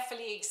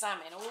carefully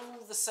examine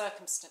all the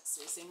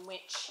circumstances in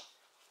which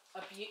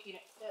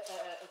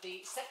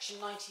the Section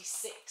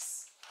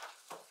 96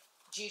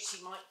 duty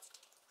might,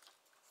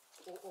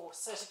 or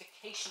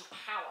certification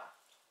power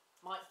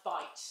might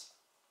bite,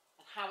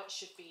 and how it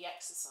should be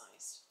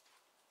exercised.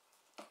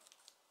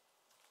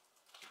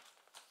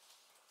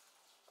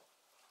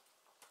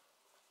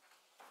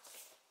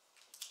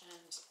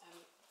 And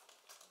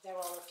there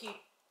are a few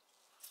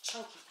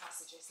chunky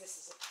passages. This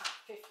is at tab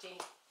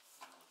 50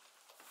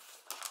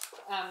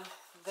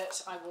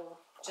 that I will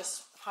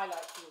just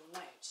highlight for your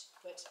note.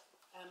 But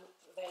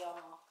they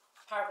are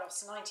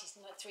paragraphs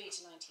 93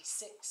 to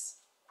 96,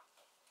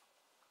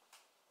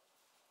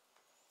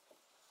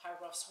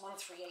 paragraphs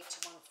 138 to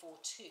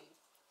 142,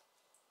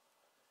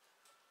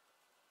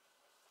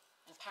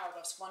 and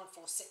paragraphs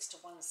 146 to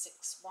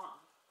 161.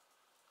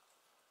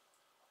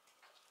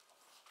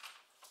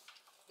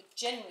 But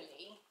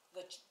generally,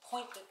 the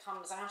point that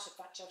comes out of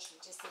that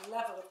judgment is the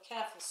level of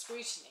careful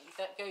scrutiny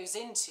that goes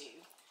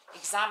into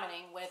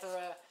examining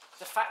whether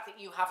the fact that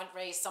you haven't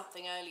raised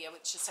something earlier,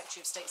 which the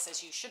Secretary of State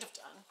says you should have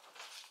done,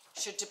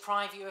 should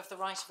deprive you of the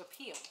right of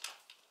appeal.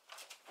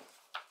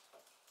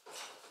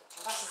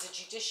 And that is a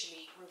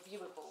judicially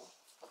reviewable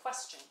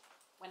question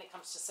when it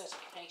comes to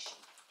certification.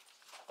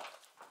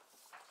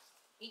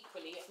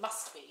 Equally, it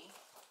must be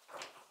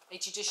a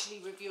judicially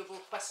reviewable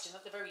question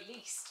at the very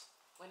least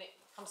when it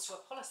comes to a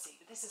policy.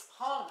 But this is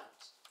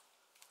Parliament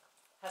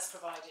has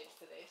provided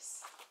for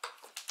this.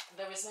 And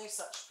there is no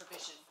such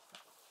provision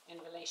in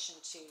relation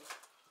to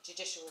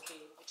judicial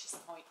review, which is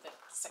the point that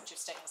the Secretary of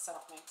State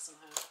herself makes in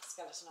her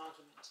skeleton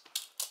argument.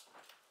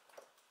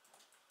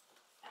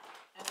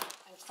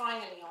 And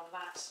finally on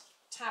that,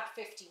 tab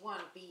 51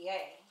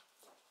 BA,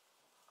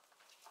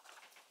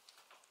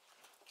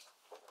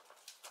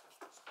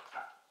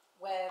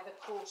 where the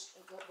court,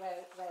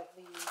 where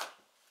the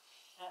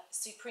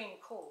Supreme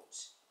Court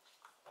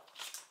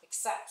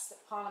accepts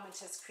that Parliament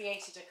has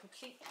created a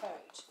complete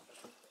code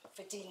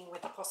for dealing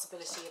with the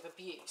possibility of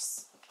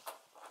abuse.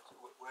 So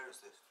where is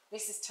this?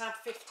 This is tab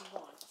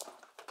 51.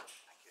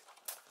 Thank you.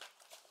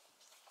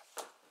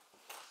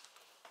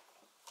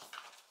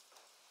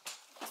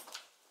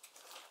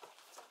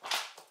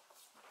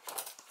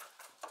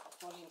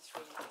 Volume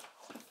 3.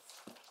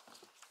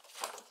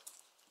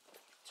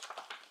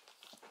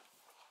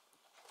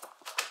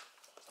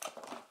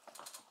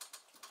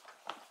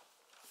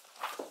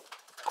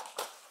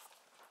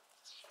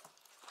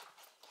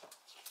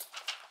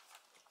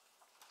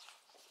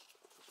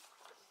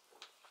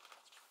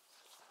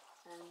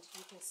 And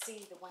you can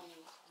see the way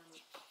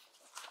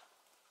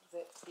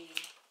that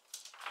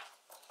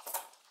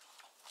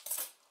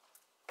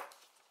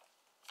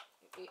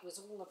it was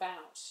all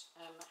about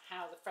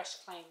how the fresh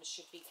claims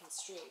should be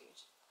construed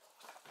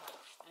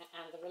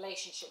and the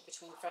relationship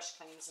between fresh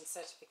claims and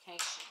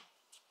certification.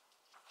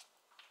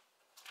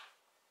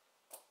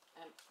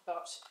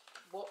 But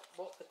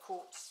what the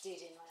court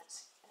did in that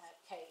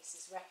case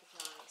is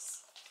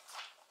recognise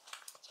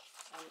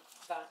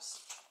that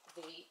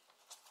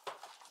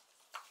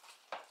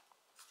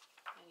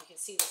and you can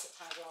see this at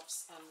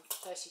paragraphs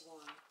 31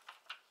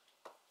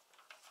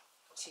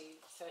 to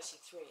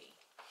 33,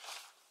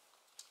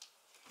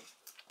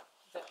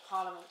 that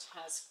Parliament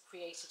has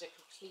created a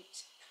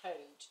complete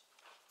code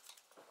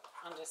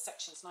under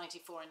sections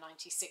 94 and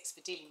 96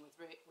 for dealing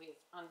with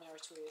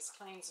unmeritorious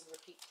claims and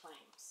repeat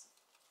claims.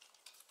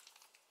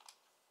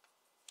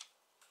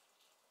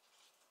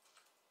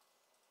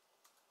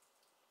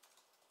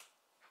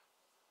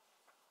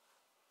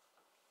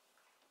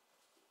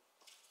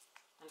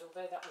 And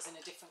although that was in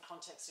a different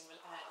context, in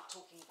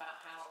talking about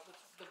how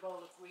the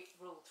role of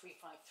Rule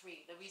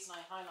 353, the reason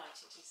I highlight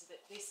it is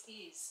that this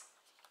is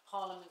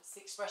Parliament's,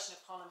 the expression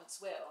of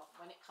Parliament's will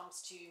when it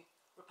comes to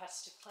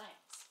repetitive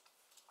claims.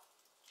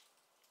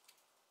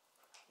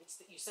 It's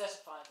that you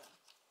certify them,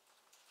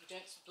 you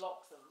don't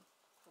block them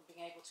from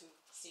being able to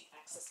seek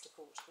access to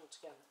court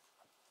altogether.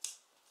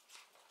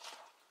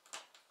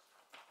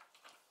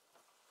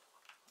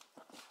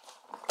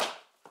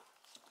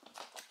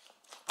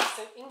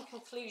 So in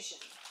conclusion,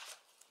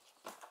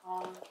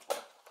 on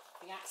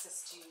the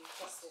access to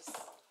justice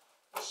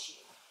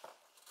issue,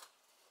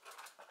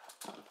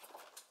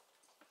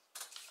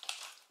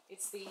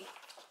 it's the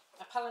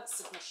appellant's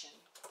submission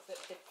that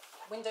the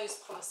Windows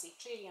policy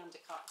clearly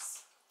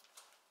undercuts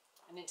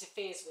and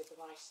interferes with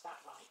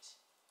that right.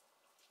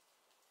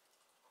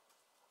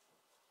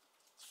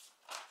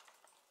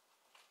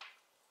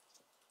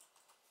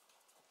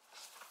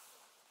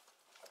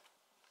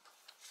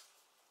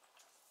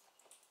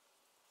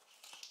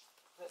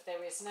 That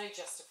there is no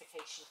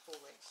justification for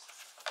it.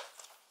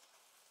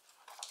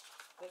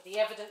 That the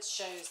evidence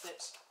shows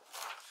that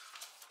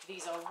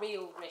these are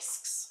real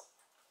risks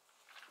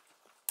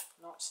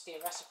not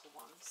theoretical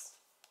ones.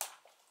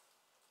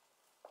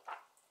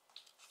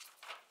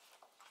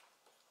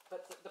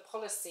 But the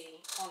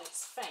policy on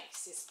its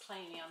face is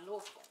plainly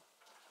unlawful.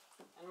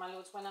 And my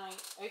lords, when I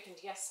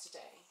opened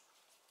yesterday,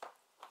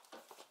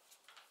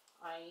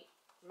 I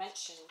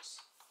mentioned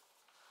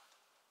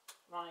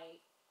my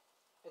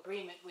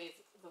agreement with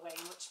the way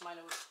in which my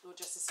Lord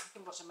Justice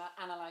Hickinbottom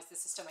analysed the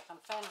systemic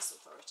unfairness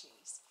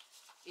authorities.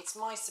 It's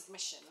my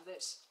submission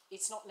that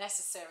it's not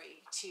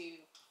necessary to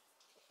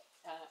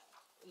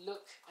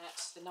look at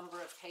the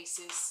number of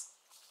cases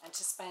and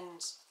to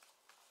spend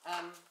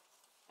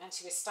and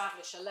to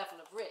establish a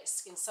level of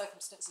risk in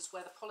circumstances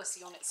where the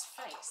policy on its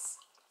face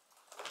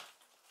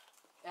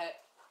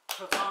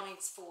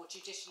provides for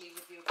judicially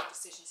reviewable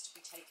decisions to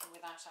be taken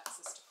without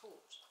access to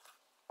court.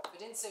 But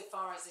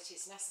insofar as it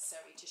is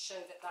necessary to show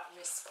that that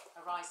risk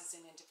arises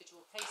in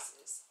individual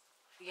cases,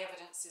 the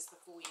evidence is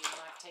before you,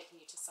 and I've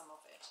taken you to some of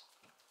it.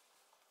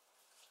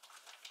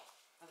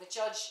 And the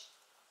judge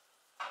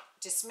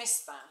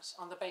dismissed that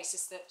on the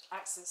basis that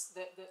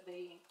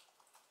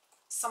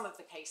some of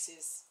the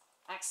cases,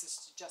 access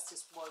to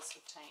justice was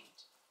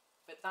obtained.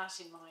 But that,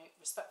 in my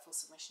respectful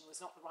submission, was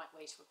not the right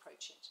way to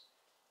approach it.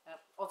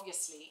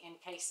 Obviously, in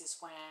cases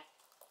where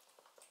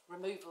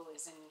removal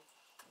is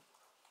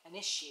an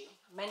issue,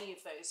 many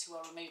of those who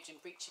are removed in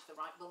breach of the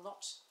right will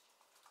not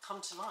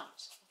come to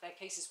light. Their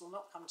cases will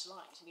not come to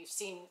light. And you've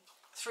seen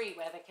 3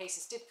 where their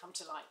cases did come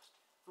to light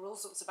for all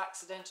sorts of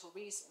accidental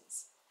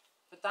reasons.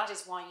 But that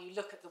is why you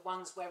look at the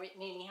ones where it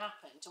nearly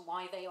happened and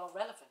why they are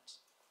relevant.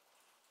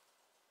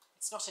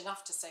 It's not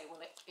enough to say,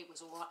 well, it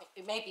was all right.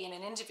 It may be in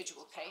an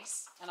individual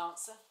case, an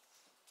answer,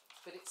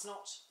 but it's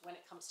not when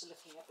it comes to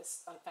looking at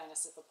this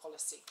unfairness of a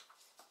policy.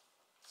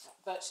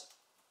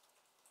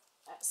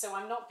 So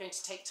I'm not going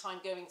to take time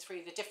going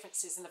through the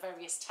differences in the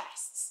various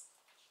tests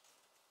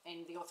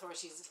in the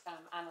authorities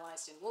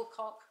analysed in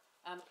Woolcock.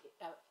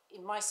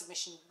 In my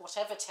submission,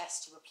 whatever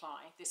test you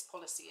apply, this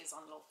policy is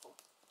unlawful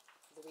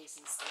for the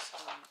reasons that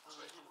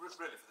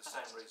really for the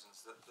same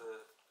reasons that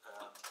the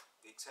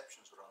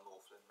exceptions were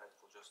unlawful in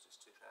Medical Justice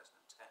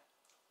 2010.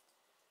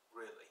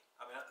 Really,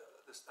 I mean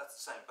that's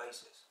the same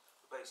basis.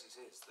 The basis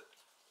is that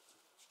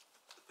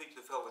the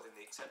people who fell within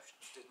the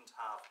exceptions didn't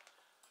have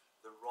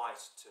the right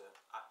to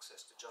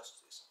access to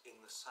justice in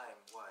the same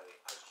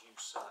way as you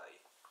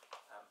say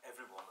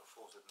everyone that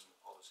falls within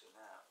the policy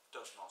now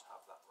does not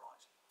have that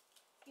right.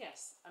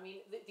 Yes, I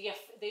mean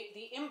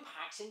the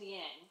impact in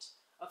the end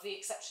of the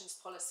exceptions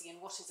policy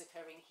and what is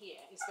occurring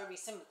here is very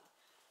similar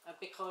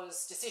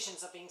because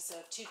decisions are being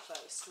served too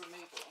close to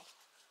removal.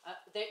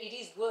 It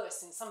is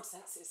worse in some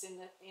senses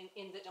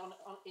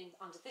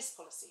under this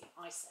policy,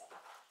 I say,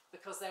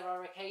 because there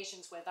are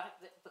occasions where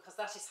because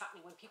that is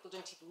happening when people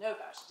don't even know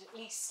about it. At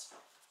least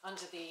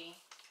under the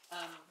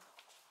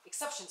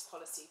exceptions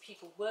policy,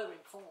 people were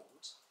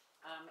informed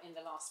in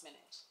the last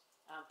minute,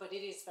 but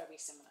it is very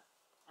similar.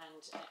 And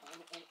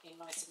in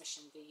my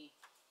submission, the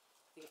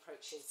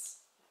approach is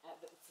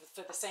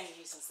for the same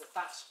reasons that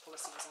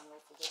policy was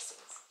unlawful. This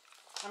is,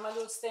 and my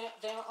lords,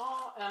 there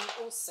are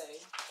also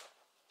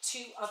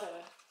 2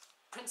 other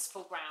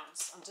principal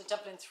grounds under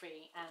Dublin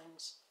 3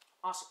 and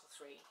Article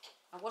 3.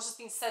 And what has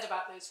been said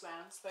about those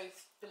grounds,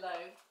 both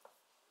below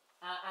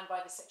and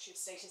by the Secretary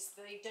of State, is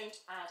that they don't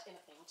add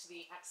anything to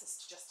the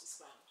access to justice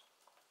ground.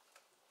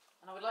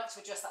 And I would like to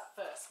address that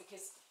first,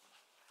 because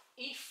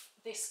if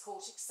this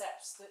court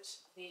accepts that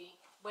the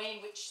way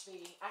in which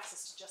the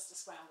access to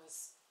justice ground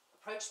was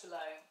approached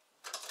below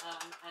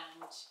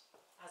and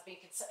has been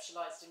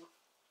conceptualised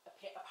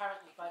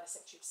apparently by the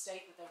Secretary of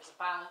State, that there is a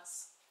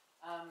balance,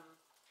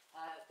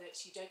 that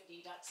you don't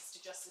need access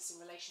to justice in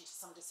relation to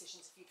some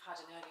decisions if you've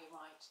had an earlier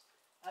right,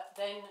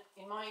 then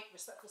in my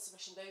respectful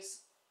submission,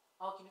 those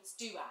arguments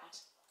do add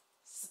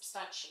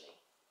substantially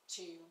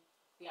to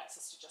the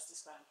access to justice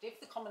ground. But if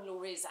the common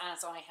law is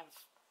as I have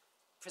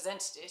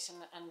presented it,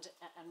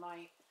 and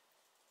my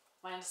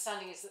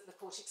understanding is that the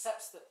court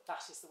accepts that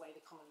that is the way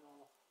the common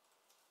law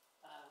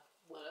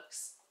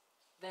works,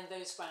 then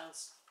those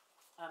grounds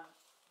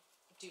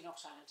do not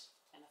add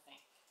anything.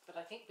 But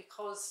I think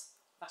because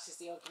that is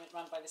the argument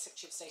run by the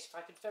Secretary of State, if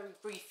I could very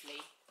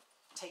briefly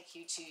take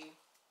you to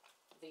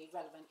the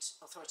relevant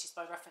authorities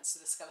by reference to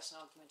the skeleton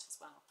argument as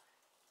well.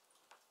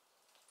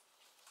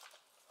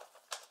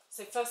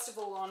 So first of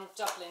all, on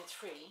Dublin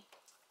 3,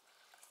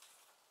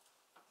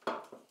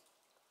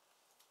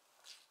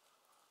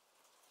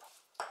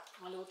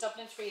 my lord,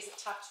 Dublin 3 is at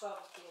tab 12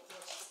 of the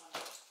authorities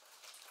manual.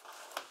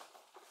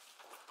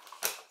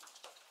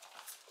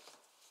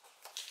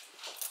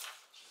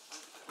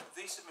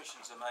 These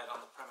submissions are made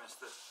on the premise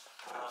that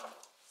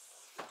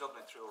the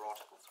Dublin 3 or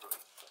Article 3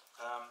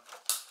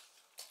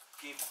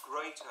 give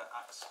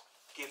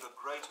a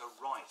greater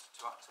right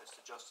to access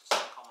to justice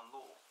than common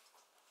law.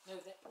 No,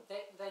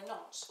 they're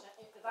not.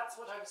 That's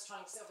what I was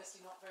trying to say,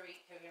 obviously not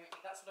very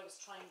coherently. That's what I was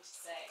trying to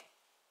say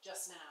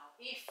just now.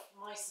 If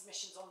my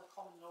submissions on the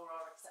common law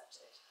are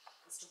accepted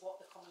as to what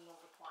the common law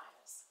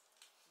requires,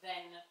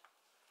 then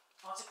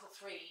Article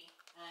 3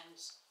 and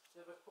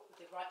the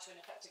right to an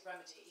effective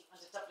remedy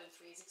under Dublin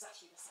 3 is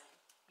exactly the same.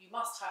 You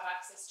must have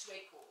access to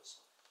a court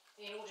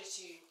in order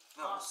to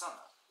No, I ask understand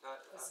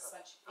that. for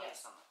suspension. I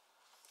Yes. understand that.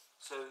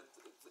 So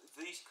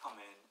these come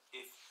in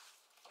if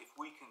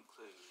we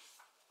conclude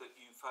that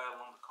you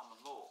fail under common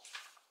law,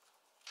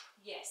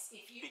 Yes,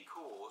 if you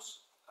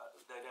because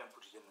they don't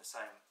put it in the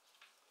same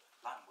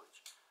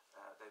language.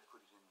 They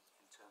put it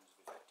in terms of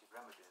effective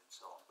remedy and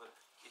so on. But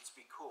it's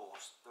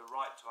because the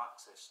right to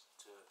access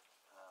to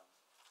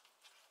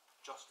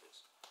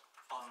justice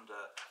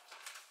under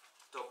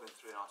Dublin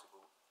 3 and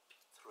Article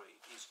 3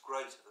 is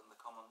greater than the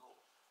common law.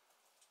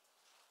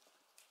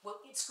 Well,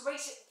 it's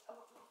great,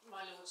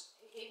 my lord.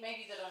 It may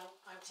be that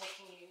I'm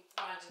taking you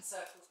round in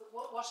circles, but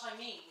what I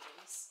mean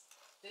is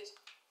that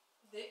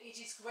it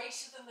is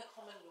greater than the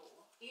common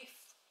law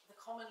if the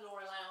common law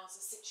allows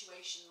a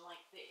situation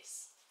like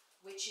this,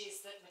 which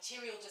is that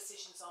material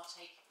decisions are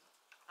taken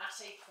at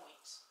a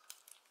point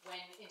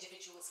when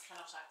individuals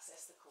cannot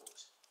access the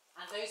court.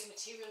 And those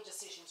material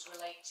decisions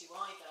relate to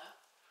either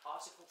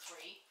Article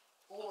 3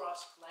 or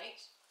Article 8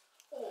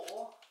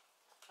 or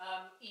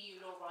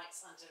EU law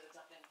rights under the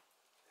Dublin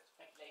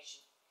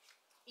regulation.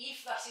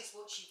 If that is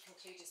what you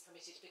conclude is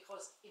permitted,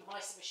 because in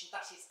my submission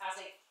that is as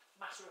a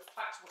matter of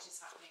fact what is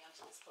happening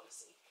under this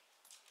policy,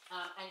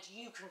 and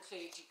you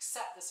conclude, you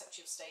accept the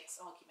Secretary of State's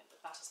argument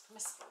that that is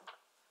permissible,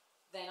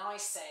 then I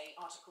say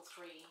Article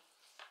 3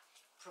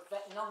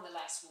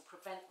 nonetheless will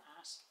prevent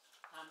that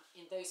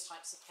in those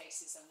types of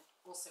cases and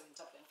also in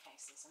Dublin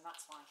cases, and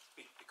that's why.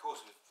 Because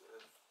of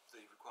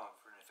the requirement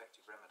for an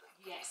effective remedy.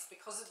 Yes,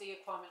 because of the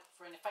requirement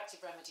for an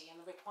effective remedy and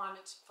the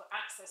requirement for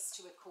access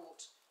to a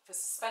court for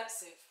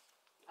suspensive.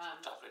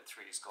 Dublin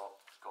 3's got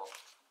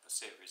a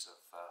series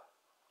of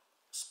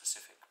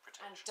specific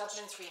protections. And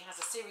Dublin 3 has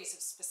a series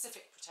of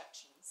specific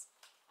protections,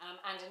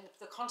 and in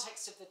the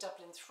context of the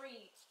Dublin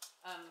 3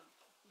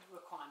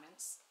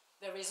 requirements,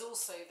 there is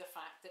also the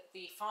fact that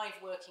the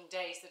 5 working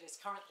days that is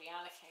currently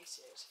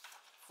allocated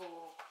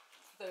for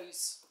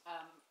those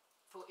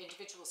for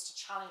individuals to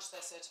challenge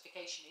their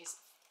certification is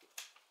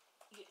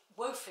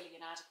woefully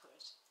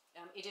inadequate.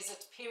 It is a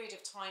period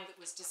of time that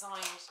was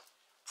designed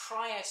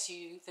prior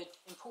to the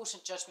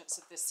important judgments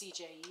of the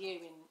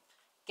CJEU in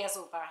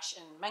Gezelbash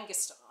and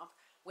Mengestab,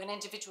 when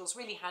individuals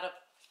really had a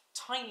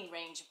tiny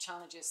range of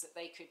challenges that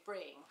they could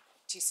bring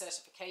to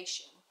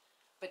certification.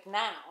 But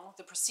now,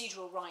 the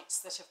procedural rights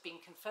that have been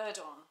conferred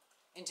on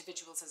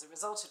individuals as a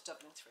result of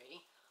Dublin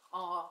 3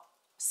 are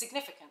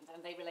significant,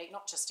 and they relate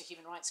not just to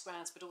human rights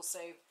grounds, but also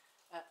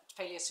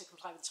failures to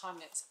comply with time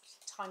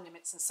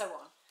limits and so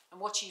on. And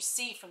what you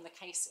see from the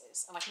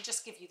cases, and I can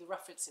just give you the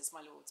references,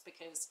 my lords,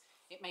 because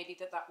it may be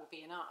that that will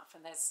be enough,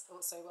 and there's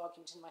also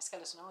argument in my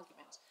skeleton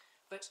argument.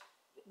 But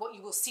what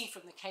you will see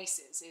from the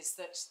cases is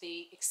that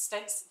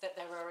that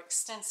there are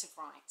extensive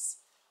rights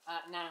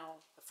now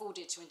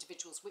afforded to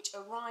individuals which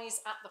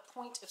arise at the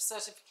point of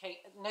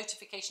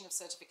notification of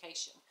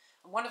certification.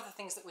 And one of the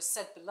things that was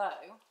said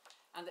below,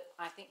 and that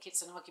I think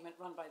it's an argument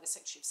run by the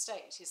Secretary of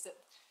State, is that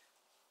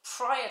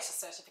prior to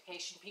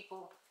certification,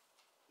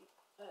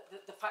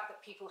 the fact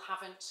that people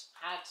haven't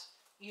had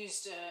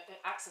used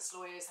access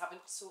lawyers,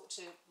 haven't sought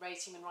to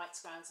raise human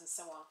rights grounds and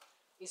so on,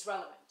 is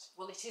relevant.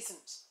 Well, it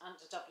isn't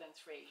under Dublin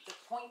 3. The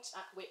point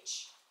at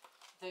which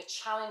the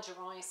challenge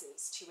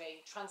arises to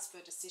a transfer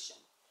decision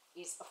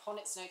is upon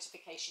its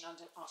notification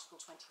under Article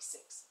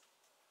 26.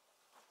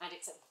 And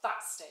it's at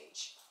that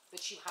stage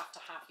that you have to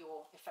have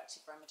your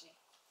effective remedy.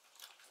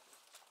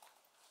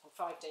 And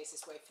 5 days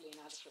is woefully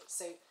inadequate.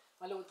 So,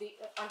 my lord,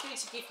 I'm going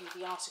to give you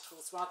the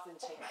articles rather than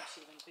take them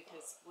to them,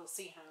 because we'll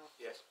see how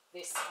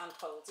this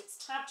unfolds. It's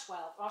tab 12,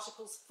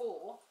 articles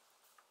 4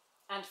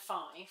 and 5.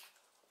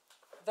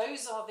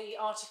 Those are the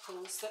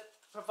articles that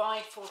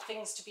provide for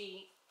things to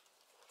be,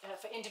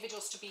 for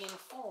individuals to be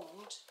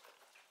informed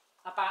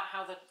about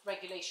how the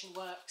regulation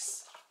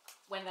works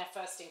when they're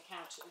first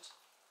encountered,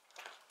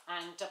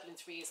 and Dublin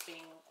 3 is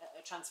being,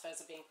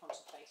 transfers are being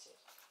contemplated.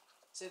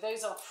 So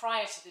those are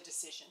prior to the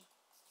decision.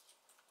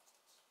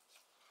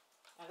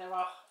 And there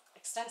are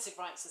extensive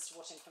rights as to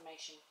what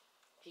information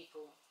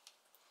people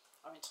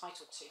are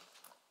entitled to.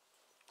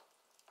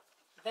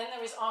 Then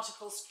there is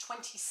Articles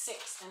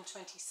 26 and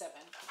 27.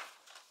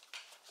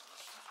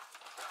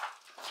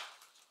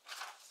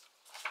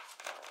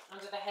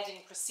 Under the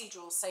heading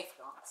Procedural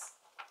Safeguards.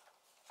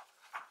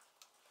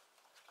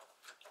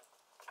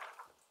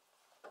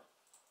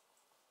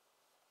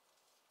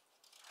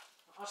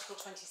 Article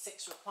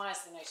 26 requires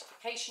the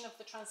notification of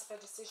the transfer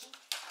decision.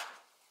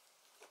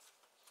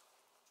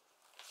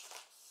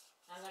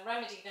 And the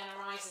remedy then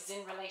arises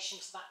in relation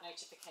to that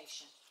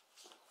notification.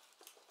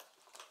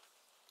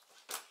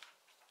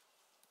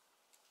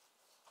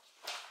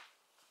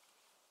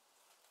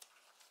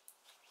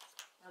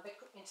 Now,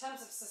 in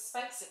terms of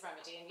suspensive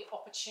remedy and the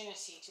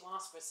opportunity to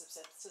ask for a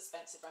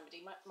suspensive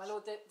remedy, my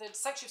lord, the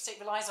Secretary of State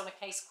relies on a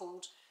case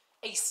called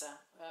ASA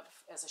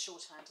as a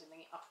shorthand in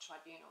the Upper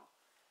Tribunal,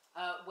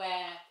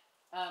 where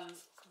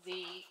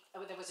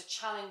there was a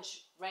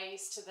challenge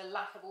raised to the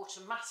lack of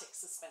automatic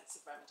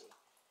suspensive remedy.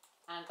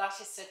 And that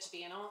is said to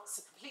be an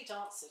complete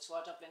answer to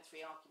our Dublin 3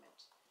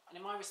 argument. And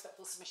in my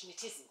respectful submission, it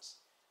isn't,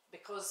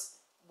 because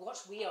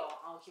what we are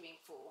arguing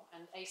for,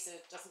 and ASA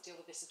doesn't deal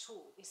with this at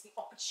all, is the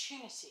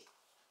opportunity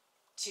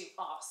to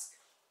ask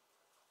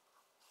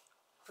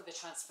for the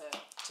transfer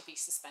to be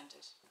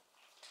suspended.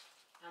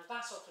 And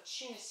that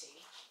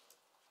opportunity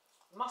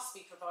must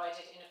be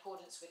provided in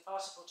accordance with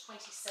Article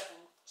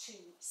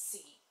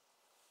 27(2)(c).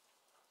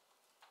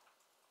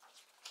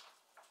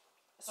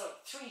 Sorry,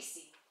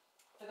 3C.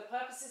 For the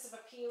purposes of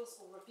appeals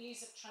or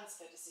reviews of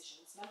transfer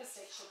decisions, Member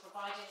States shall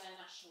provide in their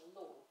national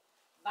law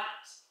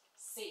that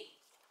C.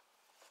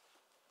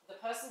 The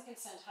person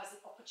concerned has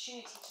the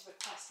opportunity to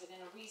request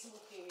within a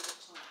reasonable period of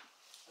time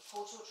a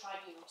court or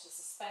tribunal to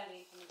suspend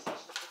the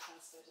implementation of the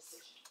transfer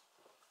decision.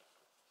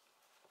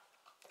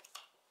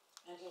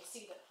 And you'll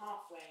see that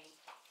halfway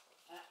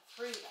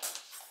through that,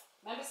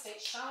 Member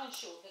States shall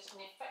ensure that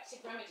an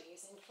effective remedy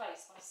is in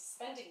place by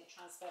suspending the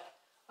transfer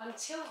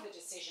until the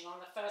decision on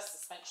the first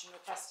suspension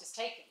request is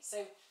taken.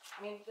 So, I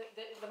mean,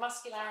 the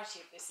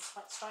muscularity of this is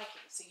quite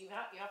striking. So you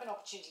have an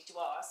opportunity to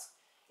ask.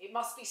 It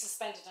must be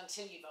suspended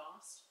until you've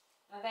asked.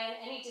 And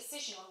then any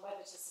decision on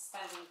whether to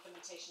suspend the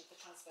implementation of the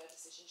transfer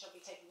decision shall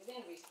be taken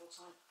within a reasonable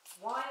time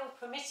while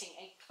permitting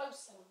a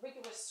close and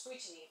rigorous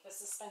scrutiny of the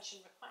suspension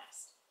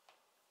request.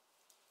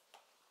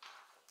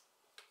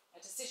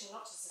 A decision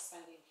not to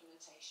suspend the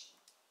implementation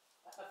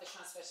of the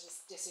transfer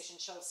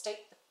decision shall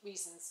state the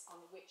reasons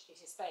on which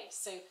it is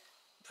based. So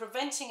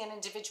preventing an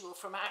individual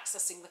from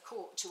accessing the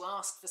court to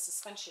ask for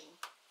suspension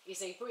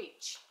is a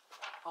breach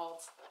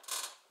of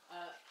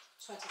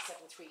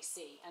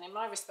 27(3)(c). And in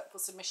my respectful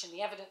submission,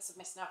 the evidence of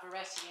Ms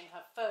Navarrete in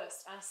her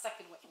first and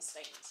second witness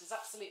statements is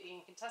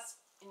absolutely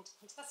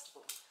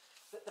incontestable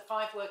that the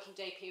 5 working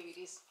day period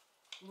is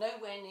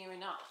nowhere near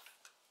enough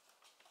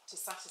to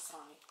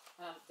satisfy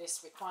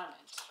this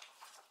requirement.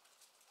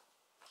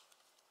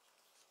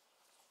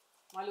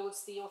 My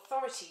Lords, the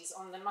authorities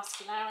on the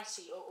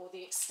muscularity, or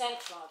the extent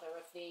rather,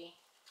 of the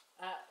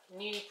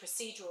new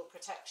procedural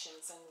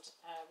protections and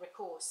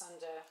recourse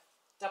under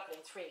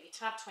Dublin 3,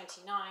 tab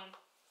 29,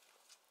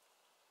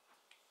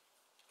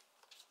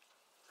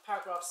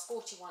 paragraphs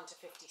 41 to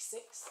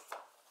 56,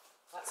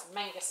 that's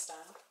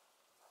Mengestan,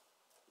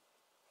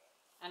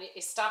 and it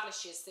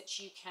establishes that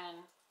you can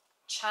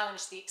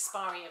challenge the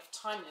expiry of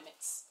time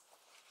limits .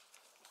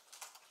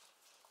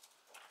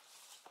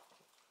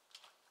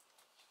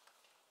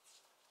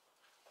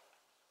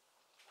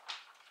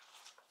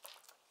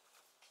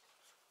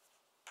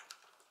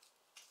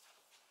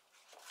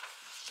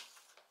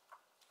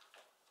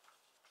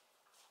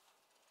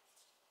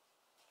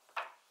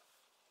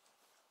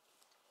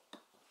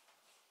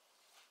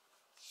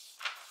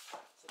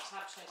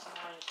 Tab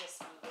 29 of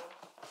this manual,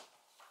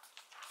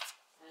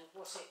 and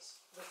what it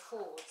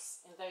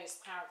records in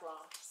those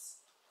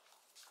paragraphs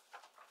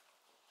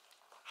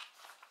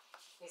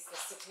is the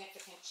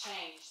significant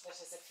change that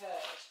has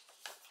occurred.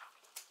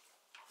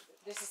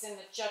 This is in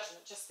the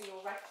judgment, just for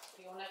your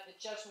note, the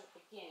judgment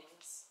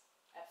begins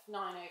at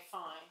 9:05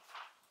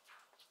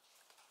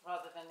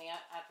 rather than the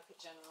Advocate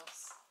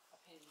General's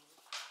opinion,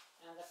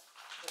 and the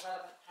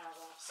relevant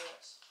paragraphs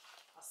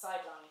are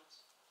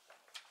sidelined.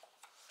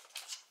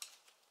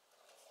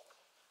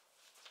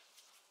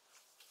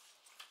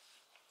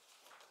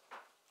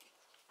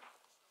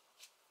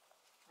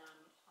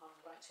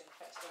 To an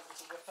effective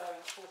remedy, referring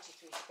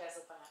 43 to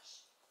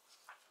Bezelbash,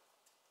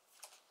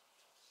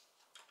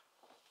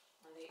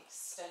 and the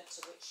extent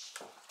to which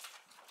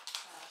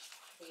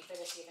the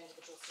ability of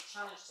individuals to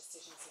challenge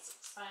decisions is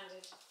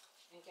expanded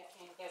in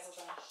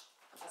Gezelbash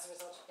as a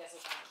result of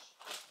Gezelbash.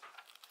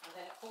 And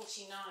then at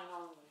 49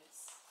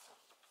 onwards,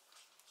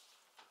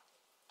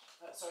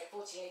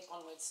 48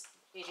 onwards,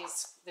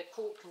 the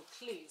court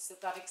concludes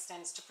that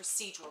extends to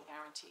procedural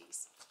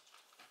guarantees.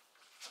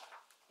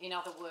 In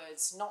other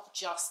words, not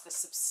just the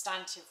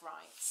substantive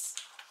rights,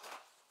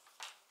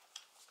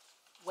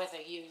 whether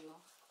you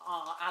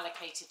are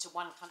allocated to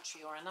one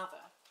country or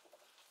another,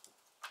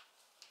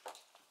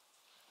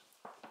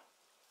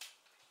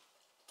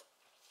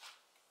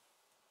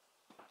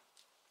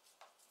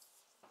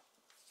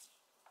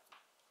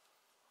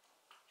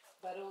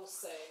 but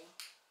also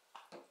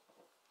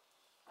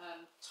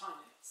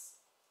time limits.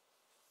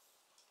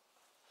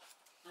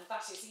 And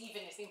that is,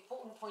 even if the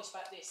important point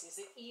about this is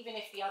that even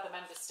if the other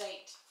member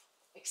state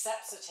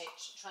accepts a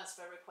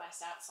transfer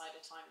request outside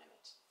a time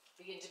limit,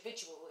 the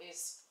individual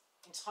is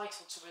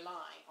entitled to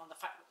rely on the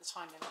fact that the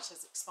time limit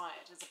has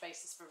expired as a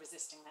basis for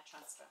resisting their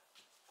transfer.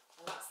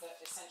 And that's the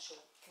essential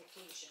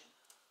conclusion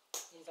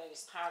in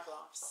those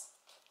paragraphs.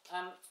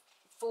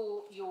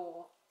 For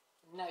your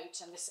note,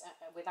 and this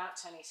without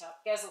turning it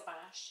up,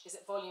 Gezelbash is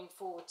at volume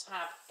 4,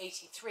 tab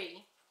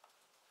 83,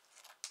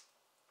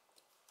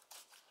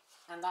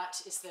 and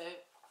that is the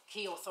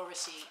key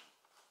authority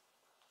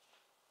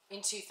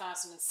in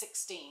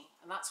 2016,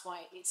 and that's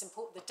why it's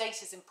important. The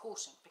date is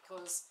important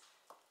because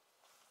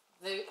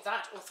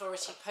that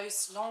authority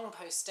long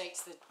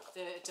postdates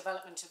the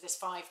development of this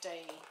 5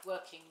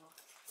 working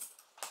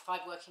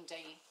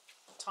day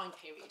time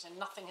period, and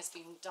nothing has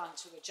been done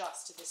to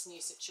adjust to this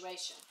new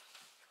situation.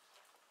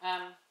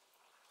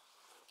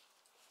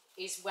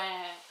 is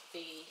where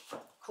the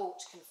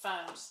court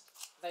confirmed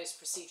those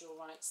procedural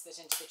rights that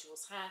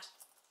individuals had.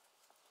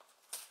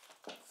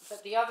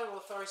 But the other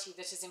authority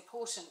that is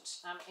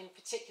important, in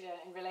particular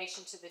in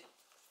relation to the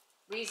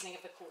reasoning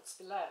of the courts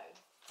below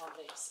on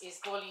this, is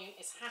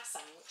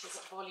Hassan, which is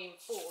at volume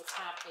 4,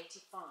 tab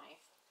 85.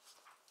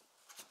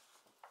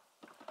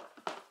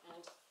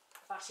 And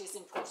that is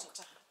important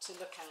to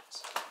look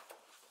at.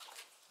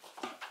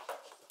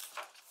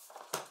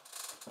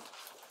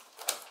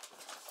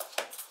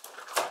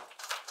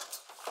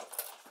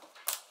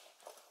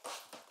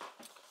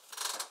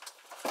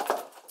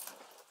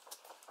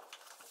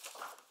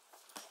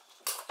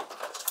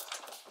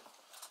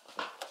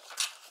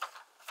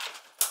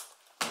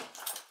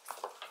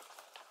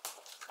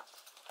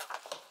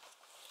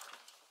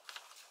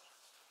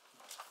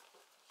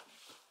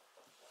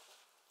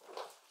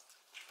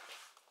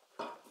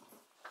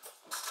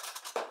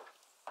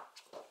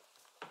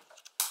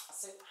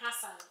 So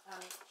Hassan,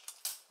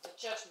 the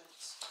judgment,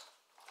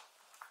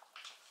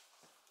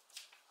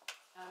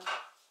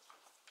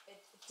 it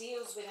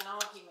deals with an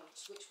argument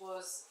which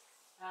was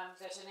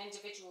that an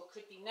individual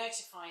could be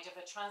notified of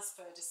a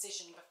transfer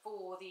decision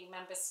before the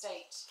member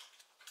state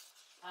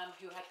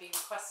who had been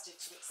requested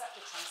to accept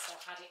the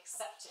transfer had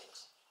accepted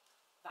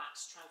that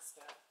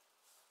transfer.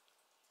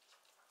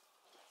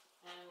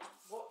 And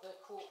what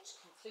the court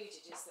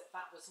concluded is that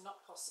that was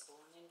not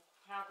possible, and in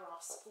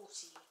paragraphs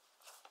 42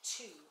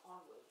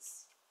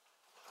 onwards,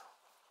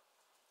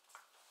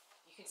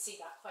 you can see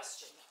that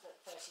question at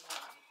 39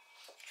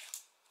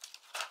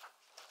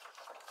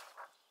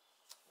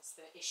 as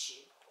the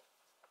issue.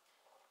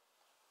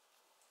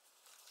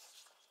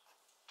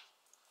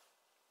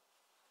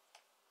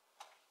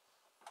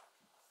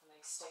 And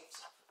they state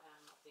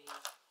the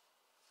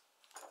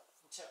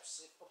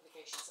interpretive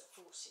obligations at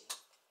 40.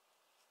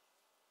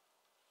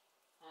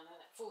 And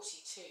then at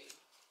 42,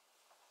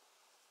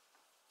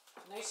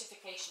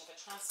 notification of a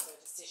transfer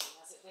decision,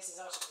 this is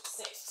Article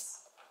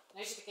 6,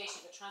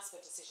 notification of a transfer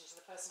decision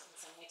to the person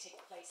concerned may take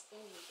place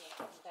only if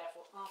and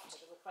therefore after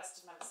the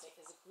requested member state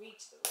has agreed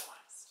to the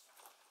request.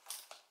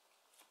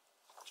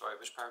 Sorry,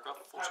 which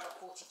paragraph? 40? Paragraph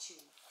 42.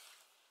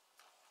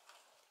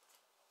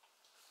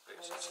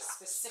 There is a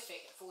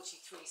specific,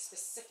 43,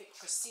 specific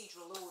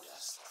procedural order.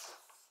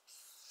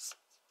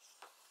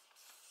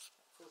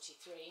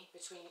 43,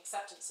 between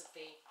acceptance of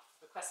the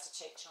request to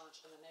take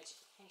charge and the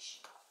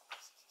notification.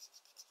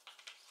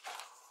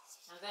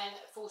 And then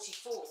at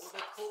 44,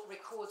 the court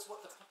records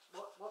what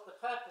the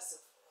purpose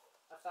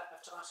of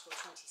Article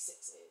 26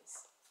 is.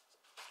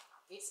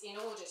 It's in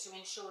order to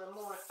ensure a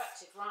more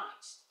effective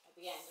right at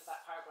the end of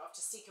that paragraph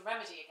to seek a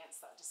remedy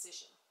against that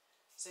decision.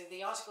 So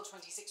the Article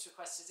 26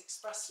 request is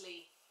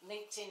expressly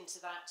linked into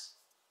that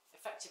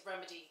effective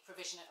remedy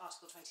provision at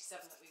Article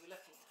 27 that we were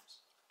looking at.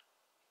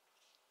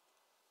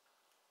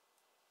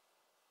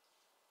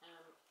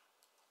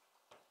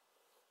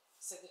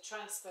 So the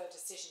transfer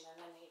decision, and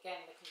then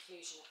again the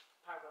conclusion at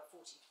paragraph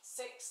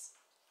 46,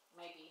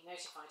 may be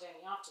notified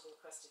only after the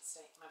requested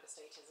member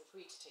state has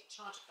agreed to take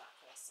charge of that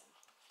person.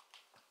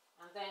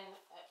 And then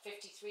at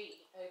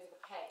 53, over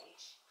the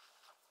page,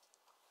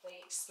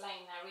 they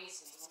explain their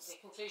reasoning.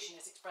 The conclusion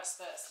is expressed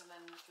first, and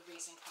then the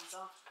reasoning comes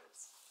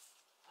afterwards,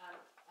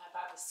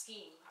 about the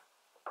scheme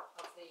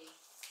of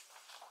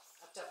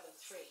Dublin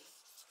 3.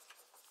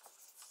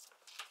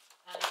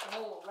 And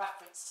more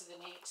reference to the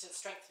need to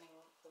strengthening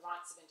the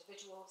rights of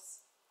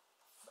individuals.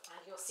 And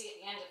you'll see at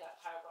the end of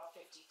that paragraph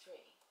 53,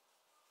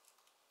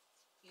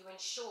 you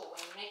ensure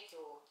when you make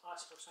your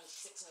Article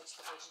 26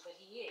 notification that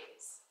he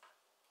is,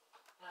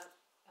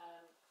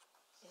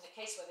 in the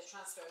case where the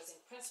transfer is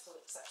in principle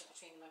accepted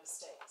between the member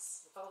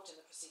states involved in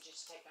the procedure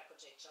to take back or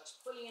take charge,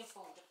 fully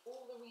informed of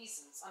all the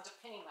reasons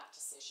underpinning that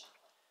decision.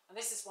 And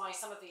this is why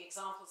some of the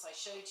examples I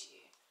showed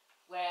you,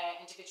 where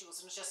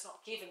individuals are just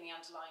not given the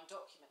underlying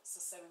documents,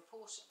 are so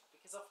important,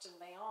 because often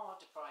they are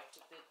deprived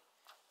of the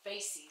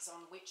bases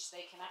on which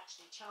they can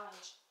actually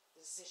challenge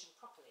the decision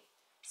properly,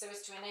 so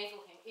as to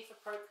enable him, if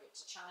appropriate,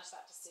 to challenge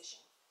that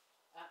decision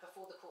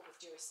before the court with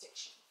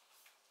jurisdiction.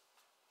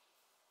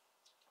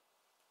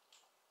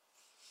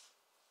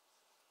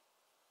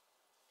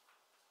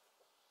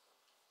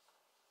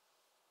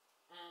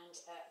 And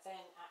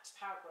then at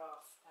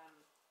paragraph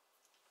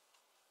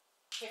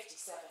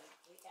 57,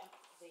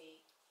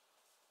 the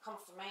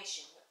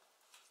confirmation that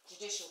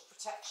judicial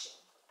protection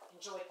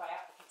enjoyed by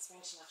applicants for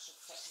international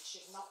protection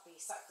should not be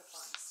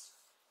sacrificed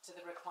to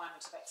the requirement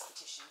of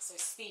expedition. So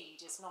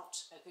speed is not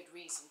a good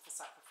reason for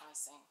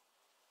sacrificing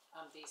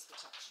these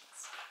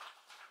protections.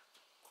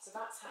 So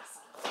that's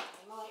Hassan.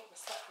 In my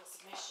respectful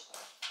submission,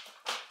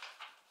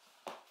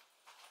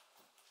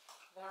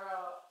 there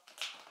are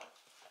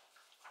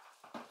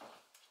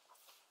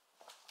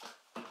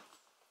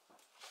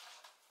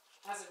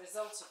as a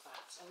result of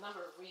that a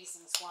number of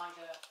reasons why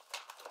the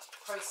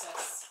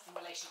process in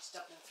relation to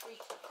Dublin 3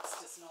 case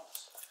does not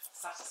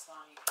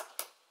satisfy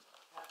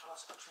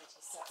Article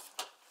 27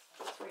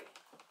 and 3.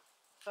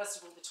 First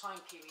of all, the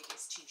time period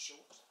is too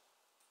short.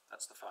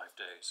 That's the 5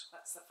 days.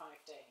 That's the 5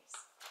 days.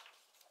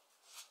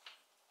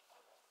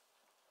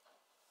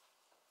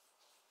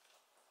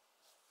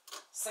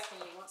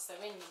 Secondly, once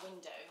they're in the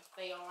window,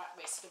 they are at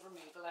risk of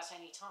removal at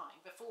any time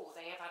before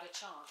they have had a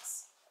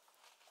chance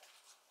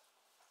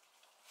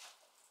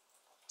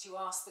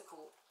to ask the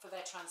court for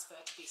their transfer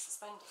to be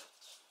suspended.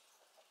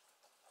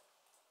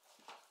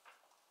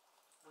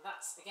 And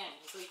that's, again,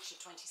 in breach of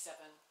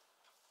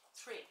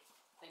 27(3).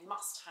 They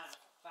must have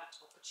that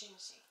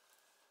opportunity.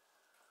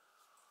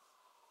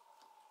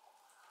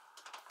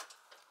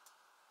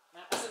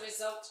 Now, as a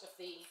result of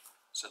the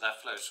So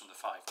that flows from the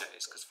 5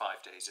 days, because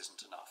 5 days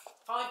isn't enough.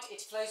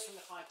 it flows from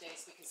the 5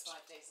 days because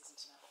 5 days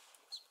isn't enough.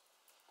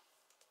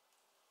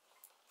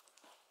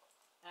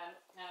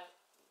 Now,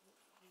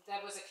 there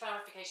was a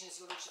clarification, as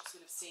your lordships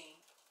will have seen,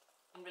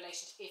 in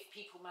relation to if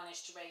people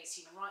manage to raise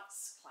human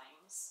rights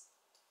claims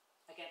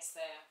against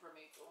their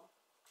removal,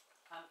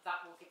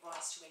 that will give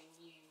rise to a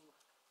new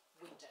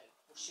window,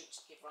 or should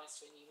give rise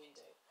to a new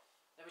window.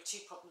 There are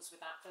two problems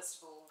with that.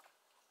 First of all,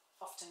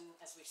 often,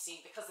 as we've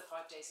seen, because the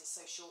 5 days is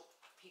so short,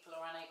 people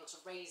are unable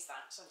to raise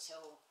that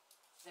until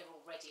they're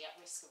already at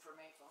risk of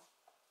removal.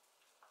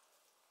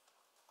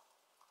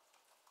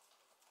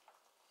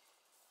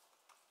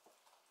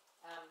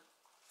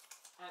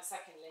 And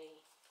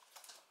secondly,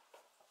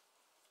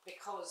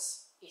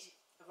 because it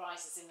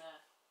arises in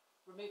a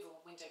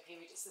removal window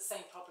period, it's the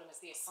same problem as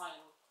the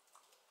asylum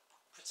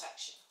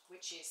protection,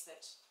 which is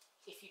that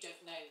if you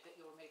don't know that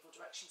your removal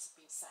directions have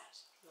been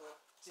set, you're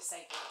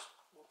disabled,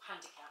 or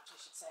handicapped, I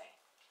should say,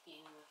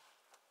 in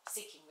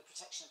seeking the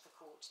protection of the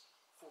court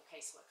for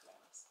caseworker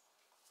errors.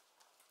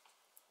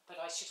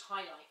 But I should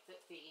highlight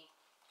that the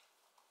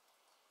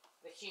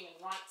human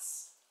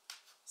rights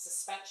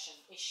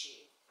suspension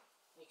issue,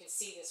 you can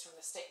see this from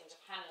the statement of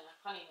Hannah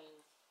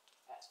Honeyman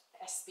at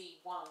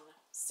SB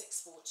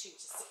 1642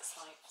 to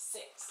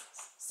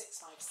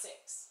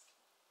 656,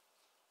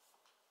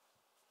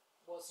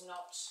 was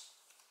not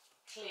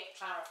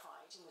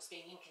clarified and was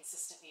being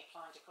inconsistently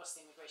applied across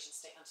the immigration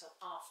state until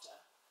after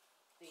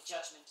the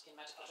judgment in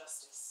medical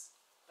justice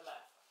below.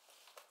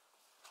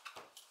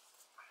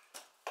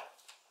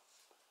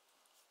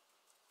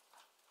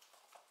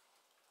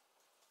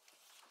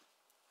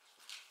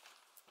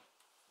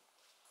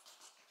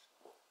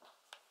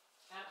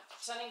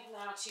 Turning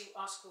now to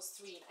Articles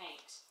 3 and 8.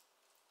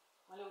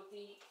 My Lord,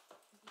 the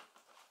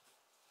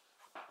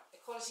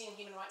Equality and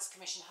Human Rights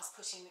Commission has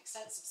put in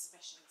extensive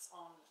submissions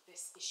on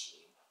this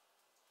issue,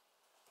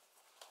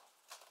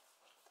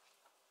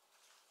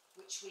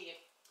 which we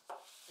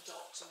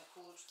adopt and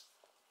accord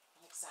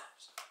and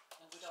accept,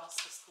 and would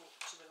ask this court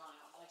to rely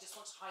on. And I just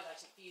want to highlight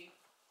a few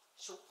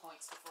short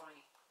points before I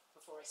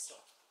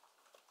stop.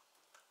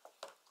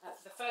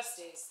 The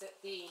first is that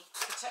the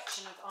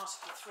protection of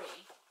Article 3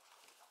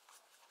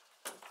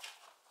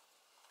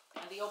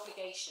 and the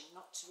obligation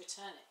not to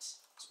return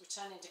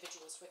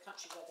individuals to a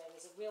country where there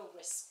is a real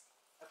risk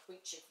of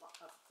breach of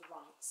the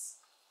rights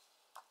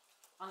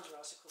under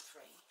Article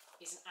 3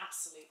 is an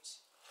absolute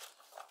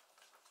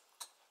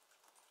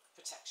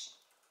protection.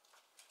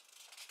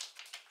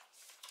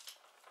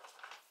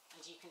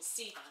 And you can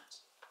see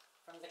that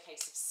from the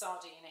case of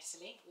Sardi in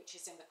Italy, which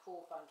is in the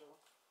core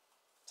bundle,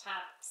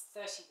 tab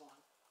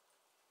 31,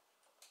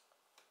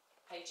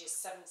 pages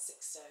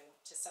 760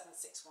 to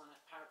 761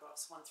 at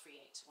paragraphs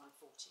 138 to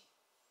 140.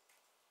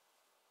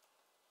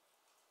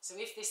 So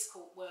if this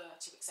court were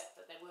to accept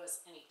that there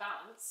was any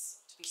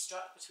balance to be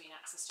struck between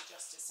access to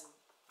justice and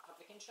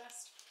public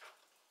interest,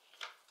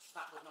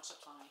 that would not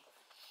apply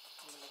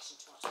in relation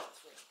to Article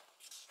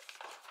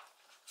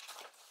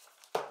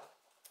 3.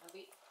 And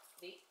the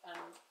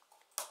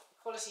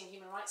Equality and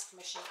Human Rights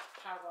Commission,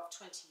 paragraph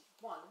 21,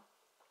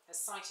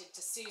 has cited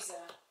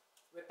D'Souza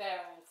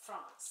Ribeiro in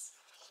France,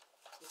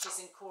 which is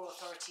in Core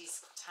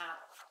Authorities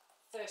tab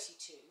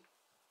 32,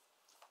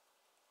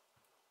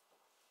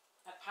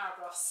 at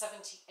paragraphs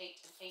 78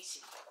 and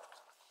 80,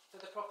 for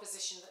the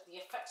proposition that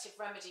the effective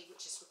remedy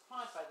which is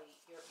required by the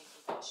European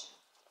Convention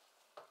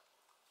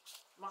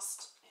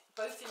must,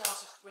 both in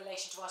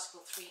relation to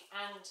Article 3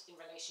 and in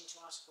relation to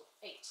Article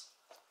 8,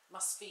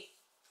 must be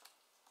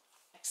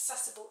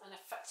accessible and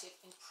effective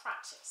in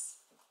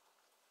practice,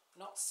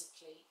 not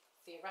simply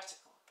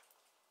theoretical.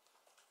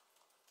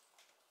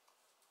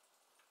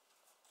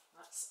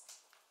 That's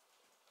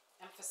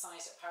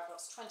emphasised at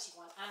paragraphs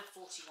 21 and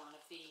 41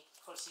 of the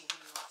Equality and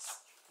Human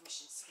Rights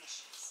Commission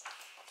submissions.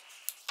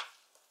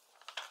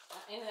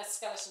 In her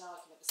skeleton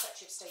argument, the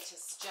Secretary of State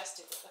has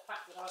suggested that the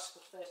fact that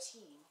Article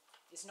 13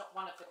 is not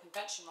one of the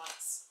convention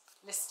rights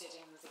listed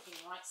in the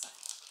Human Rights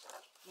Act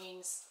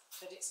means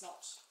that it's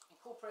not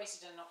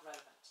incorporated and not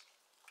relevant.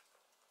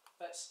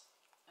 But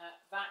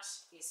that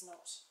is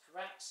not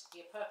correct.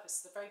 The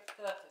very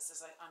purpose,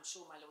 as I'm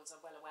sure my lords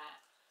are well aware,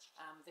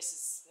 this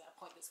is a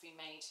point that's been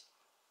made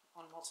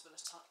on multiple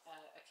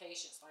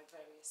occasions by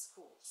various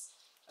courts,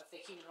 of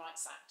the Human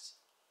Rights Act.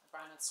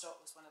 Brown and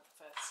Stott was one of the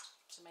first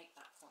to make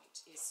that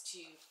point, is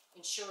to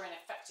ensure an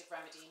effective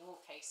remedy in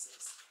all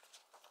cases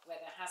where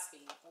there has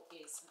been or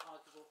is an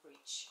arguable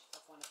breach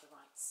of one of the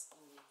rights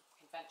in the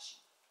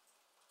Convention.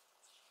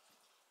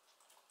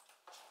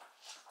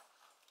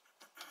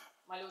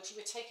 My Lord, you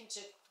were taken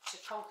to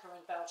Conquer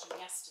in Belgium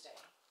yesterday,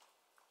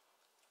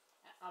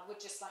 I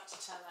would just like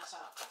to turn that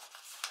up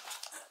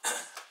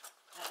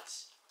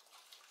at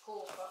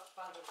core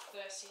bundle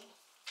 30.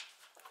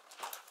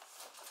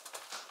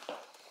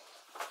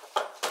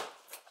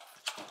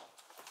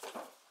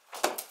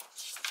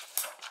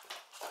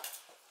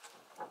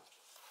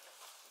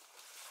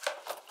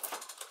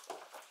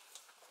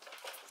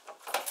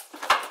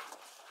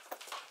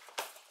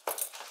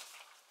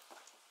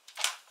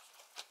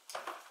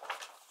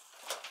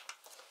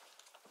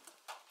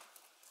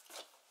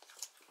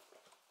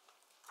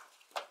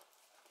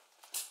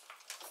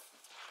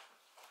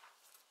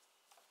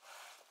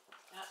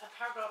 At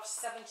paragraph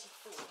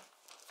 74, could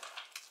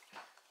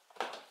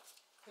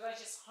I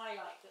just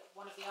highlight that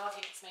one of the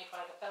arguments made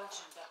by the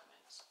Belgian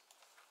government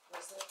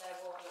was that there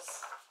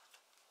was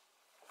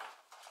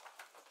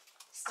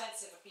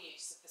extensive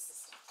abuse of the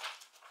system.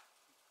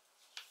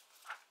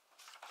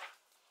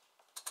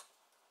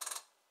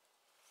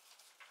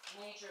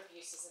 Major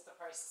abuses of the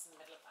process in the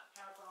middle of that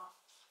paragraph.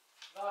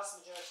 The vast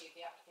majority of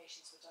the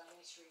applications were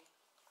dilatory.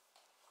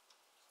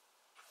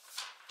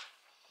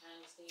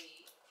 And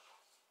the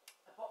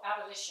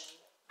abolition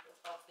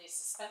of the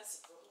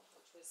suspensive rule,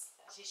 which was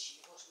at issue,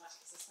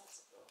 automatic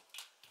suspensive rule,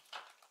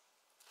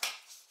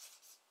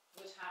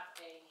 would have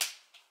an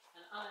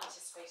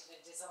unanticipated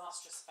and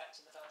disastrous effect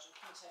in the Belgian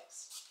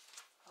context,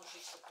 contrary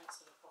to the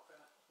principle of proper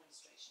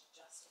administration of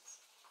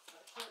justice.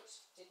 Now, the court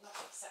did not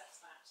accept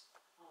that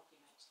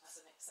argument as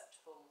an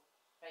acceptable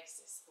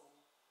basis for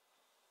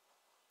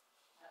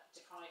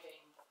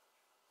depriving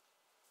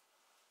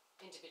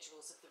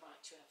individuals of the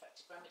right to an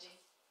effective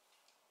remedy.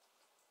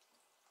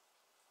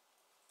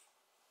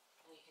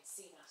 And you can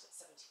see that at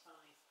 75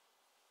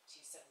 to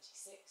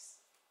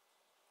 76.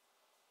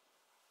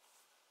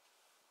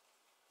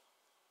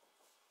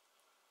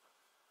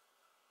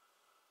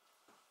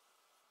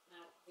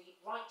 Now, the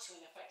right to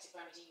an effective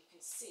remedy, you can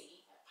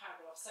see at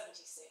paragraph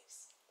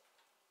 76,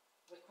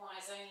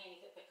 requires only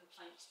that the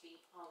complaint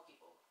be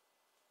arguable.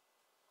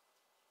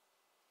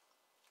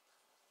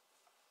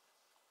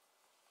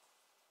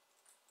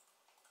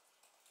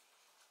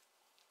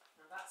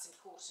 Now, that's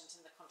important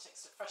in the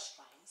context of fresh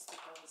claims,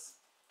 because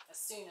as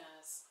soon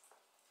as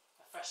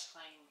a fresh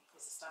claim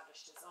is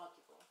established as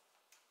arguable,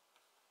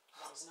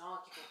 there is an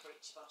arguable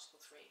breach of Article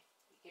 3.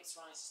 It gives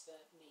rise to the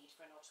need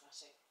for an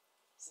automatic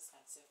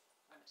suspensive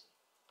remedy.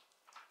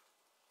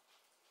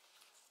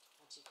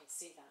 And you can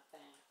see that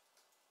there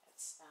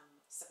at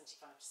 75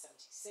 to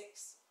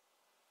 76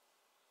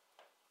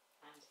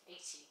 and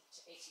 80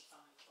 to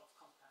 85 of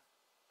Compa.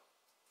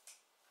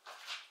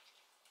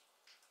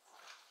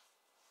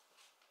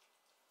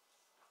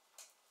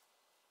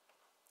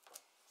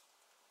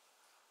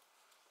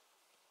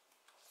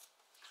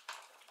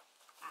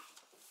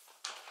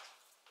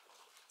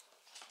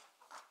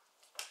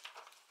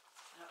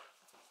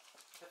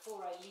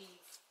 Before I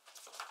leave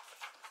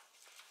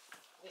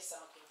this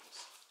argument,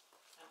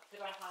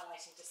 could I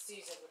highlight in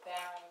D'Souza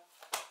Ribeiro,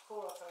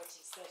 Core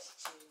Authorities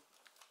 32,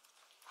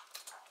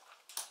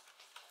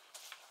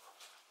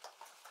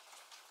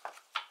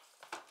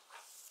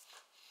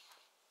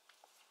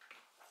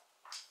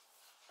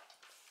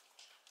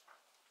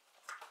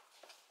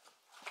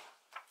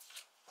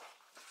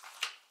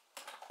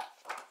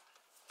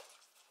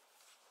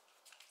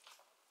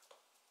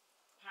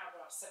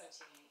 paragraph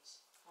 78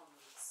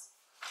 onwards.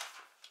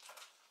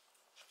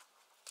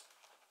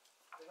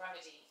 The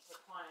remedy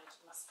required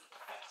must be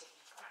effective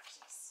in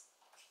practice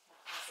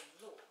as in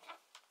law.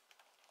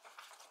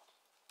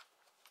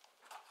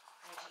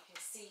 And you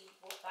can see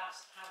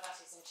how that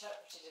is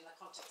interpreted in the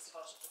context of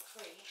Article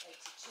 3,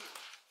 82.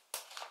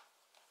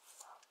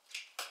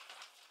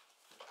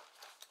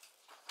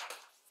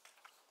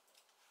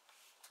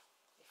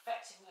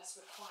 Effectiveness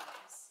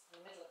requires, in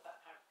the middle of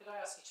that paragraph, could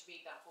I ask you to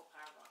read that whole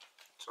paragraph?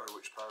 Sorry,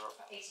 which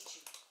paragraph? 82.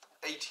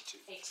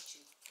 82.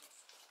 82.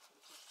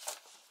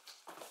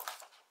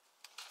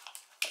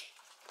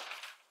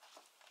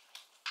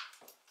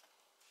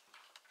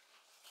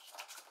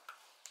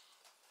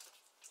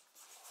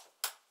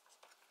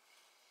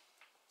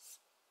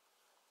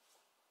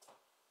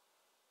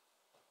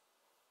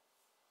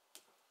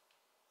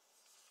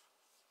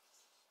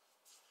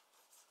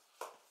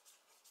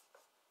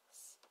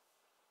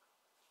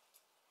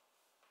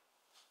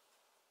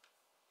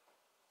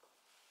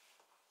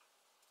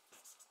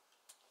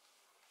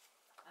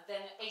 And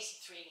then at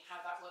 83,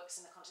 how that works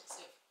in the context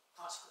of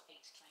Article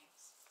 8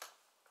 claims.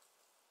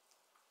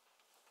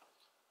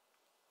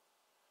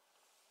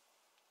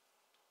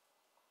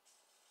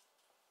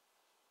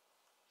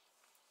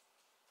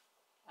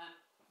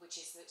 Which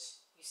is that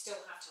you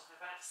still have to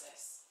have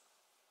access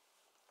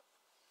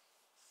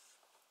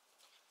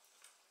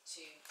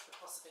to the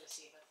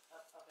possibility of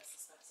a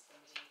suspensive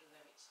remedy, even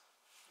though it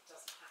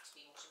doesn't have to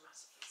be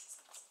automatically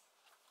suspensive.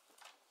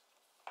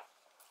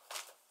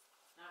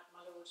 Now,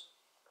 my Lord,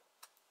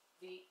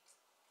 the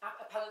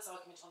appellant's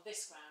argument on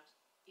this ground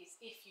is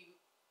if you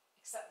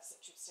accept the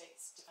Secretary of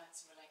State's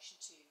defence in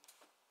relation to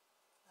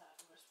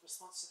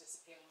response to this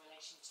appeal in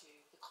relation to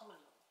the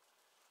common law,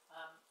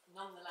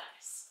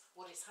 nonetheless,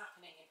 what is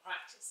happening in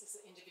practice is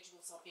that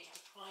individuals are being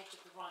deprived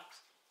of the right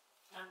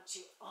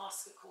to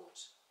ask a court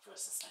for a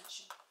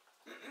suspension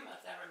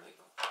of their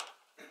removal.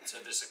 So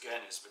this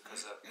again is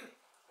because a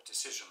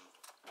decision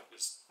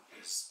is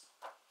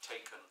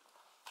taken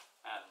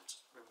and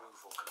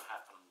removal can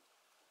happen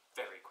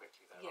very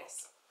quickly thereafter.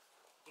 Yes,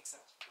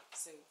 exactly.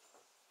 So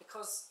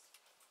because,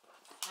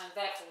 and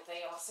therefore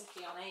they are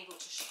simply unable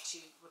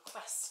to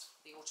request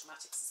the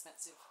automatic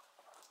suspensive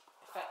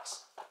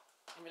effect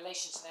in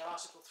relation to their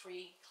Article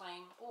 3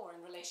 claim or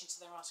in relation to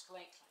their Article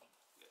 8 claim.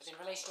 Yes. But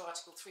in relation to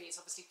Article 3, it's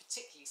obviously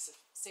particularly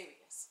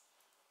serious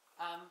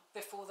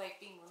before they've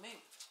been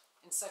removed.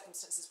 In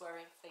circumstances where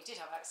if they did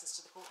have access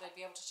to the court, they'd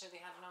be able to show they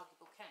had an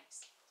arguable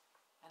case.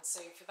 And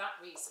so for that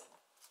reason,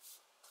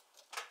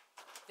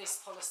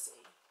 this policy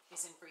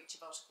is in breach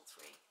of Article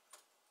 3,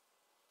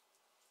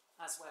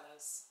 as well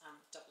as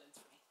Dublin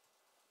 3.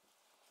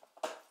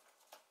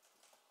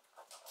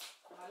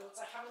 My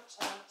lords, I haven't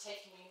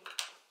taken you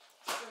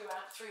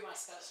through my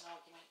skeleton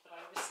argument, but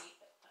I obviously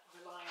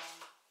rely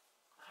on,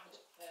 I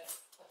haven't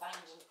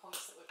abandoned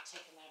points that were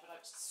taken there, but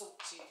I've sought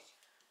to,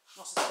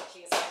 not as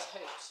quickly as I'd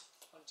hoped,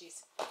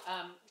 apologies,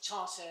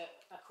 charter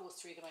a course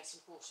through the most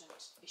important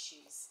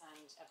issues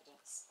and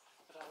evidence,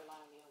 but I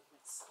rely on the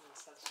arguments in the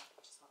skeleton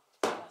argument as well,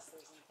 unless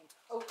there is anything.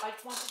 Oh, I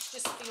wanted to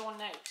just, for your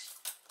note,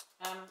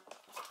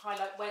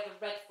 highlight where the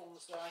red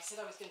forms were. I said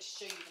I was going to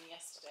show you them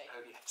yesterday.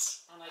 Oh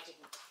yes. And I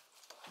didn't.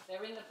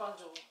 They're in the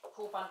bundle,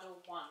 core bundle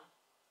 1,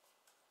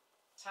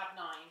 tab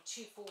 9,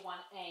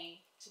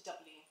 241A to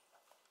W.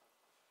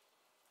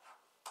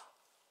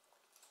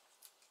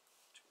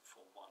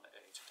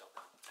 241A to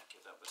W. Thank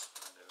you. That was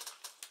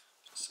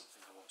just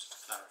something I wanted to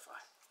clarify.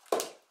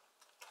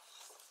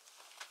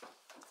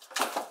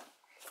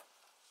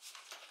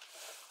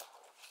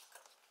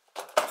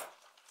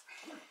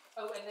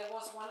 Oh, and there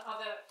was one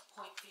other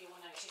point for your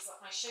notice.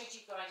 I showed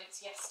you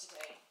guidance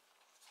yesterday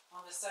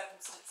on the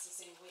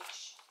circumstances in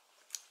which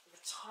the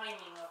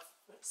timing of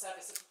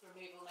service of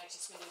removal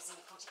notice windows in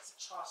the context of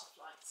charter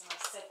flights, and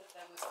I said that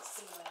there was a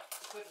similar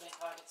equivalent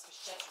guidance for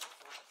scheduled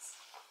flights,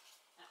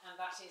 and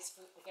that is,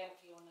 again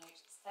for your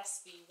notice,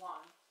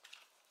 SB1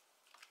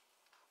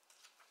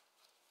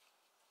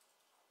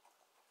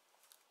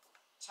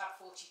 tab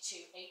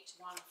 42,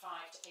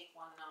 815 to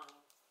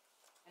 819.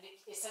 And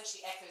it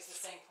essentially echoes the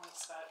same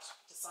points about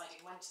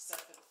deciding when to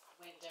serve the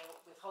window,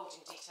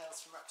 withholding details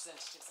from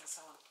representatives and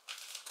so on.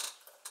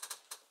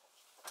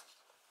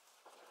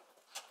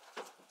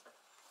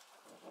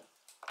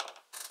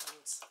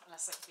 And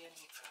unless there can be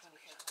any further.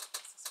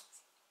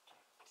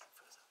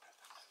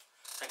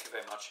 Thank you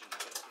very much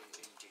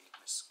indeed,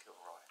 Miss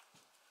Kilroy.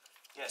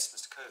 Yes,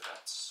 Mr.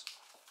 Kovacs.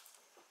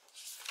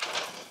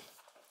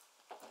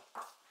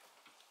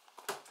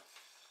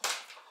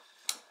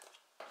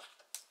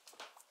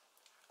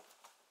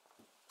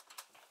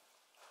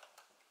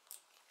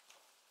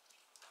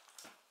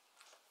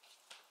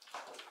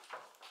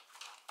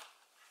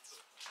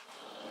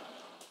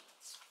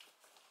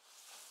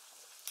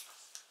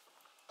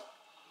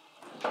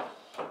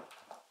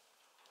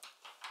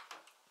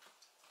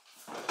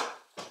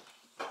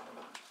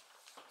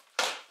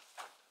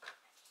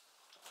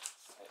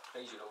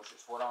 Please, your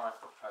lordships, what I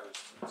propose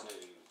to do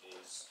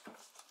is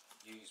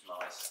use my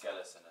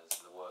skeleton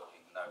as the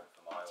working note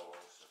for my oral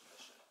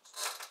submissions.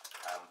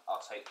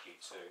 I'll take you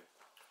to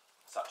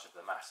such of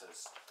the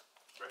matters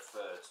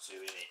referred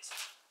to in it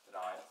that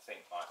I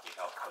think might be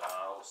helpful, and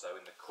I'll also,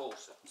 in the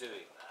course of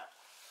doing that,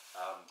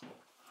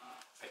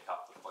 pick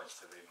up the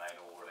points that have been made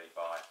orally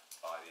by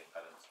the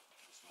appellant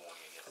this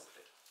morning and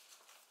yesterday.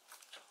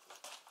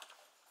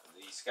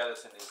 The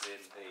skeleton is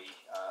in the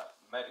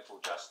medical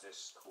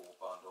justice core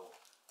bundle,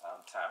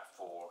 tab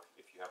 4,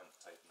 if you haven't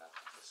taken the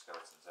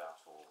skeletons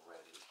out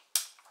already.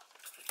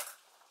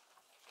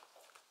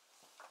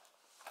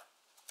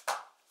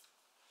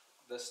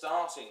 The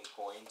starting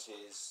point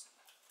is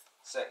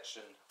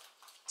section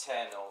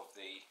 10 of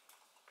the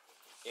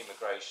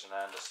Immigration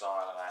and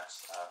Asylum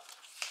Act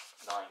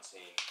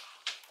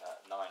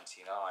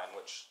 1999,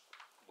 which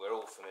we're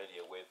all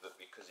familiar with, but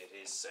because it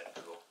is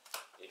central,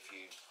 if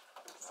you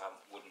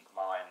wouldn't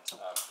mind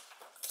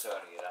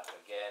turning it up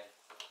again.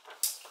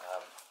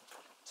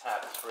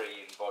 Tab 3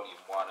 in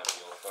volume 1 of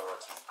the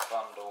authority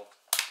bundle.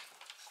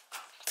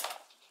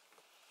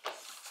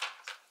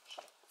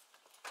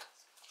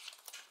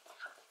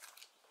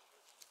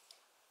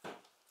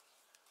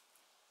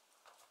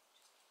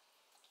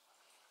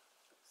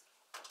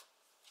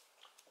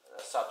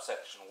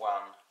 Subsection 1,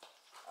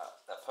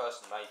 a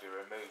person may be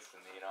removed from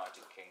the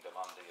United Kingdom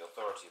under the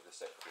authority of the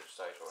Secretary of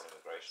State or an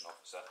immigration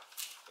officer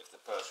if the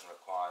person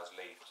requires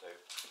leave to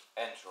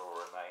enter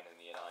or remain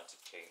in the United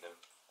Kingdom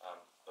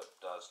but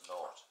does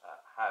not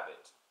have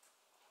it.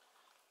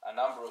 A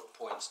number of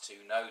points to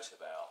note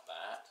about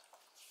that.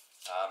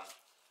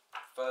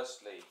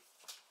 Firstly,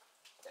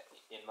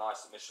 in my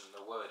submission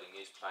the wording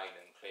is plain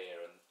and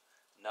clear and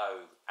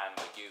no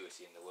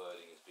ambiguity in the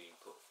wording is being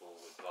put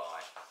forward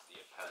by the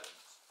appellant.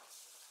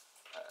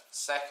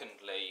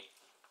 Secondly,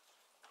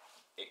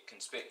 it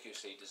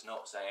conspicuously does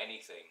not say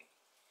anything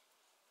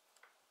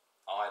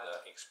either either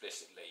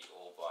explicitly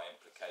or by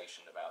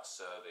implication about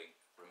serving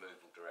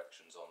removal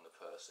directions on the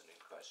person in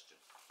question.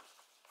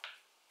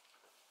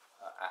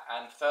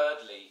 And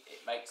thirdly,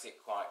 it makes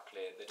it quite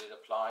clear that it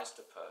applies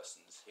to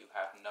persons who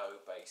have no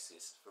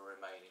basis for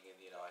remaining in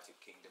the United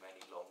Kingdom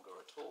any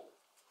longer at all.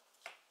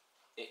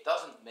 It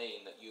doesn't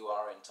mean that you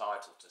are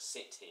entitled to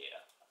sit here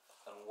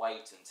and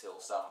wait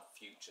until some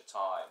future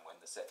time when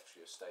the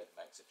Secretary of State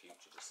makes a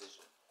future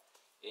decision.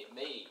 It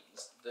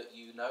means that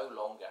you no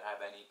longer have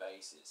any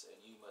basis and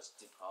you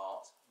must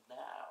depart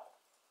now,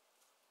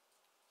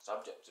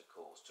 subject of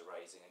course to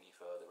raising any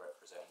further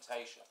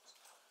representations.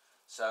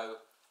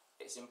 So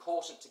it's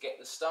important to get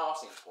the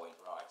starting point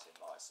right in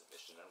my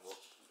submission, and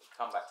we'll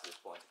come back to this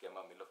point again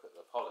when we look at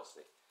the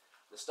policy.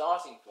 The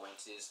starting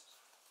point is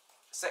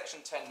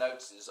Section 10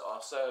 notices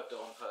are served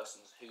on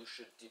persons who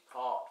should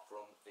depart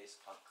from this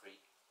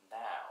country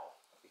now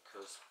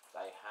because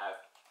they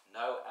have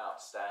no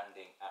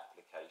outstanding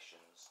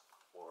applications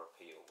or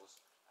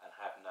appeals and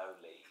have no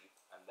leave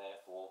and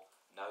therefore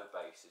no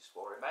basis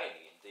for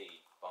remaining. Indeed,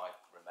 by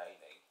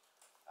remaining,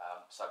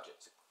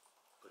 subject to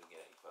putting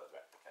in any further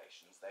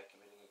applications, they're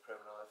committing a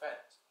criminal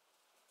offence.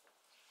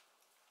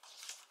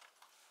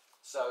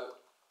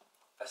 So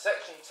a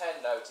Section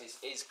 10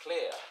 notice is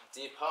clear: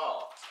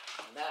 depart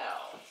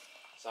now,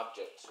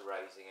 subject to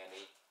raising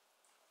any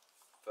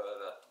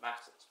further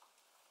matters.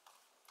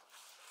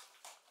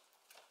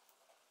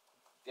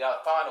 The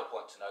final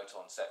point to note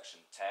on Section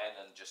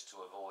 10, and just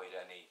to avoid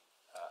any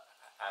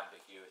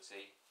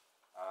ambiguity,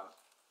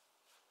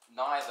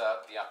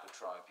 neither the Upper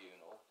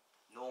Tribunal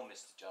nor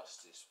Mr.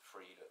 Justice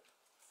Friedman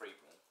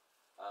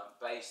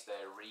based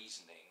their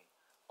reasoning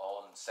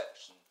on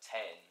Section 10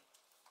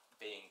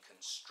 being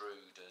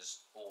construed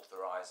as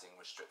authorising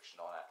restriction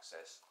on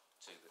access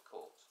to the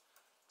court.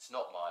 It's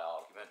not my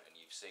argument, and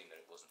you've seen that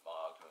it wasn't my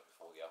argument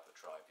before the Upper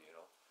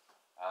Tribunal.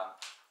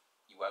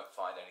 You won't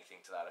find anything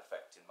to that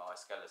effect in my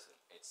skeleton.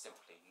 It's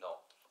simply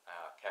not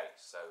our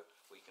case, so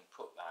we can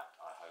put that,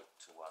 I hope,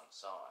 to one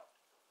side.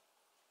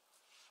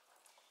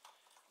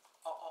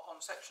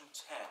 On Section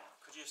 10,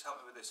 could you just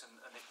help me with this, and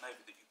it may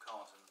be that you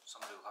can't and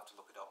somebody will have to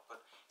look it up, but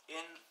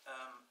in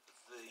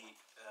the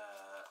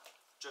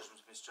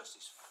judgment of Mr.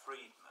 Justice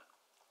Friedman,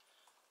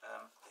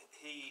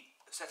 he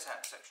sets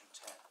out Section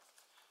 10,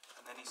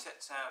 and then he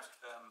sets out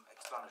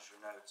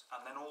explanatory notes,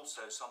 and then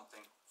also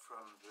something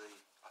from the,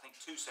 I think,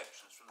 two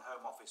sections from the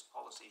Home Office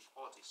Policy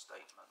Equality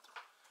Statement.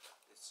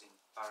 It's in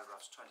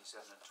paragraphs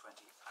 27 and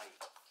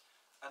 28.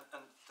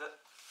 And that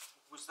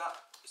was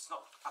that, it's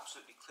not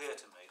absolutely clear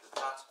to me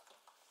that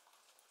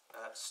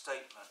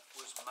statement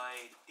was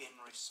made in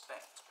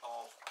respect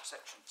of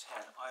Section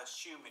 10. I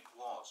assume it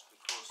was,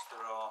 because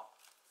there are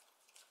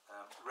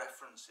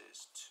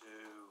references to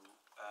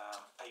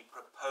a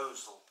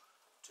proposal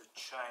to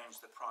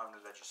change the primary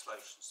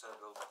legislation so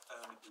there will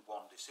only be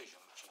one decision,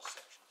 which is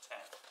Section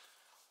 10.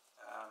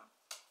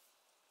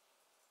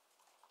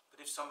 But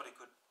if somebody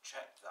could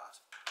check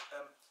that,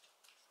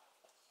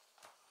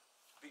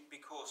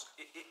 because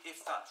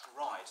if that's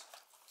right,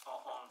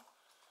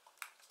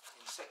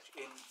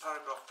 in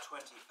paragraph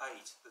 28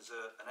 there's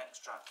an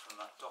extract from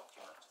that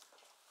document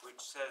which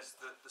says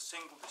that the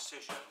single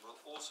decision will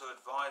also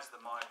advise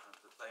the migrant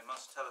that they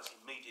must tell us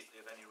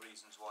immediately of any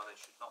reasons why they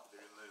should not be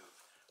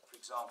removed, for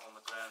example on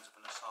the grounds of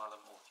an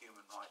asylum or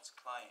human rights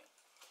claim.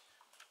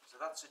 So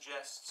that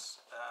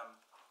suggests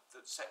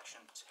that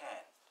Section 10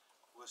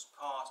 was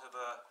part of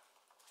a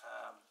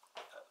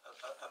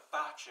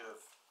batch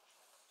of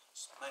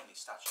mainly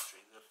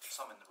statutory, there are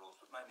some in the rules,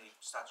 but mainly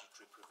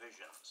statutory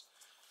provisions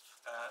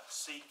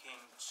seeking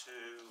to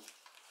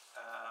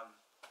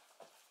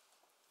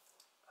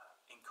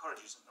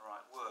encourage isn't the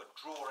right word,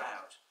 draw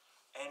out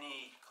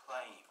any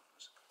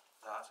claims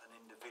that an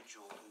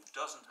individual who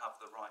doesn't have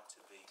the right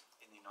to be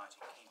in the United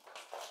Kingdom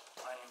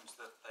claims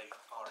that they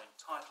are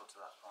entitled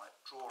to that right,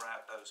 draw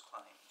out those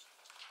claims.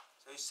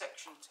 So is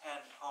Section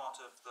 10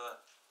 part of the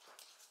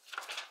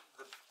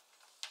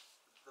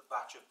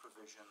batch of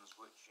provisions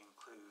which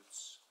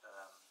includes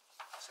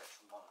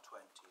Section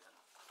 120 and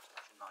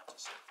Section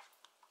 96?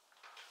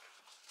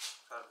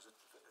 That was a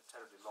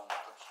terribly long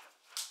question.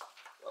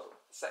 Well,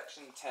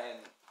 Section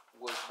 10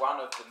 was one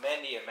of the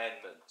many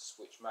amendments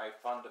which made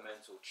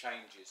fundamental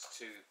changes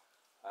to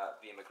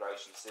the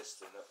immigration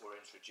system that were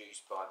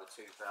introduced by the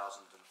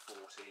 2014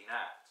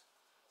 Act.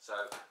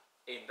 So,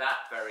 in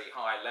that very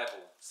high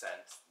level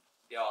sense,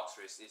 the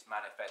answer is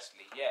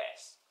manifestly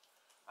yes.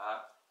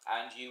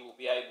 And you will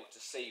be able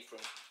to see from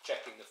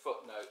checking the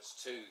footnotes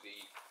to the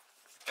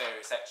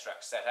various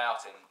extracts set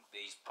out in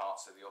these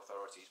parts of the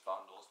authorities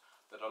bundles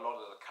that a lot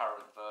of the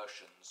current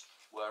versions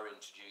were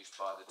introduced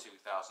by the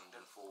 2014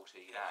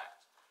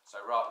 Act. So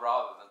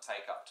rather than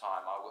take up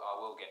time, I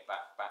will get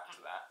back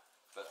to that.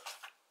 But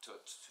to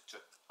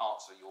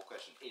answer your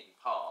question in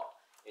part,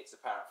 it's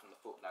apparent from the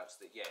footnotes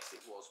that yes,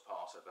 it was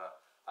part of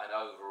an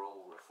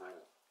overall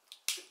reform.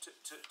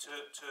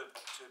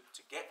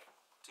 To get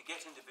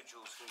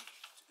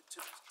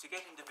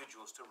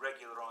individuals to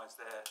regularise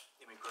their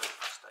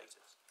immigration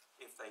status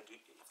if they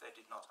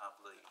did not have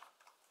leave.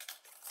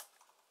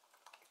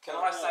 Can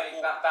I say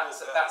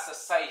that's a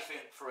safe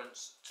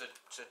inference to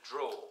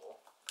draw?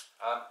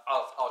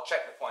 I'll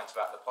check the point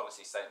about the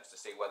policy statements to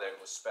see whether it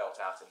was spelt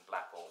out in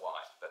black or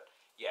white. But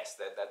yes,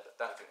 I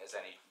don't think there's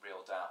any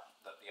real doubt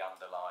that the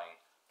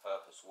underlying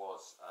purpose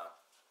was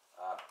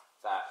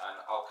that. And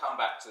I'll come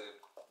back to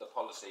the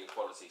policy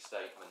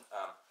statement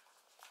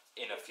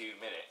in a few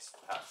minutes,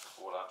 perhaps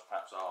before lunch,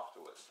 perhaps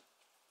afterwards.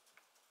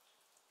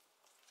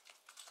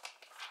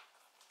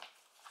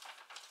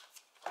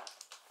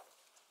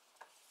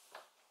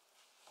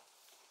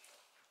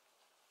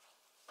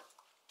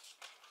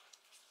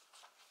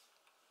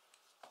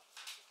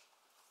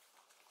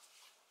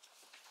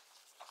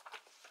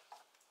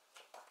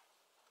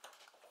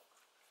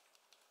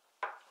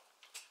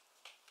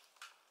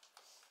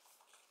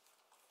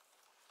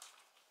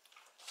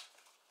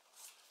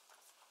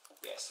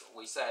 Yes,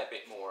 we say a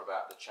bit more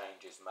about the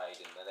changes made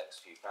in the next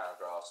few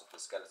paragraphs of the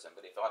skeleton,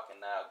 but if I can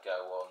now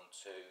go on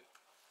to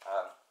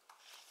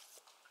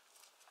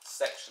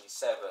section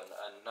 7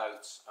 and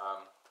note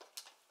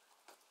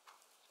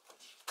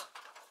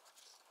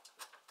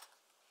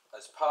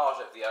as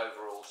part of the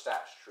overall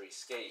statutory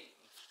scheme,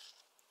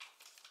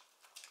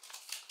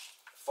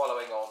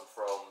 following on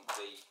from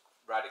the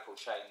radical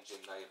change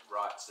in the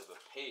rights of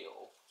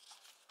appeal,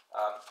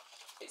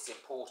 it's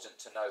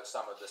important to note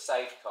some of the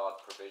safeguard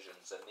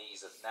provisions, and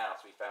these are now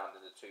to be found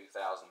in the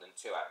 2002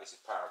 Act. This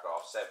is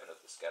paragraph 7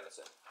 of the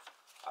skeleton.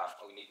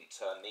 We needn't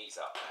turn these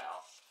up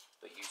now,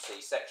 but you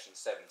see section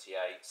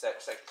 78,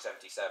 section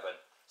 77,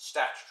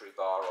 statutory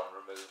bar on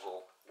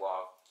removal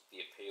while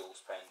the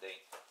appeal's pending.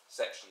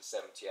 Section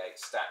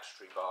 78,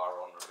 statutory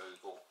bar on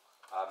removal.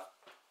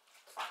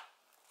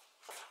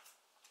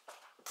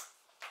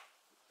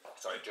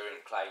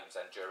 During claims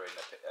and during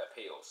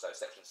appeals. So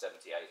section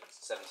 78,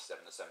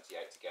 77 and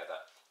 78 together.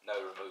 No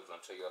removal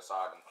until your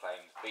asylum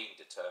claim has been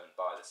determined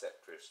by the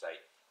Secretary of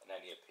State and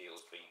any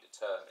appeals being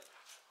determined.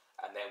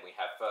 And then we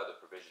have further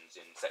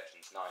provisions in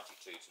sections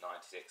 92 to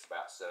 96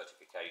 about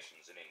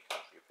certifications and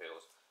in-country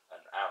appeals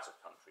and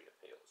out-of-country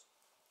appeals.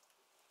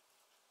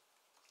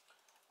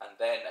 And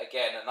then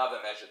again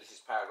another measure, this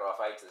is paragraph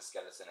 8 of the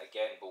skeleton,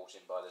 again brought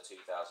in by the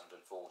 2014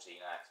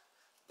 Act,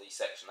 the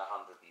section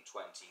 120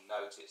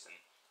 notice. And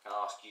can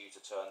I ask you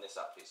to turn this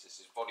up, please? This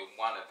is volume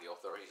 1 of the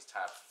authorities,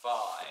 tab 5.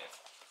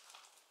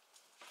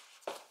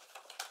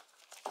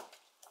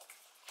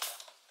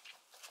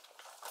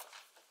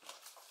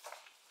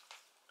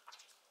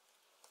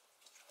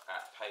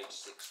 At page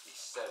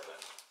 67.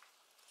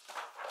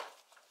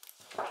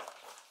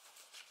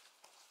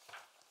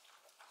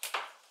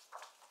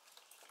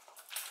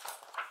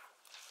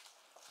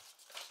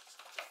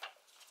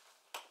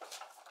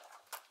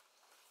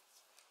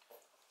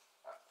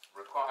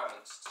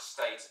 Requirements to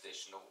state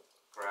additional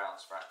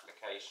grounds for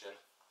application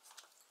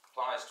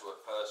applies to a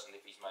person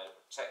if he's made a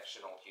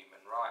protection or human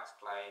rights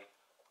claim,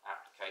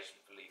 application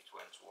for leave to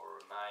enter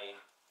or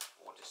remain,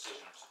 or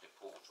decision to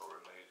deport or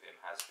remove him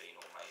has been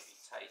or may be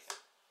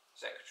taken.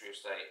 Secretary of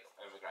State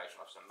or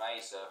Immigration Officer may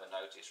serve a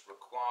notice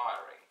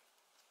requiring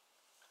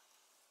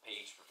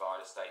P to provide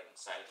a statement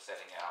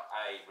setting out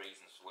A,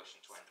 reasons for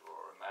wishing to enter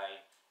or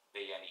remain,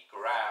 B, any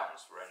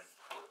grounds for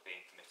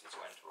being permitted to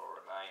enter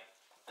or remain,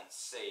 and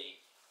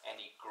C,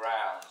 any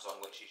grounds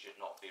on which he should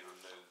not be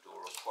removed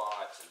or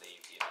required to leave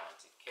the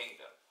United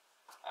Kingdom.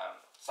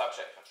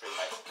 Subsection 3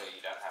 makes clear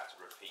you don't have to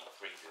repeat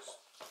previous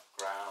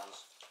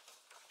grounds.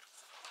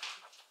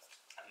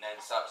 And then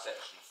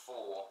subsection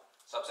 4,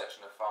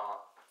 subsection 5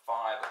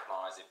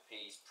 applies if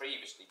P's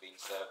previously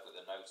been served with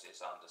a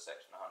notice under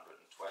section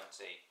 120.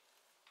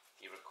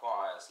 He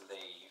requires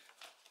leave.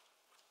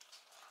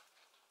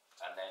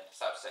 And then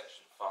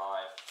subsection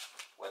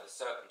 5, where the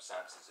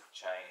circumstances have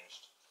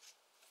changed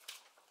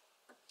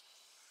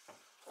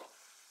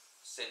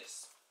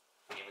since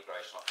the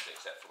immigration officer,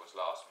 etc., was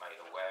last made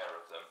aware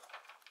of them,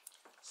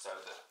 so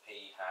that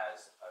P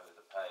has, over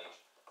the page,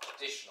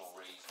 additional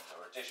reasons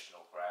or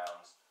additional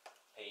grounds.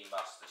 P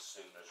must, as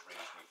soon as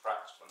reasonably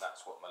practicable, and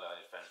that's what my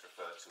learned friend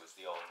referred to as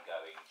the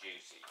ongoing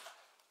duty.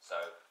 So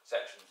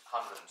section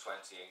 120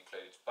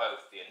 includes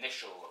both the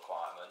initial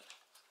requirement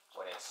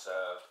when it's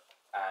served,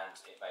 and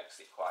it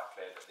makes it quite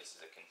clear that this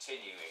is a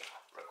continuing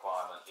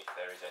requirement if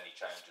there is any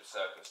change of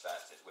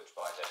circumstances, which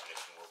by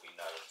definition will be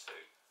known to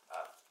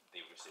the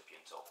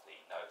recipient of the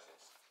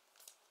notice.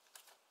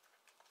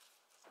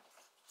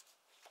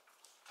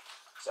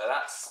 So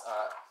that's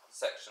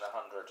section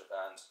 120.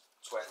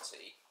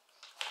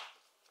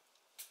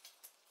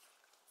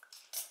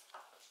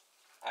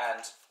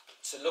 And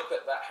to look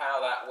at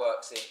how that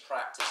works in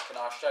practice, can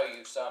I show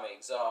you some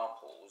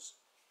examples?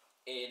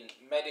 In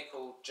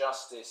Medical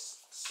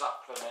Justice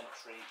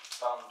Supplementary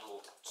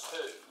Bundle 2,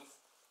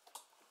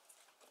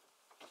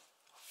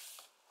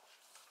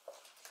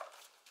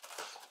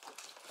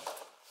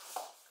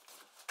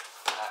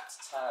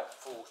 tab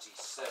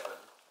 47,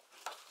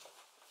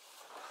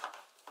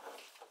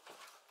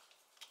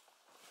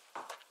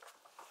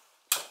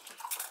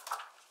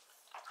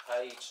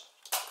 page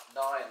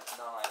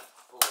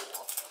 994,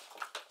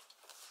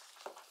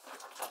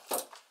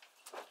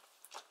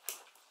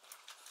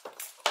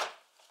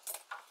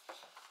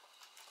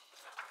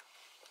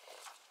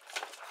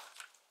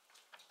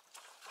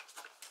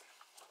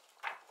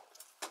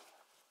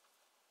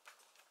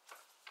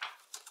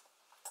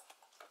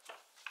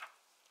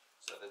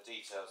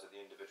 details of the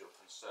individual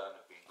concern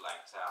have been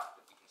blanked out,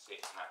 but you can see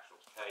it's an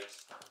actual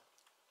case.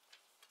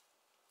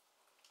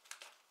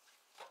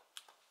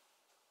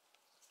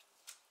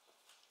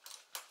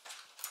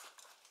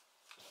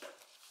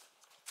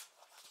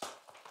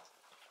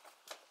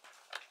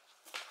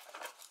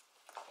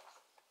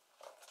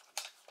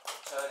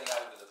 Turning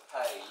over the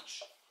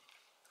page,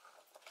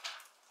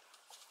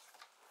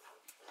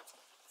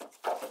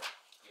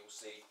 you'll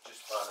see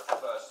just by the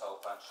first hole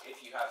punch,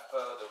 if you have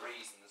further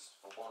reasons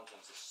for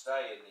wanting to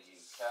stay in the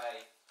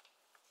UK,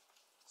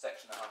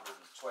 section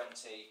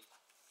 120,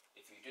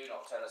 if you do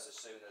not tell us as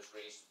soon as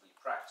reasonably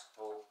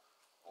practical,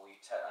 or you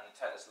only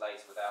tell us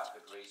later without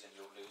good reason,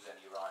 you'll lose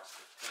any right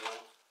of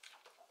appeal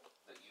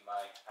that you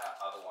may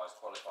otherwise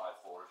qualify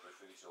for if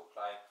refuse your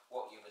claim.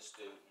 What you must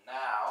do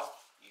now,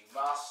 you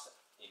must,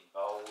 in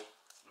bold,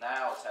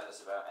 now tell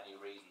us about any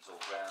reasons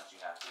or grounds you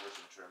have for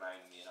wishing to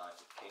remain in the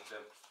United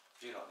Kingdom.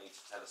 Do not need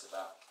to tell us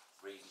about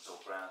reasons or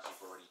grounds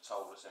you've already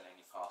told us in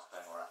any past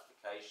claim or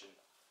application,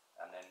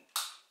 and then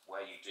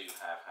where you do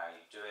have, how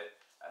you do it,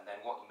 and then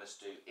what you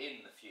must do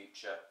in the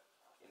future.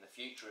 In the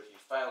future, if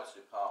you fail to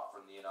depart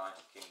from the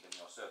United Kingdom,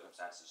 your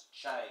circumstances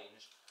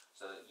change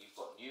so that you've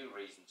got new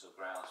reasons or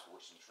grounds for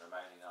wishing to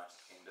remain in the United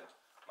Kingdom,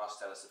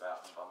 must tell us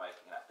about them by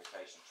making an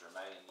application to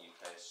remain in the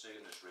UK as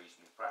soon as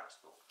reasonably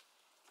practical.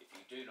 If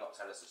you do not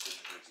tell us as soon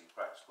as reasonably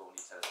practical, and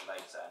you tell us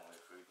later and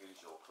we've reviewed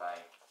your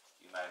claim,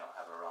 you may not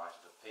have a right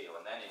of appeal.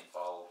 And then in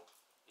bold,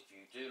 if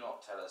you do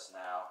not tell us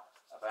now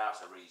about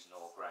a reason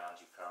or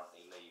ground you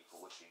currently leave for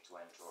wishing to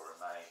enter or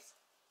remain,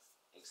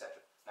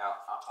 etc.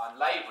 Now,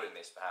 I'm labouring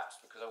this perhaps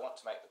because I want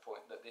to make the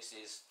point that this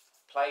is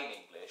plain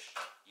English.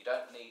 You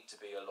don't need to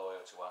be a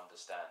lawyer to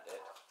understand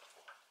it.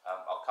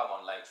 I'll come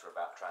on later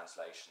about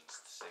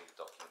translations to see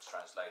the documents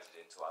translated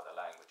into other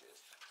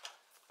languages.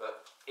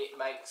 But it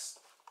makes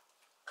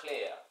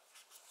clear,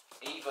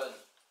 even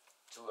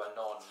to a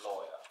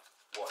non-lawyer,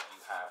 what you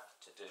have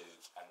to do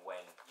and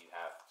when you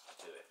have to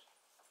do it.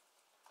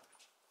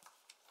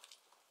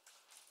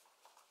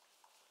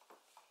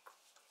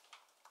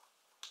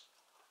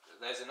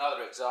 There's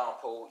another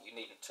example, you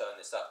needn't turn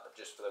this up, but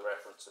just for the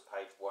reference of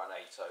page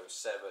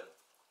 1807.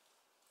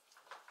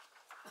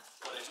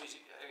 Well, it says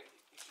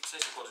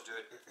you've got to do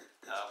it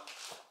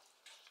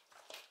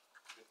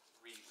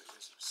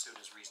as soon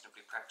as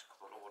reasonably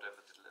practicable, or whatever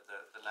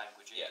the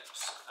language Yeah.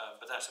 is.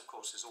 But that, of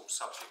course, is all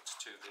subject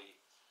to the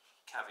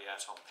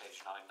caveat on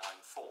page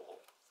 994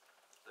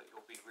 that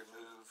you'll be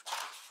removed,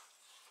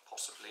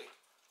 possibly,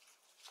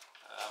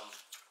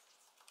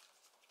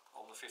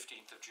 on the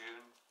 15th of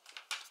June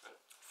at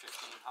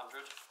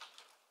 1500.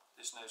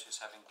 This notice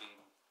having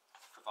been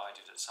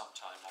provided at some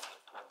time on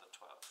the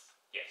 12th.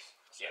 Yes,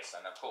 yes,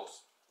 and of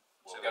course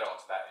we'll So get on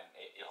to that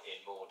in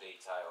more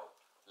detail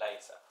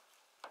later.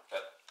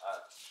 But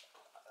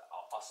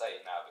I'll say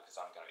it now because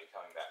I'm going to be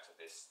coming back to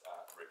this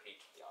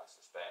repeatedly, I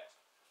suspect.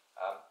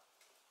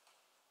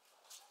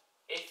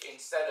 If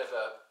instead of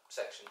a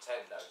Section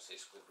 10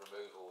 notice with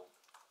removal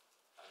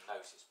and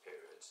notice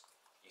periods,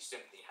 you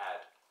simply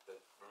had the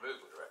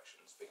removal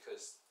directions,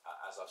 because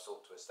as I've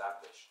sought to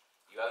establish,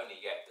 you only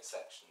get the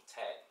Section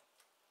 10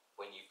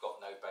 when you've got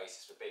no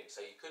basis for being.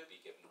 So you could be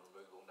given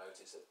removal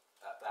notice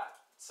at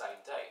that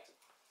same date.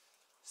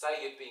 Say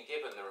you'd been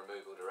given the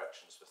removal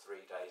directions for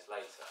 3 days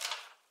later.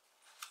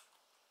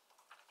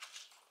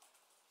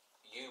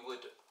 You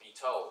would be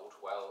told,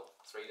 well,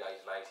 3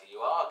 days later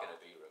you are going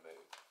to be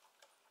removed.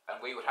 And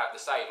we would have the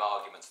same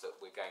arguments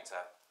that we're going to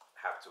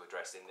have to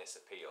address in this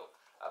appeal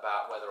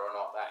about whether or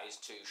not that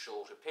is too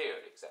short a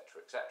period,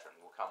 etc., etc. And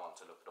we'll come on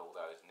to look at all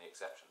those and the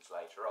exceptions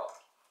later on.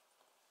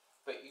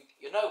 But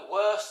you're no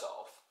worse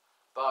off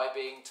by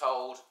being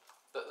told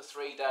that the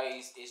 3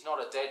 days is not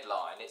a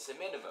deadline, it's a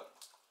minimum.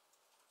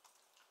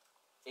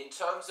 In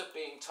terms of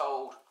being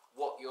told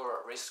what you're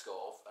at risk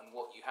of and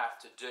what you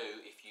have to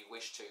do if you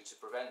wish to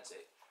prevent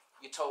it,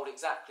 you're told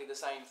exactly the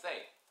same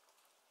thing.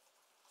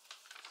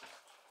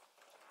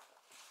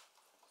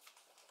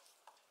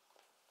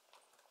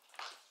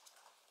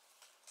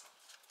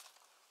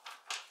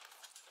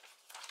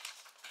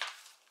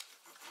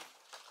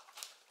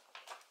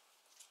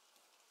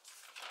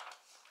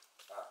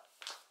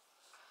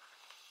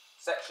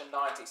 Section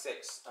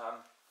 96,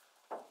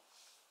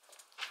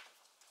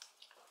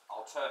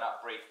 I'll turn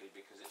up briefly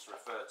because it's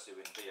referred to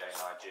in BA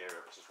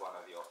Nigeria, which is one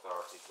of the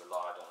authorities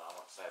relied on. I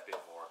want to say a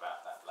bit more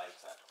about that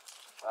later.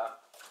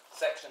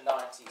 Section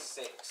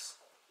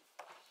 96,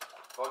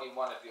 Volume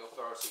 1 of the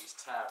authorities,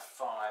 tab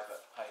 5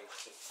 at page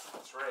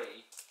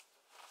 63.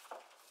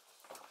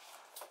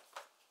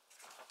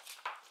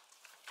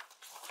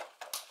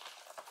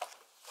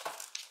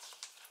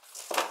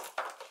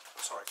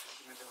 Sorry, can you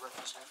give me the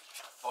reference again?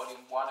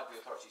 Volume 1 of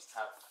the authorities,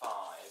 tab 5.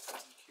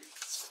 Thank you.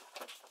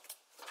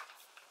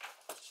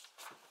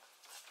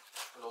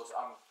 Lords,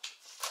 I'm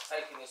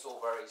taking this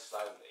all very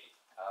slowly,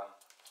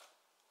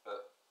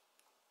 but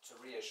to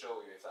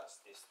reassure you, if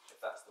that's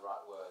the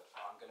right word,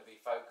 I'm going to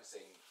be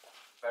focusing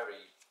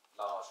very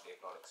largely,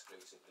 if not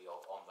exclusively,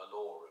 on the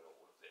law in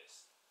all of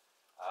this.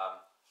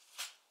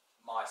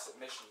 My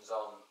submissions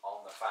on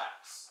the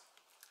facts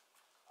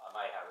I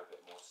may have a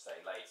bit more to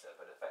say later,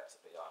 but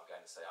effectively I'm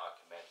going to say I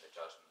commend the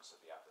judgments of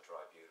the APA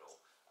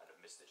Tribunal and of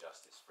Mr.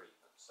 Justice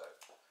Friedman. So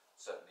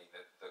certainly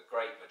the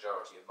great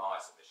majority of my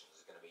submissions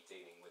are going to be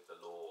dealing with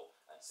the law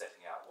and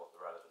setting out what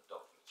the relevant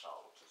documents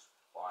are, which is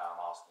why I'm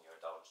asking your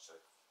indulgence to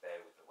bear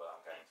with me while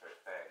I'm going through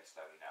it fairly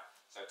slowly now.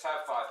 So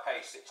tab 5,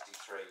 page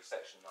 63,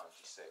 section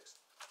 96.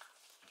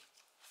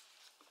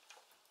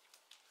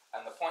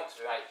 And the point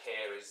to make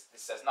here is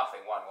this says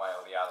nothing one way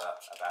or the other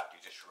about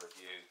judicial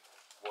review.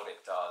 What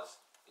it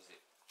does is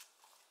it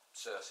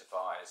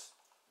certifies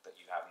that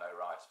you have no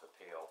right of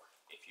appeal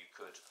if you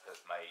could have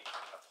made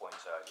a point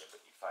earlier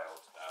but you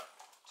failed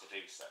to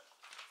do so.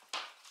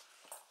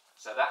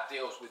 So that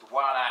deals with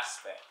one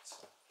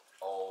aspect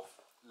of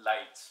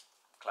late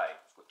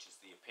claims, which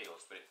is the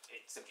appeals, but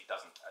it simply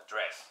doesn't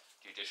address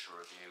judicial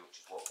review,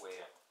 which is what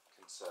we're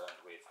concerned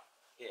with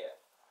here.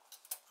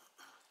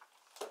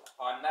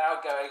 I'm now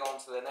going on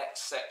to the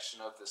next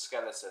section of the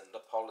skeleton,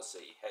 the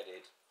policy,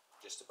 headed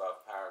just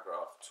above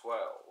paragraph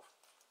 12.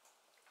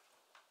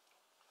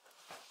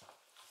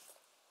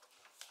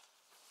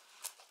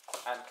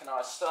 And can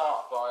I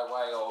start by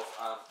way of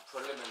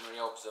preliminary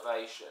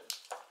observation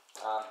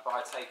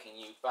by taking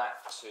you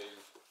back to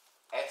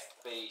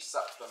FB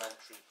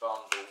Supplementary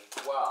Bundle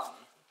 1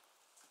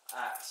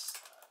 at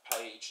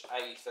page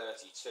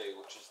A32,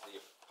 which is the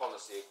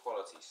Policy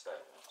Equality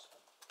Statement.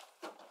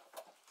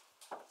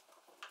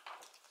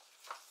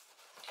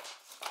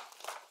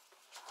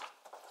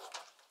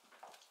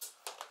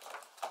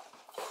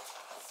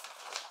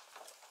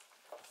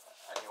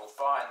 And you'll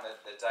find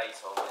the date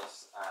on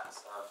this at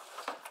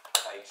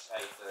page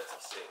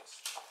A36,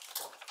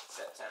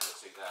 September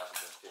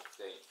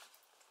 2015.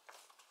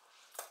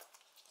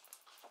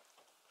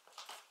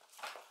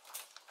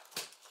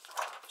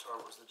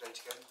 What was the date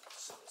again?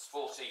 So it's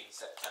 14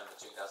 September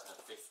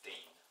 2015.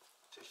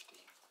 15.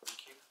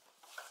 Thank you.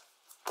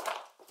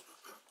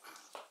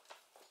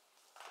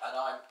 And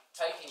I'm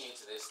taking you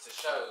to this to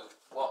show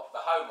what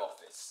the Home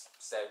Office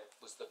said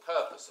was the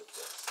purpose of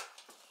this.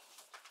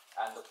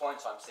 And the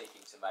point I'm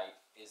seeking to make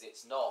is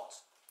it's not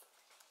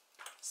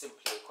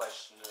simply a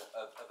question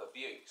of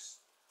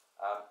abuse.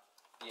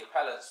 The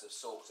appellants have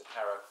sought to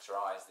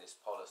characterise this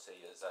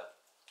policy as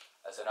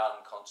an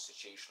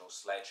unconstitutional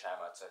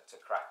sledgehammer to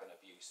crack an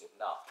abusive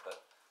nut,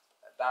 but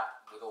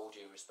that, with all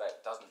due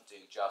respect, doesn't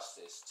do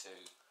justice to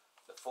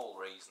the full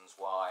reasons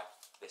why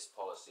this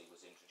policy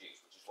was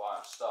introduced, which is why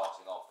I'm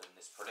starting off in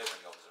this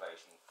preliminary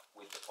observation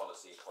with the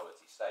Policy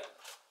Equality Statement.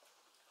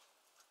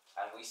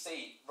 And we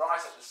see right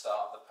at the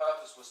start the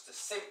purpose was to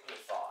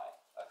simplify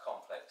a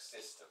complex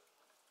system.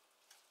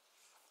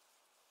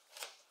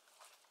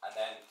 And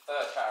then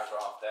third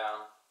paragraph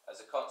down, as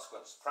a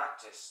consequence,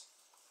 practice,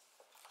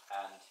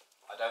 and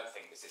I don't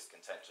think this is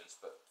contentious,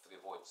 but for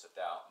the avoidance of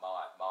doubt,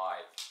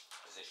 my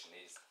position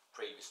is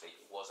previously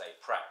it was a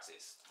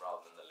practice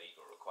rather than the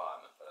legal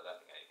requirement, but I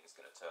don't think anything's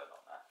going to turn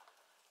on that.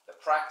 The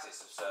practice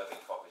of serving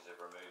copies of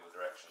removal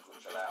directions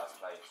which allows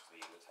claims to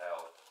be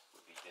withheld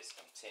would be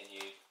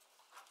discontinued.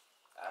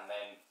 And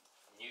then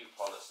new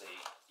policy,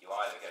 you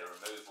either get a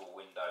removal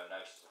window,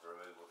 notice of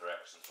removal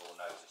directions, or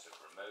notice of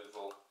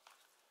removal.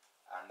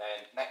 And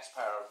then next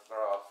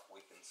paragraph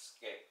we can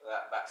skip,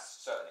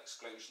 that's certain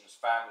exclusions,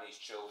 families,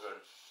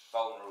 children,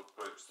 vulnerable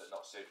groups that are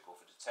not suitable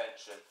for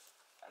detention.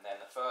 And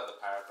then the further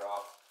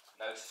paragraph,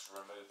 notice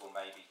of removal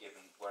may be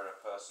given where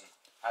a person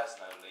has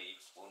no leave,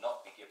 will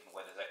not be given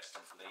where there's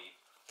extant leave,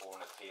 or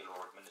an appeal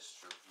or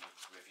administrative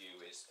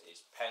review is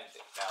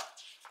pending. Now,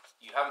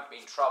 you haven't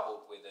been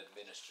troubled with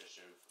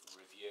administrative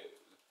review.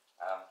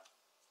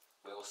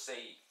 We'll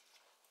see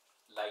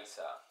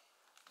later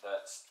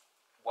that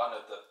one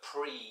of the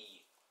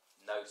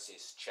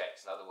pre-notice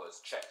checks, in other words,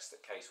 checks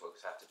that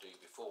caseworkers have to do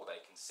before they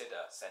consider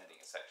sending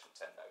a Section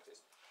 10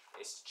 notice,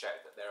 is to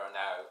check that there are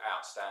now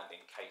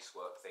outstanding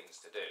casework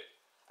things to do.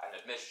 And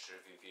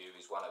administrative review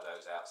is one of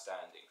those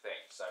outstanding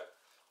things. So,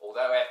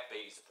 although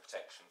FB is a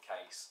protection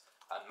case,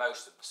 and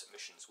most of the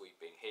submissions we've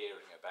been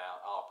hearing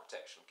about are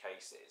protection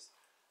cases,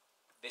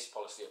 this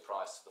policy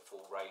applies to the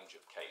full range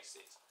of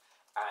cases.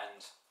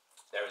 And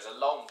there is a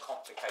long,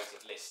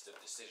 complicated list of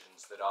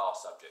decisions that are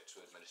subject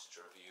to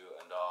administrative review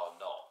and are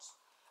not.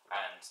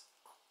 And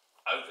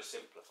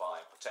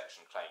oversimplifying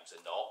protection claims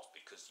are not,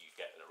 because you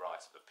get the right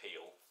of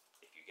appeal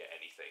if you get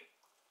anything,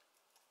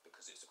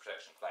 because it's a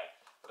protection claim.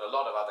 But a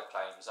lot of other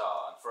claims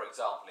are, and for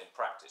example, in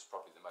practice,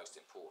 probably the most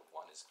important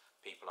one is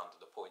people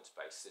under the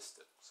points-based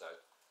system. So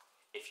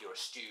if you're a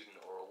student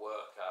or a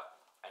worker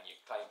and your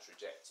claim's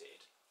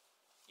rejected,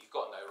 you've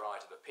got no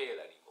right of appeal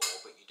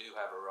anymore, but you do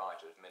have a right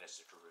of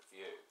administrative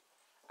review.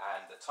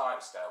 And the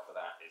timescale for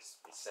that is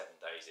 7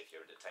 days if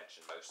you're in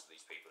detention. Most of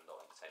these people are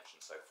not in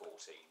detention, so 14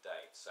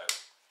 days. So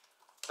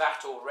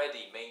that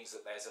already means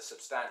that there's a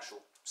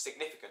substantial,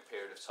 significant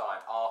period of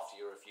time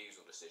after your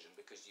refusal decision,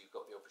 because you've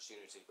got the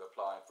opportunity of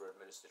applying for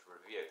administrative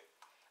review.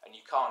 And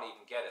you can't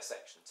even get a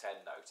Section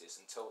 10 notice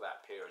until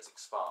that period's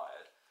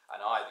expired, and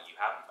either you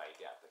haven't made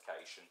the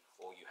application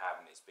or you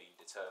haven't, it's been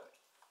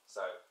determined.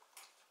 So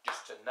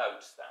just to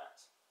note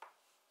that.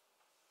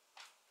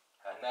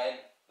 And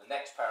then The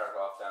next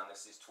paragraph down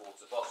this is towards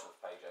the bottom of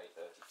page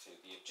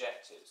 832, the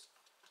objectives.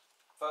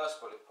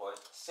 First bullet point,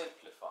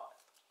 simplify.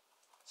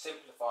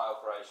 Simplify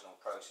operational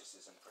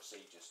processes and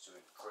procedures to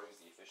improve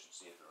the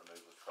efficiency of the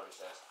removals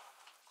process.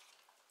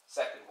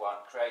 Second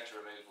one, create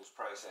a removals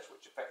process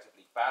which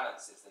effectively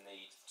balances the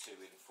need to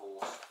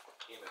enforce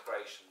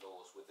immigration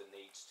laws with the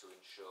needs to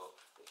ensure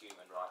that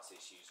human rights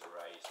issues are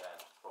raised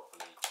and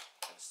properly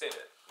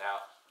considered.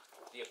 Now,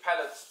 the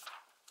appellants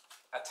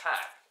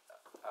attack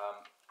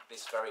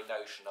this very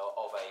notion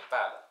of a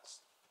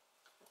balance.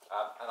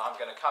 And I'm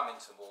going to come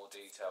into more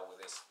detail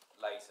with this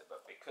later,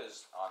 but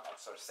because I'm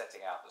sort of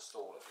setting out the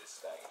stall at this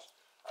stage,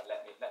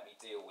 let me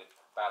deal with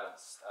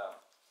balance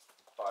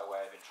by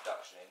way of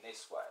introduction in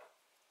this way.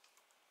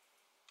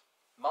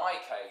 My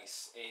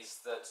case is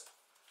that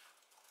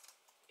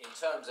in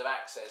terms of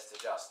access to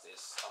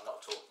justice, I'm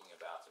not talking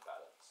about a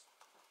balance.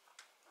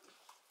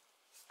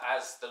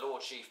 As the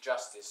Lord Chief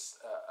Justice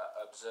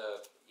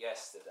observed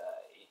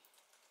yesterday,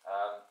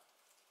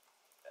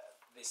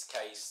 this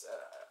case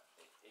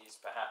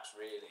is perhaps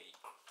really,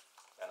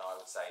 and I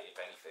would say, if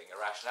anything, a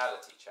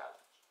rationality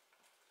challenge.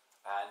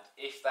 And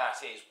if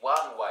that is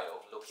one way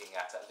of looking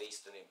at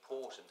least an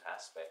important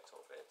aspect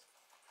of it,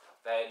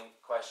 then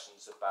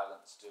questions of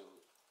balance do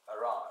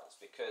arise.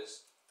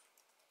 Because,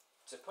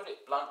 to put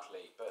it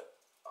bluntly,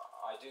 but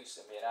I do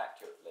submit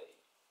accurately,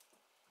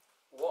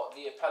 what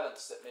the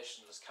appellant's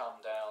submissions come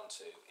down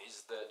to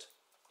is that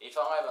if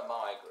I'm a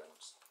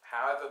migrant,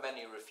 however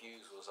many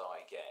refusals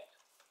I get,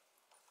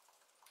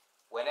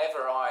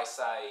 whenever I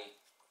say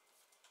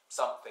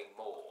something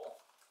more,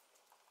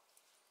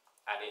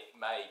 and it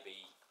may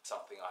be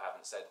something I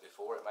haven't said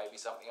before, it may be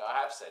something I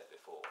have said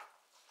before,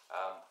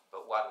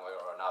 but one way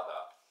or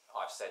another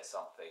I've said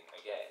something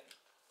again,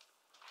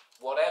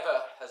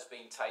 whatever has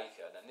been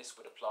taken, and this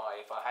would apply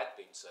if I had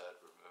been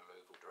served with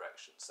removal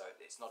directions, so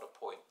it's not a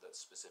point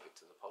that's specific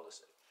to the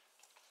policy,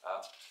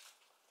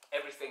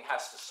 everything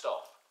has to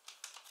stop.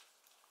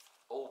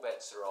 All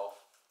bets are off.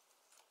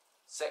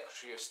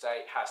 Secretary of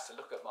State has to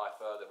look at my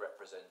further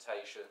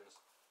representations.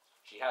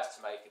 She has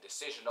to make a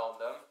decision on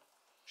them.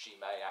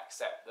 She may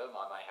accept them.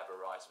 I may have a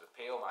right of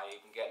appeal, may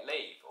even get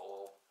leave,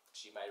 or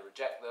she may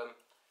reject them.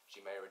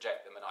 She may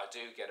reject them and I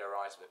do get a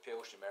right of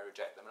appeal. She may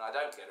reject them and I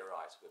don't get a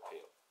right of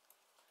appeal.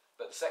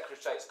 But the Secretary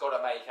of State's got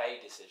to make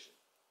a decision.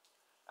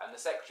 And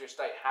the Secretary of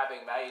State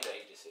having made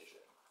a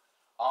decision,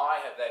 I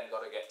have then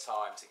got to get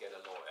time to get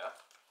a lawyer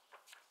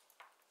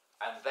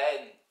and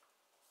then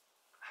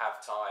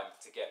have time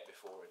to get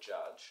before a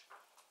judge,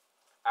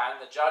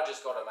 and the judge has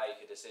got to make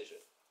a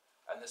decision,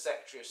 and the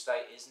Secretary of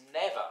State is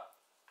never,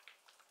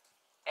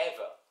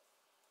 ever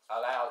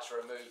allowed to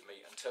remove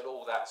me until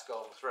all that's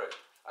gone through,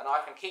 and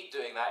I can keep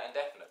doing that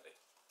indefinitely,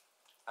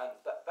 and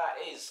that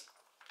is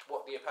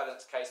what the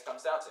appellant's case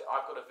comes down to.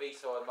 I've got a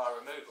veto on my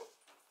removal,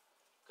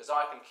 because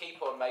I can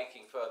keep on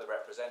making further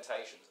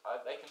representations.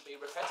 They can be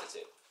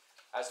repetitive.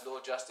 As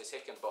Lord Justice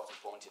Hickinbottom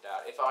pointed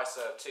out, if I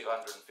serve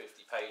 250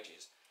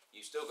 pages,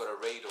 you've still got to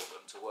read all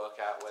them to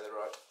work out whether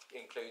it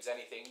includes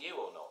anything new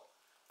or not.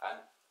 And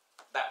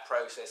that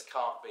process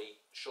can't be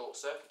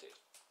short-circuited.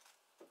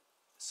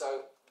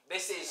 So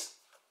this is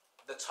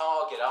the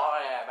target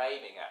I am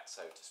aiming at,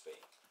 so to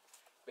speak,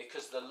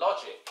 because the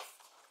logic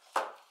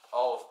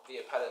of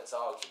the appellant's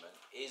argument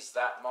is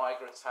that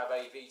migrants have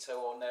a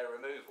veto on their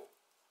removal.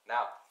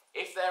 Now,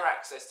 if their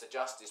access to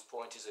justice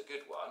point is a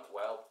good one,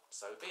 well,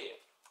 so be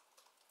it.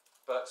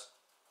 But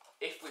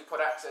if we put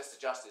access to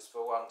justice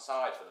for one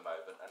side for the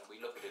moment and we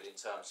look at it in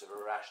terms of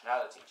a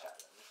rationality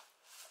challenge,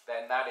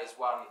 then that is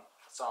one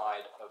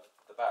side of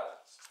the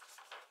balance.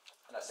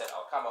 And I said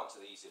I'll come on to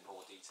these in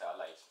more detail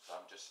later, so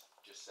I'm just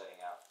setting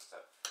out.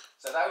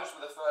 So those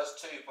were the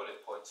first two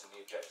bullet points in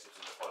the objectives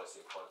and the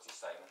policy and quality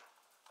statement.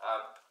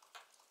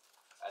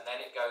 And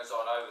then it goes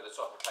on over the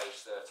top of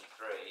page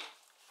 33.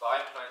 By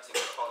implementing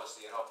the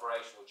policy and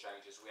operational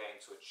changes, we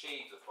aim to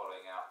achieve the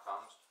following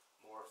outcomes: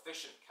 more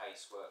efficient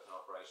casework and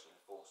operational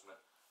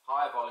enforcement,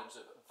 higher volumes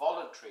of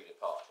voluntary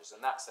departures, and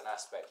that's an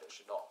aspect that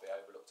should not be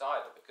overlooked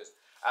either, because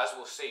as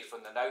we'll see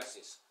from the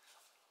notice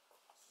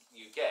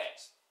you get,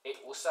 it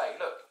will say,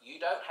 look,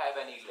 you don't have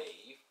any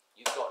leave,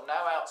 you've got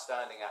no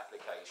outstanding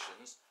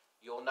applications,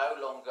 you're no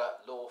longer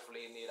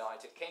lawfully in the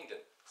United Kingdom,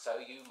 so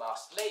you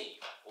must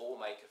leave or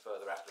make a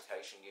further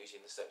application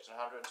using the Section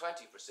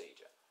 120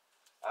 procedure.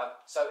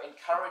 So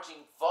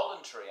encouraging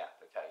voluntary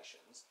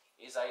applications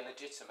is a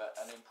legitimate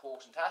and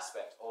important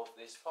aspect of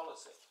this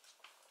policy.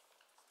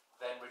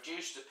 Then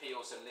reduced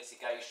appeals and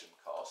litigation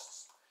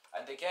costs,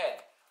 and again,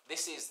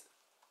 this is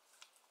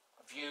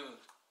viewed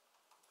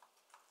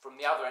from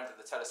the other end of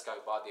the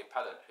telescope by the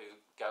appellant, who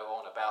go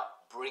on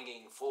about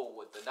bringing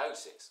forward the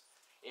notice.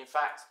 In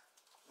fact,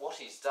 what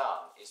is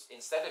done is,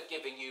 instead of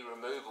giving you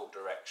removal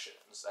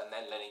directions and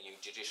then letting you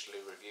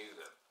judicially review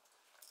them,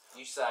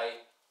 you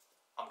say,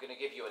 I'm going to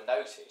give you a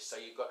notice, so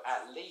you've got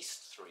at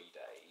least 3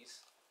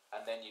 days,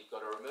 and then you've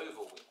got a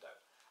removal window.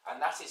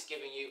 And that is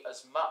giving you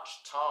as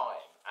much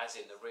time as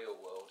in the real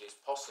world is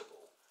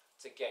possible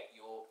to get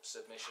your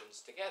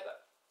submissions together.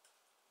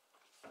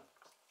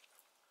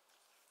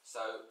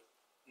 So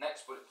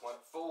next bullet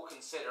point, full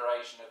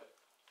consideration of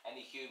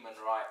any human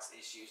rights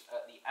issues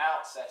at the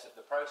outset of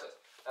the process.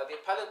 Now, the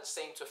appellants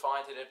seem to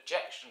find it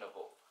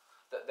objectionable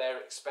that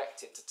they're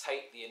expected to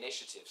take the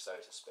initiative, so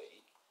to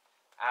speak,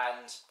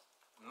 and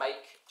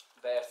make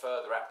their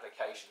further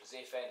applications,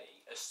 if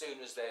any, as soon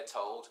as they're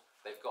told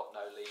they've got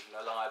no leave and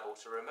are liable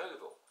to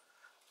removal.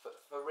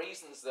 But for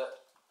reasons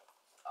that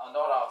are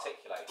not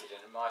articulated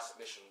and in my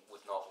submission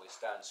would not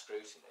withstand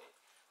scrutiny,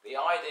 the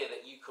idea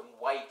that you can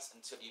wait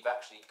until you've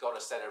actually got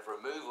a set of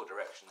removal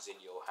directions in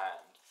your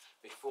hand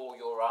before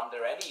you're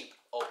under any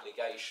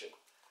obligation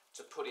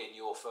to put in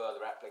your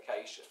further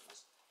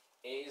applications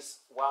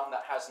is one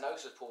that has no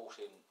support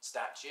in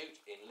statute,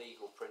 in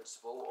legal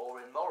principle,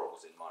 or in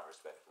morals, in my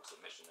respectful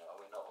submission.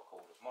 We're not a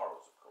court of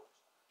morals, of course.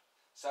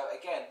 So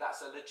again,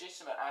 that's a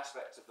legitimate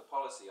aspect of the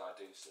policy I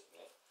do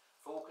submit.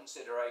 Full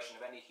consideration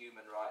of any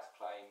human rights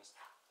claims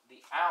at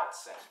the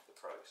outset of the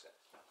process.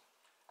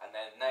 And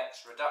then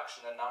next,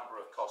 reduction in number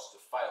of costs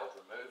of failed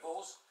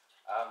removals.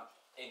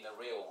 In the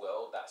real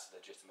world, that's a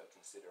legitimate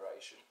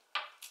consideration.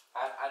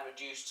 And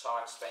reduced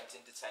time spent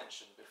in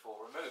detention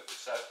before removal.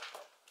 So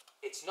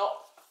it's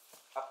not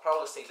a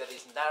policy that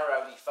is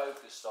narrowly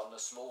focused on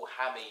the small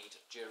hammied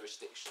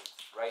jurisdiction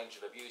range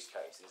of abuse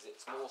cases.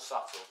 It's more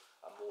subtle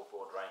and more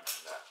broad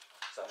range than that.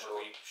 So Shall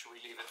we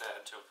leave it there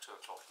until 2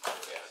 o'clock?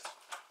 Yes.